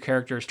these two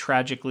characters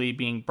tragically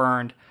being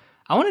burned.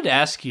 I wanted to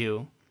ask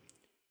you,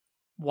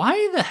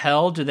 why the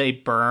hell do they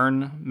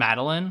burn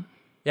Madeleine?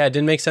 Yeah, it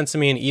didn't make sense to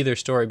me in either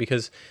story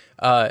because,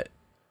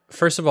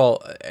 first of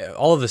all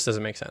of this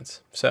doesn't make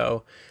sense.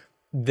 So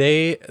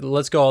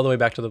let's go all the way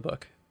back to the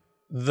book.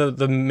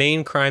 The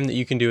main crime that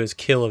you can do is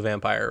kill a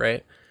vampire,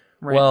 right?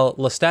 Well,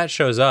 Lestat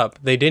shows up.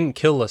 They didn't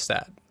kill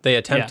Lestat. They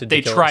attempted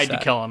to kill Lestat. They tried to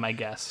kill him, I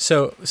guess.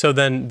 So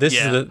then this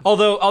is the...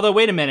 Although,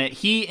 wait a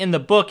minute. In the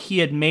book, he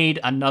had made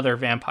another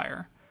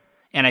vampire.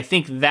 And I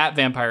think that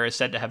vampire is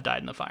said to have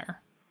died in the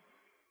fire.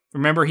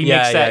 Remember, he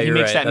makes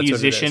that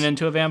musician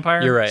into a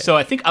vampire? You're right. So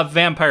I think a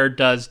vampire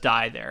does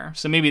die there.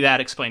 So maybe that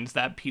explains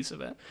that piece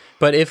of it.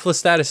 But if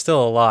Lestat is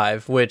still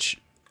alive,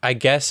 which I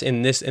guess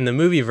in the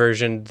movie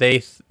version,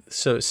 they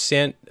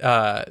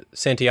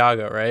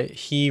Santiago, right?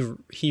 He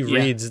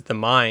reads the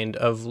mind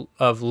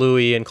of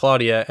Louis and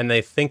Claudia, and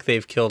they think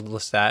they've killed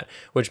Lestat,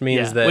 which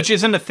means that which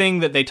isn't a thing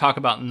that they talk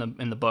about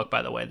in the book,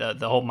 by the way.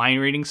 The whole mind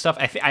reading stuff.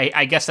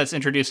 I guess that's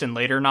introduced in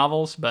later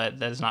novels, but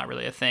that is not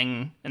really a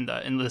thing in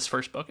this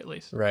first book, at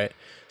least. Right.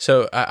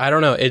 So I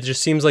don't know. It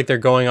just seems like they're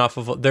going off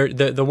of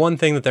the one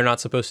thing that they're not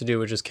supposed to do,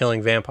 which is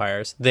killing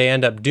vampires. They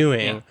end up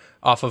doing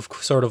off of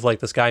sort of like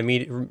this guy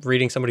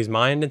reading somebody's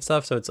mind and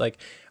stuff. So it's like,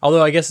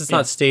 although I guess it's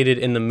not stated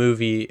in the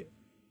movie.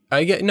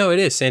 No, it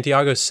is.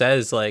 Santiago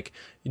says like,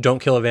 don't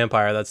kill a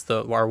vampire. That's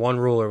our one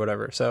rule or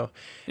whatever. So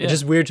it's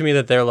just weird to me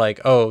that they're like,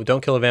 oh,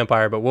 don't kill a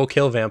vampire, but we'll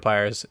kill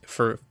vampires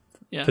for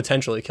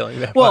potentially killing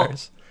vampires. Well,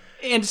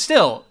 and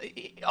still,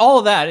 all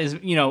of that is,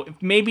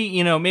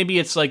 maybe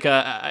it's like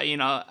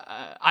a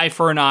eye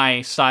for an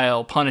eye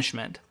style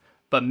punishment.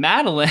 But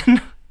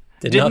Madeline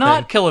did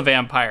not kill a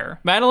vampire.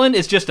 Madeline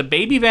is just a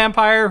baby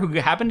vampire who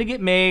happened to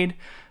get made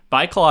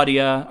by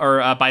Claudia,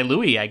 or by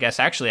Louis, I guess,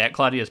 actually, at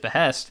Claudia's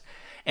behest,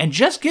 and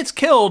just gets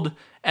killed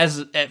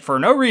for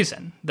no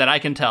reason that I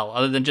can tell,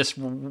 other than just,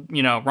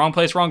 wrong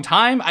place, wrong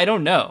time. I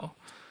don't know.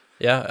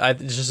 Yeah,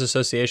 it's just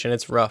association.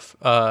 It's rough.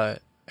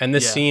 And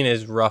this scene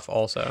is rough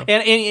also.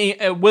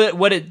 And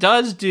what it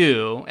does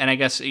do, and I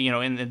guess,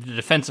 in the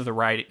defense of the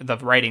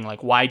writing,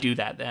 like, why do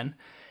that then,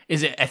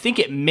 is I think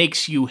it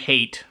makes you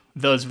hate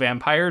those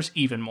vampires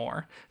even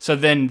more. So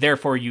then,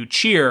 therefore, you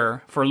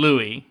cheer for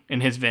Louis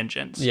in his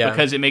vengeance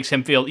because it makes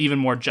him feel even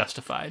more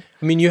justified.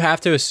 I mean, you have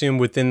to assume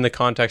within the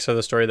context of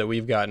the story that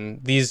we've gotten,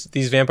 these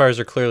vampires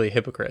are clearly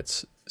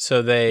hypocrites.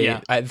 So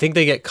I think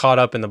they get caught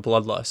up in the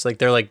bloodlust. Like,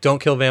 they're like, don't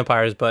kill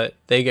vampires, but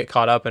they get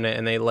caught up in it,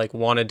 and they like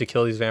wanted to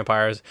kill these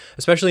vampires.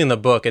 Especially in the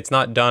book, it's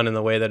not done in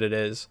the way that it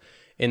is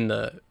in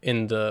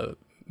the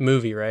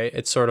movie, right?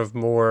 It's sort of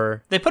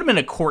more. They put them in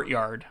a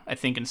courtyard, I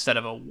think, instead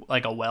of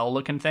a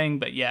well-looking thing.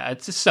 But yeah,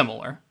 it's just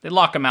similar. They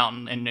lock them out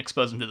and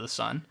expose them to the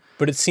sun.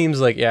 But it seems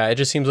like, it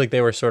just seems like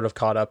they were sort of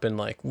caught up in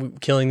like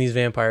killing these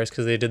vampires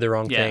because they did the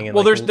wrong thing. And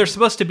well, they're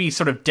supposed to be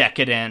sort of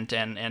decadent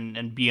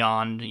and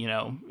beyond,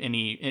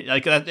 any,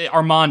 like,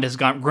 Armand has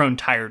grown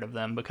tired of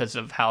them because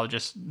of how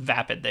just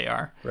vapid they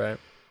are. Right.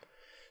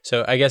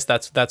 So I guess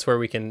that's where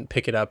we can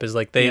pick it up, is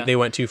like they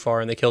went too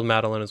far and they killed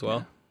Madeline as well.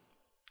 Yeah.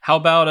 How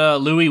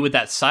about Louis with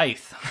that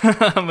scythe,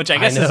 which I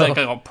guess is like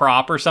a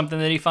prop or something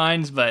that he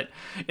finds, but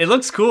it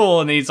looks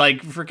cool, and he's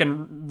like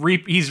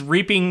freaking he's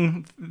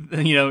reaping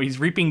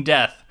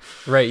death.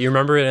 Right, you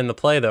remember it in the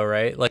play though,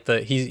 right? Like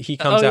he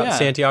comes out,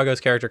 Santiago's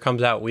character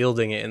comes out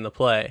wielding it in the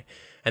play,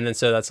 and then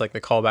so that's like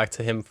the callback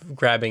to him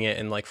grabbing it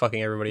and like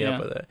fucking everybody up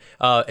with it.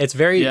 It's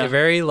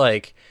very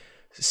like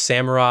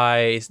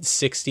samurai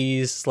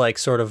 60s like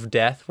sort of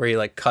death where he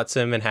like cuts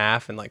him in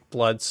half and like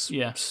blood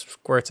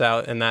squirts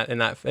out, and that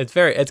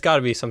it's got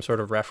to be some sort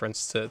of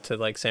reference to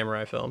like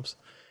samurai films.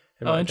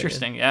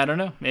 Interesting. Yeah, I don't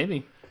know,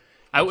 maybe.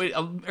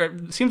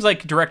 It seems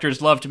like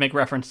directors love to make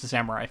reference to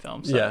samurai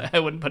films, so I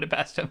wouldn't put it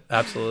past him.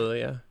 Absolutely,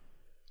 yeah,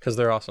 because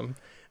they're awesome.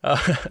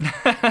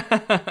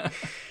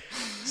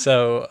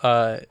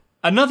 So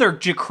another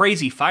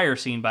crazy fire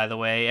scene, by the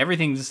way.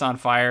 Everything's just on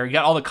fire. You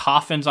got all the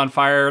coffins on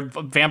fire.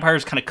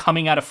 Vampires kind of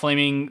coming out of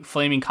flaming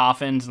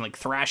coffins and like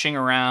thrashing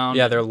around.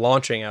 Yeah, they're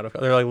launching out of.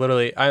 They're like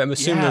literally. I'm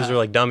assuming those are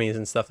like dummies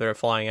and stuff that are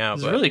flying out.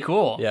 It's really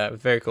cool. Yeah,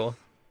 very cool.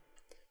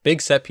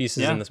 Big set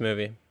pieces in this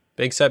movie.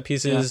 Big set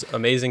pieces,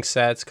 amazing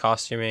sets,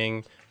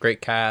 costuming,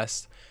 great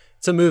cast.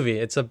 It's a movie.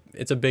 It's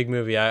a big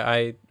movie.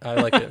 I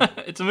like it.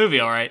 It's a movie,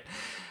 all right.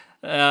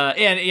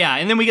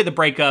 And then we get the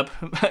breakup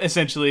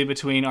essentially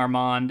between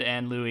Armand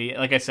and Louis.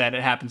 Like I said,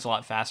 it happens a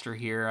lot faster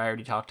here. I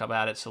already talked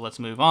about it, so let's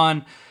move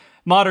on.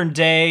 Modern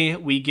day,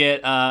 we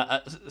get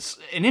an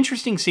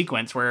interesting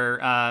sequence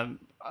where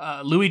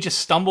Louis just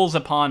stumbles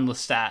upon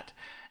Lestat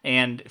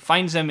and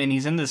finds him, and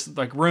he's in this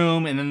like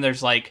room, and then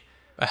there's like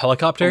a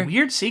helicopter? A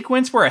weird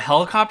sequence where a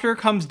helicopter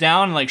comes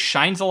down and like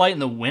shines a light in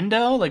the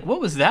window. Like,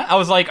 what was that? I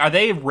was like, are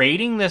they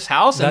raiding this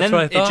house? And then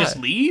it just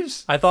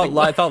leaves? I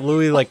thought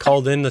Louis like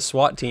called in the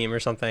SWAT team or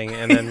something,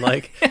 and then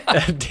like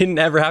that didn't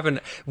ever happen.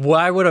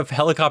 Why would a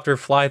helicopter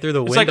fly through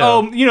the window? It's like,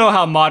 oh, you know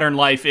how modern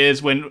life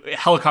is when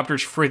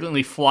helicopters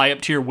frequently fly up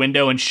to your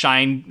window and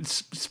shine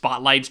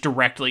spotlights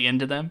directly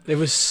into them. It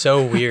was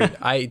so weird.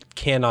 I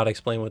cannot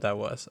explain what that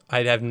was.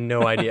 I have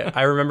no idea.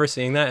 I remember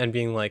seeing that and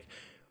being like,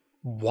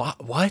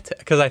 What?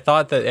 Because I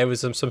thought that it was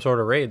some sort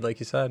of raid, like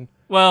you said.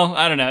 Well,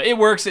 I don't know. It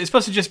works. It's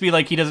supposed to just be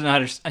like he doesn't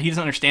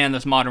understand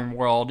this modern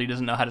world. He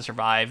doesn't know how to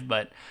survive.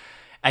 But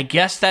I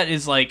guess that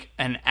is like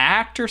an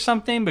act or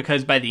something,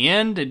 because by the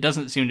end it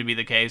doesn't seem to be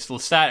the case.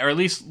 Lestat, or at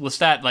least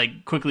Lestat,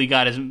 like quickly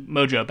got his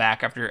mojo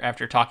back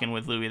after talking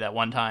with Louis that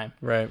one time.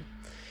 Right.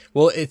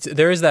 Well,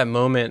 there is that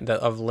moment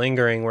of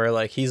lingering where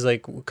like he's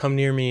like, come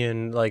near me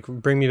and like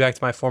bring me back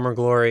to my former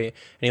glory, and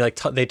he like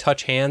they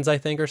touch hands, I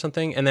think, or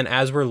something, and then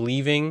as we're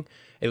leaving,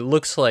 it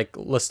looks like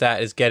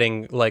Lestat is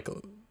getting like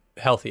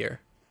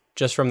healthier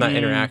just from that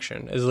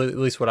interaction. Is at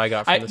least what I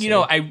got from the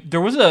scene.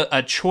 There was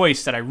a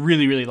choice that I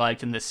really, really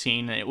liked in this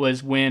scene. It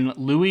was when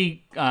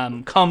Louis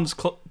comes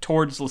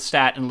towards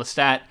Lestat, and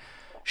Lestat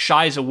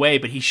shies away,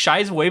 but he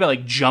shies away by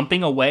like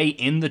jumping away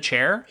in the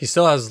chair. He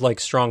still has like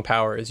strong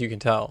power, as you can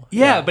tell.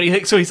 Yeah, but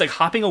he's like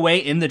hopping away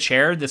in the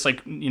chair, this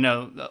like,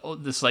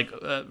 this like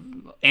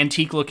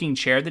antique looking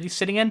chair that he's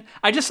sitting in.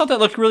 I just thought that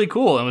looked really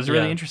cool and was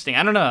really interesting.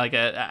 I don't know, like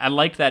I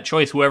liked that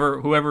choice.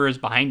 Whoever is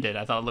behind it,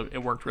 I thought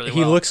it worked really well.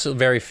 He looks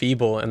very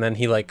feeble, and then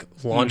he like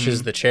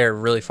launches the chair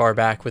really far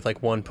back with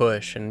like one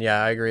push. And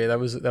yeah, I agree. That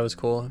was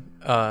cool.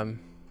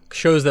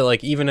 Shows that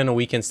like even in a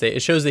weakened state, it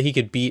shows that he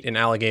could beat an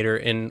alligator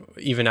in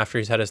even after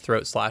he's had his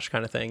throat slashed,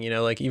 kind of thing.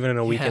 Like even in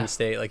a weakened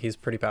state, like he's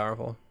pretty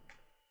powerful.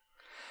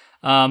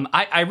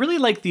 I really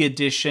like the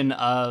addition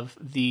of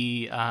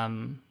the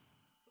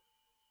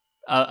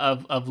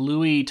of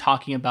Louis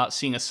talking about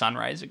seeing a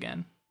sunrise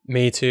again.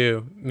 Me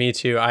too.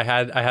 I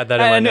had that in my notes.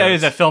 I know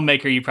as a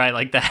filmmaker, you probably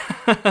like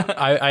that.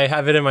 I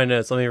have it in my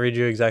notes. Let me read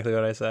you exactly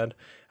what I said.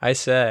 I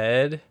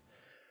said,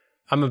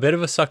 I'm a bit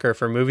of a sucker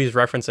for movies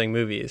referencing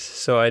movies.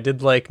 So I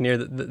did like near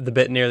the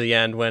bit near the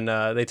end when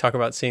they talk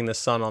about seeing the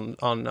sun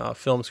on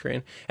film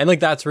screen. And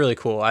like, that's really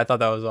cool. I thought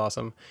that was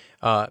awesome.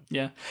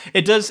 Yeah,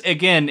 it does.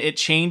 Again, it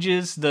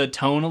changes the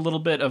tone a little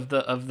bit of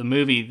the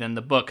movie than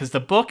the book. Cause the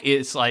book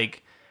is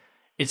like,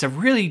 it's a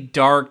really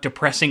dark,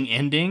 depressing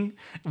ending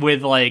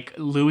with like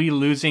Louis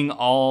losing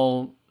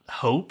all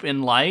hope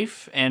in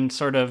life and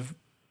sort of,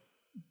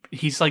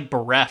 he's like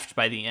bereft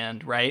by the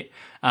end. Right.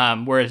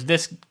 Whereas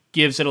this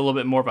gives it a little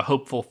bit more of a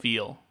hopeful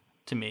feel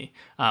to me.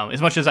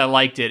 As much as I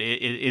liked it,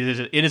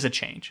 it is a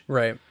change.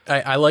 Right.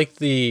 I like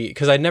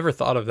because I'd never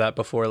thought of that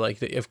before.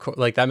 Like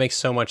like that makes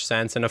so much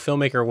sense. And a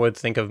filmmaker would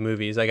think of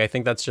movies. Like I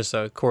think that's just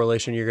a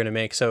correlation you're going to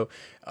make. So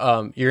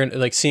you're gonna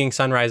like seeing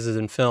sunrises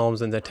in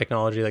films and the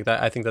technology like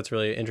that. I think that's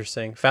really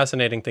interesting,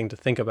 fascinating thing to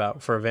think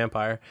about for a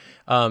vampire.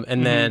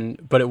 And then,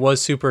 but it was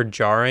super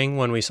jarring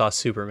when we saw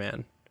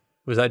Superman.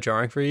 Was that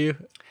jarring for you?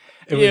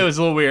 It was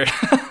a little weird,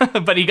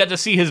 but he got to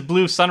see his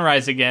blue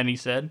sunrise again, he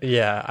said.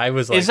 Yeah, I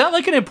was like... Is that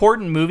like an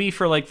important movie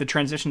for like the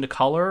transition to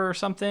color or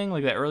something?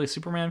 Like that early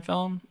Superman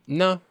film?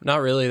 No,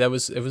 not really. It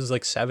was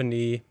like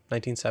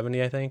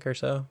 1970, I think, or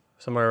so.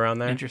 Somewhere around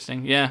there.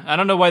 Interesting. Yeah. I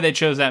don't know why they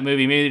chose that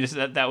movie. Maybe just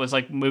that was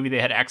like a movie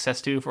they had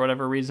access to for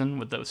whatever reason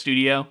with the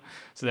studio.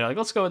 So they're like,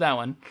 let's go with that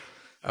one.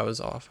 I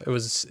was off.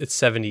 It's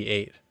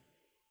 78.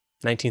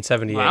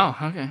 1978. Wow,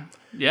 okay.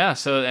 Yeah,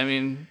 so I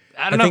mean...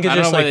 I don't think know. it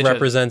just like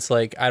represents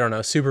like, I don't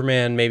know,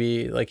 Superman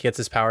maybe like gets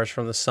his powers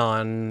from the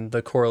sun,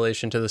 the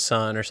correlation to the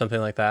sun or something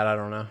like that. I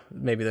don't know.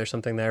 Maybe there's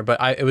something there. But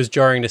it was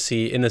jarring to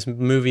see in this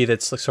movie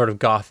that's like sort of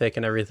gothic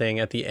and everything.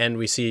 At the end,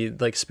 we see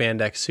like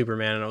spandex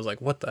Superman, and I was like,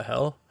 what the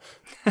hell?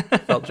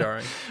 Felt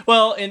jarring.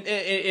 Well, and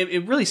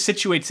it really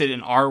situates it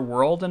in our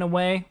world in a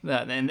way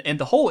that, and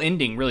the whole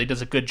ending really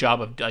does a good job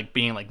of like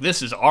being like,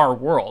 this is our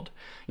world.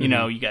 You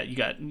know, you got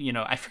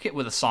I forget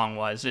what the song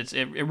was. It's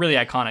a really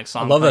iconic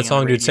song. I love that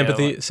song, dude.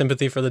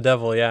 Sympathy for the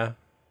Devil. Yeah.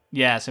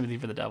 Yeah, Sympathy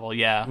for the Devil.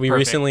 Yeah. We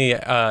recently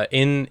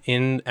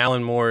in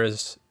Alan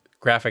Moore's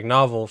graphic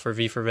novel for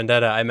V for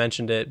Vendetta, I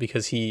mentioned it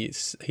because he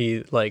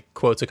like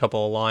quotes a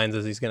couple of lines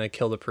as he's gonna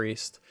kill the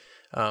priest.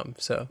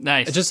 So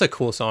nice. It's just a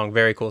cool song.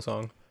 Very cool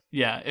song.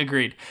 Yeah,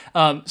 agreed.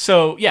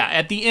 So yeah,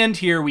 at the end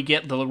here, we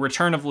get the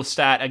return of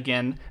Lestat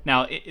again.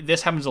 Now,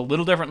 this happens a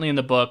little differently in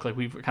the book, like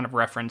we've kind of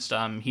referenced.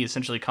 He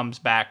essentially comes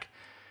back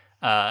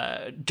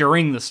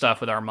during the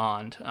stuff with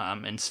Armand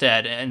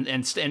instead, and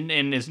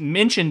is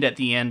mentioned at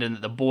the end,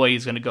 and the boy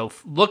is going to go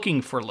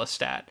looking for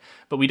Lestat,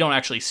 but we don't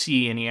actually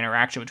see any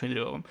interaction between the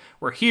two of them.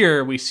 Where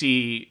here we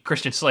see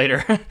Christian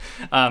Slater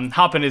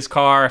hop in his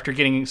car after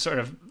getting sort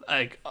of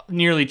like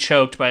nearly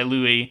choked by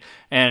Louis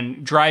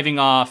and driving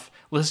off,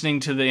 listening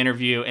to the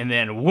interview, and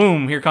then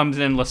whoom, here comes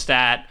in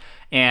Lestat.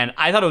 And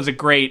I thought it was a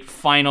great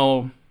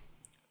final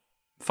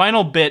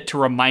bit to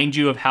remind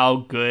you of how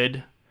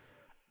good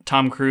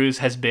Tom Cruise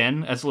has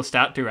been as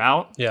Lestat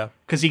throughout. Yeah.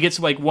 Because he gets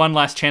like one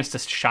last chance to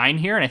shine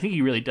here, and I think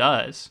he really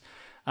does.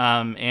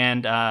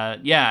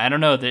 Yeah, I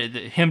don't know,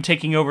 him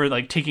taking over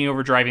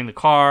driving the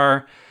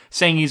car,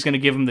 saying he's going to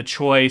give him the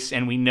choice,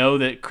 and we know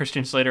that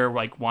Christian Slater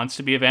like wants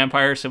to be a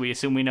vampire, so we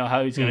assume we know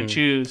how he's going to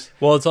choose.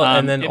 Well, it's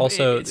and then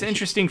also it's an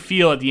interesting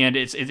feel at the end.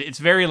 It's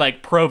very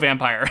like pro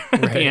vampire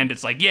at the end.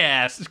 It's like,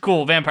 yeah, it's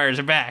cool, vampires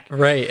are back.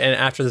 Right, and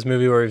after this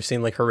movie where we've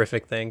seen like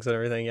horrific things and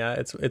everything, yeah,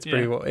 it's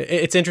pretty well.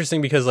 It's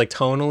interesting because like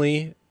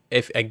tonally,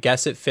 if I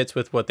guess it fits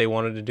with what they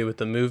wanted to do with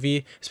the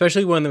movie,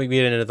 especially when we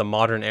get into the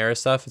modern era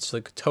stuff. It's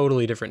like a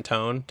totally different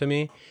tone to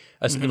me.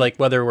 Like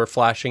whether we're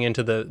flashing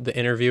into the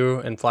interview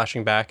and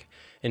flashing back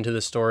into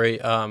the story.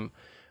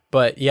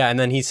 But yeah, and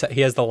then he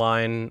has the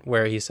line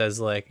where he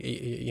says like,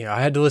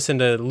 I had to listen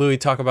to Louis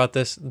talk like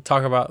this and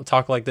talk about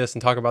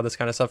this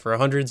kind of stuff for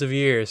hundreds of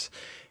years.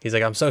 He's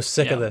like, I'm so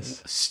sick of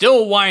this.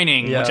 Still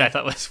whining, which I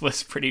thought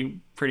was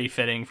pretty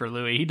fitting for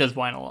Louis. He does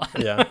whine a lot.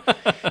 Yeah.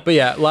 But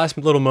yeah, last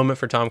little moment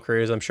for Tom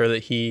Cruise. I'm sure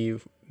that he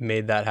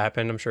made that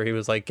happen. I'm sure he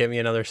was like, get me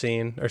another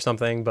scene or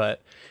something,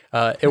 but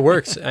it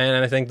works.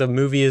 And I think the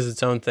movie is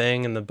its own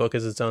thing and the book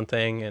is its own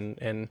thing.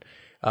 And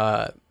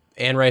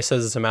Anne Rice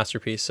says it's a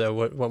masterpiece. So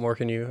what more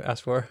can you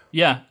ask for?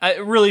 Yeah,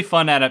 a really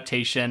fun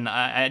adaptation.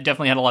 I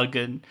definitely had a lot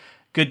of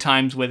good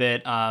times with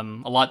it. A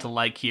lot to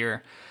like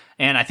here.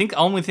 And I think the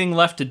only thing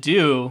left to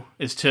do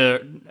is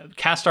to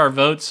cast our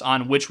votes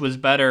on which was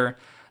better,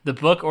 the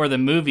book or the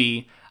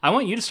movie. I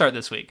want you to start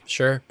this week.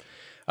 Sure.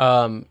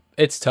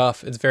 It's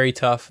tough. It's very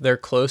tough. They're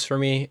close for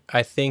me.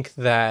 I think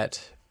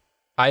that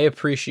I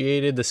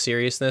appreciated the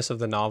seriousness of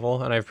the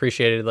novel, and I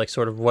appreciated like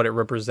sort of what it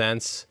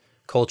represents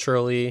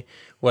culturally,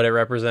 what it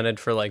represented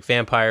for like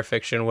vampire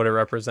fiction, what it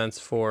represents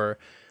for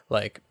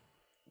like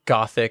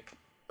gothic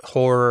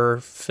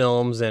horror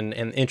films and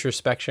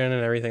introspection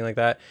and everything like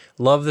that.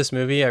 Love this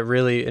movie. I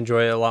really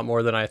enjoy it a lot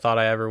more than I thought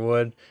I ever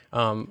would.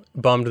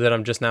 Bummed that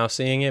I'm just now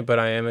seeing it, but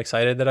I am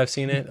excited that I've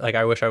seen it. Like,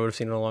 I wish I would have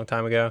seen it a long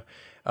time ago.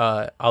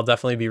 I'll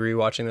definitely be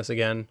rewatching this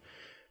again.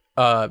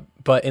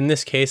 But in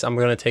this case, I'm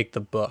going to take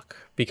the book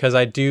because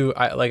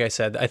like I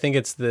said, I think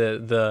it's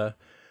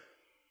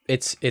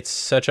it's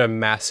such a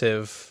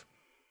massive,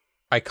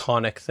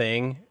 iconic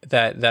thing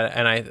that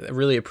and I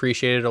really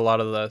appreciated a lot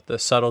of the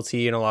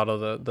subtlety and a lot of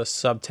the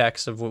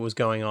subtext of what was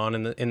going on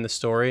in the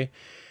story.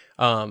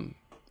 And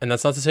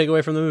that's not to take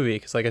away from the movie,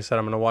 because like I said,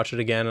 I'm going to watch it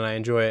again and I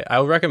enjoy it. I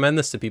would recommend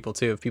this to people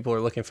too. If people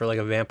are looking for like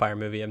a vampire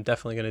movie, I'm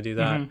definitely going to do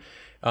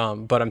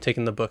that. But I'm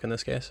taking the book in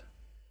this case.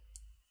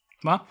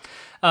 Well,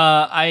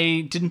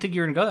 I didn't think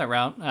you were going to go that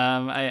route.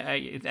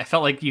 I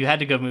felt like you had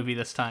to go movie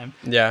this time.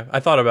 Yeah, I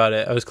thought about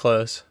it. I was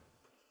close.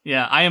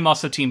 Yeah, I am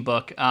also team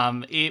book.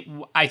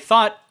 I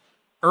thought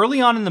early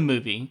on in the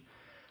movie,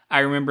 I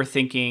remember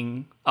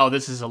thinking, oh,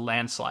 this is a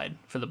landslide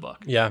for the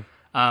book. Yeah.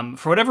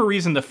 For whatever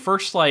reason, the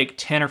first like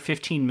 10 or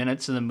 15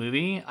 minutes of the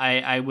movie,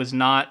 I was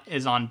not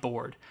as on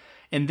board.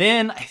 And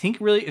then I think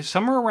really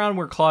somewhere around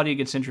where Claudia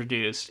gets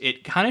introduced,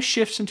 it kind of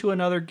shifts into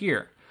another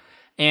gear.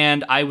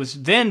 And I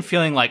was then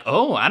feeling like,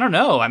 oh, I don't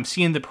know. I'm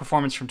seeing the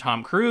performance from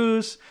Tom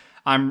Cruise.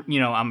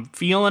 I'm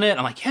feeling it.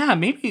 I'm like, yeah,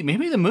 maybe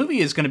the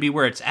movie is going to be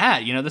where it's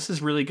at. This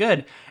is really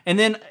good. And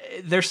then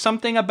there's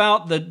something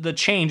about the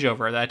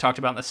changeover that I talked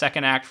about in the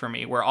second act for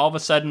me, where all of a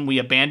sudden we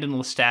abandon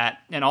Lestat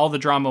and all the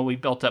drama we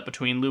built up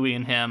between Louis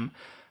and him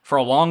for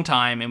a long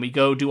time, and we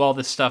go do all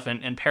this stuff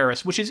in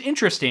Paris, which is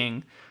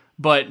interesting,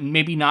 but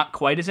maybe not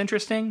quite as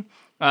interesting.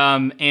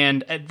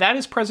 And that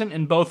is present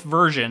in both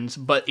versions,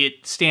 but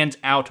it stands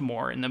out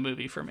more in the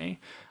movie for me.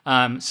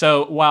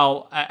 So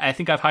while I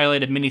think I've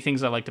highlighted many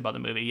things I liked about the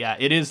movie, yeah,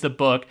 it is the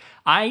book.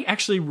 I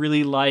actually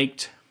really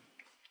liked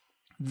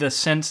the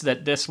sense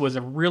that this was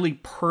a really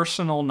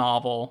personal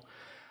novel.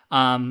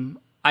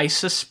 I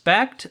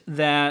suspect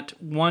that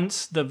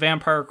once the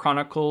Vampire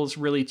Chronicles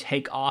really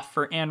take off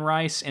for Anne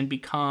Rice and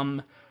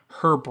become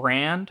her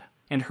brand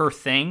and her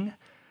thing,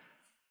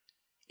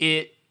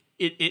 it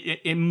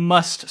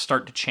must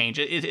start to change.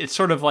 It's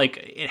sort of like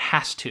it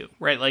has to,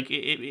 right? Like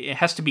it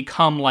has to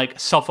become like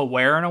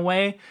self-aware in a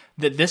way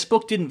that this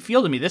book didn't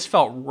feel to me. This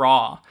felt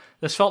raw.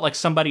 This felt like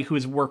somebody who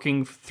is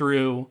working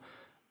through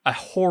a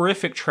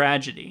horrific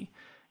tragedy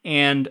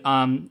and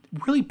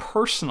really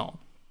personal.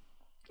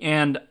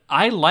 And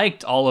I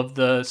liked all of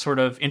the sort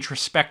of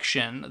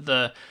introspection,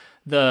 the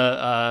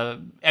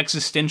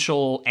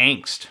existential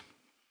angst.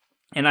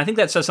 And I think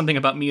that says something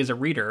about me as a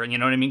reader, you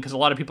know what I mean? Because a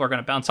lot of people are going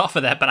to bounce off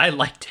of that, but I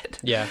liked it.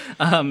 Yeah.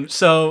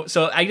 So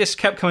I just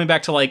kept coming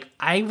back to like,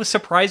 I was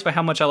surprised by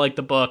how much I liked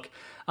the book.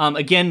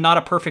 Again, not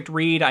a perfect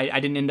read. I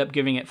didn't end up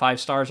giving it 5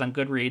 stars on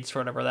Goodreads for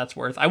whatever that's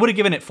worth. I would have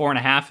given it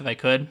 4.5 if I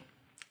could,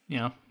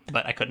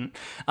 but I couldn't.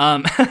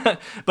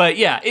 But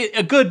yeah,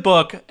 a good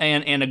book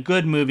and a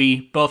good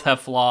movie both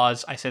have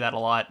flaws. I say that a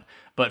lot,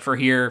 but for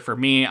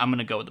me, I'm going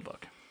to go with the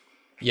book.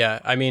 Yeah,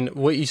 I mean,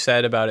 what you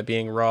said about it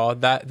being raw,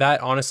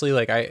 that honestly,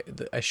 like I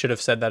should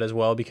have said that as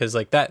well, because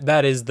like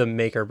that is the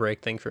make or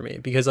break thing for me.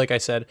 Because like I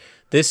said,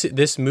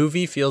 this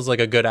movie feels like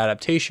a good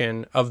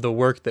adaptation of the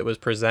work that was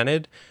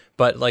presented,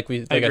 but like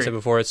I said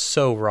before, it's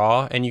so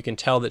raw, and you can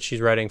tell that she's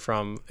writing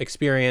from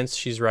experience.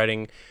 She's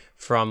writing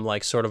from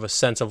like sort of a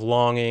sense of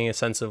longing, a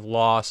sense of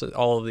loss,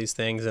 all of these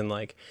things, and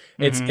like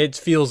it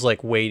feels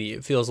like weighty.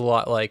 It feels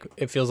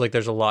like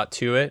there's a lot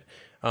to it.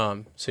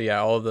 So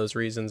yeah, all of those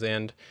reasons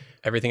and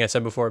everything I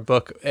said before,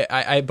 book.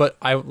 But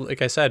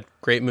like I said,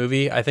 great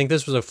movie. I think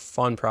this was a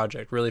fun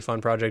project, really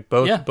fun project.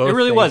 Both it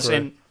really was,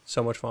 and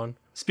so much fun.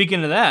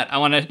 Speaking of that, I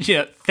want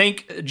to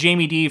thank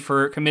Jamie D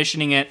for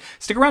commissioning it.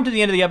 Stick around to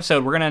the end of the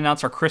episode. We're going to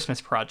announce our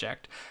Christmas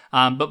project.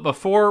 But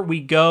before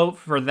we go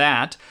for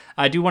that,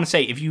 I do want to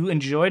say, if you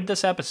enjoyed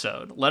this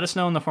episode, let us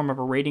know in the form of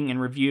a rating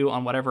and review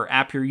on whatever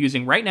app you're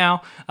using right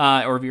now.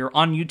 Or if you're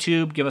on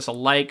YouTube, give us a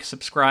like,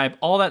 subscribe,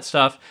 all that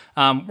stuff.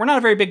 We're not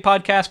a very big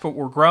podcast, but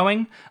we're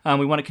growing.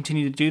 We want to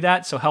continue to do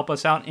that, so help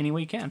us out any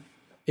way you can.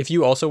 If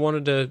you also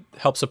wanted to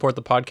help support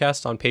the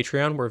podcast on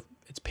Patreon,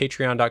 it's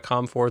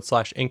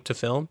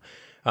patreon.com/ink2film.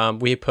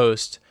 We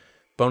post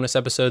bonus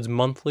episodes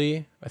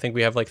monthly. I think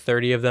we have like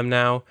 30 of them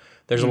now.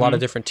 There's a lot of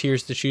different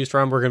tiers to choose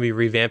from. We're going to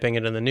be revamping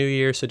it in the new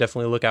year, so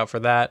definitely look out for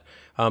that.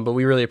 But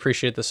we really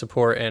appreciate the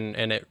support,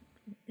 and it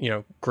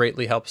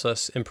greatly helps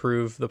us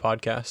improve the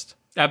podcast.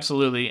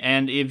 Absolutely.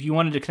 And if you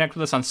wanted to connect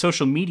with us on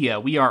social media,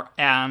 we are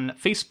on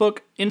Facebook,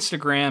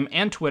 Instagram,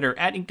 and Twitter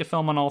at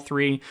Ink2Film on all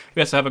three.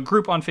 We also have a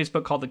group on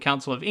Facebook called the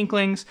Council of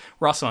Inklings.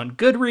 We're also on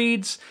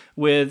Goodreads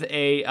with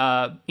a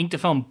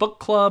Ink2Film book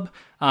club.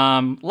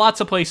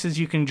 Lots of places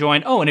you can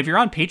join. Oh, and if you're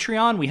on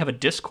Patreon, we have a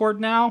Discord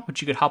now,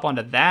 which you could hop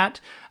onto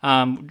that,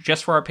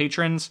 just for our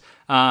patrons.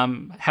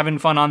 Having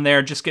fun on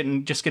there, just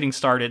getting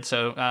started.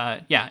 So,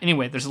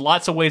 anyway, there's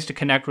lots of ways to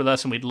connect with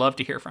us, and we'd love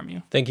to hear from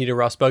you. Thank you to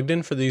Ross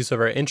Bugden for the use of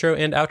our intro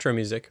and outro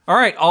music. All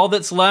right, all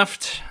that's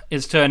left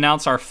is to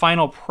announce our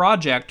final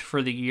project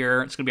for the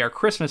year. It's going to be our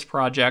Christmas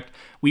project.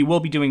 We will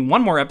be doing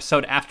one more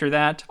episode after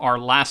that, our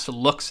last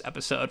looks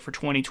episode for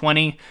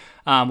 2020,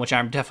 which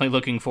I'm definitely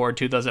looking forward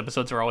to. Those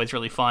episodes are always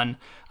really fun.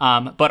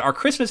 But our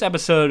Christmas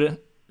episode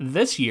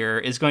this year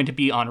is going to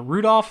be on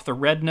Rudolph the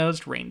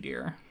Red-Nosed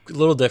Reindeer. A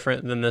little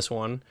different than this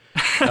one.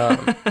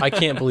 I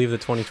can't believe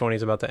that 2020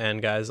 is about to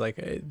end, guys. Like,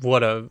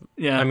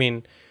 I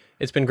mean,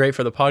 it's been great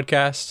for the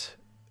podcast,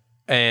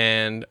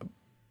 and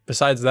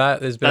besides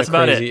that, it's been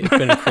it's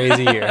been a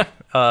crazy year.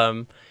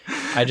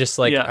 I just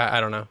I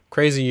don't know,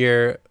 crazy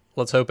year.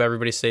 Let's hope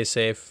everybody stays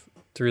safe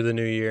through the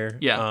new year.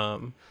 Yeah.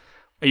 Are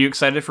you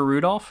excited for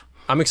Rudolph?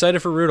 I'm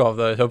excited for Rudolph,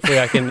 though. Hopefully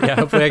I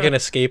can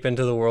escape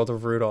into the world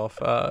of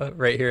Rudolph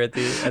right here at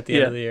the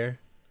end of the year.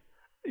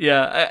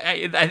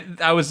 Yeah,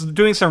 I was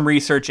doing some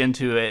research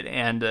into it,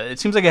 and it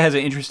seems like it has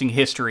an interesting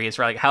history as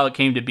far like how it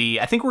came to be.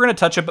 I think we're gonna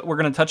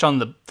touch on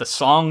the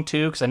song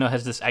too, because I know it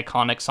has this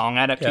iconic song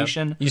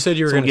adaptation. Yeah. You said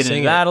you were going to sing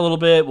into that a little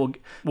bit.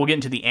 We'll get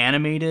into the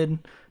animated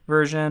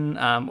version.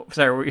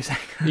 Sorry, what were you saying?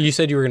 You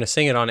said you were going to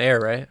sing it on air,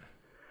 right?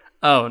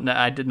 Oh no,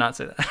 I did not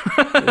say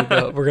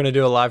that. We're going to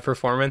do a live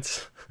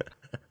performance.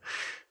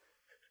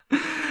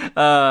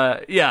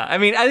 I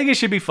mean, I think it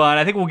should be fun.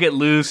 I think we'll get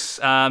loose.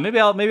 Maybe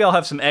I'll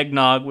have some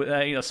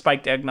eggnog,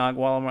 spiked eggnog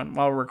while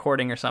we're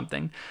recording or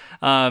something.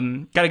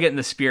 Got to get in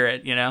the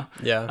spirit,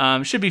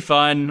 Yeah. Should be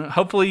fun.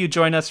 Hopefully you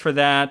join us for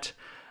that.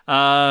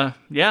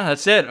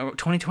 That's it.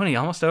 2020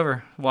 almost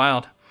over.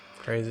 Wild.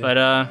 Crazy. But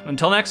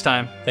until next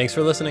time. Thanks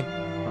for listening.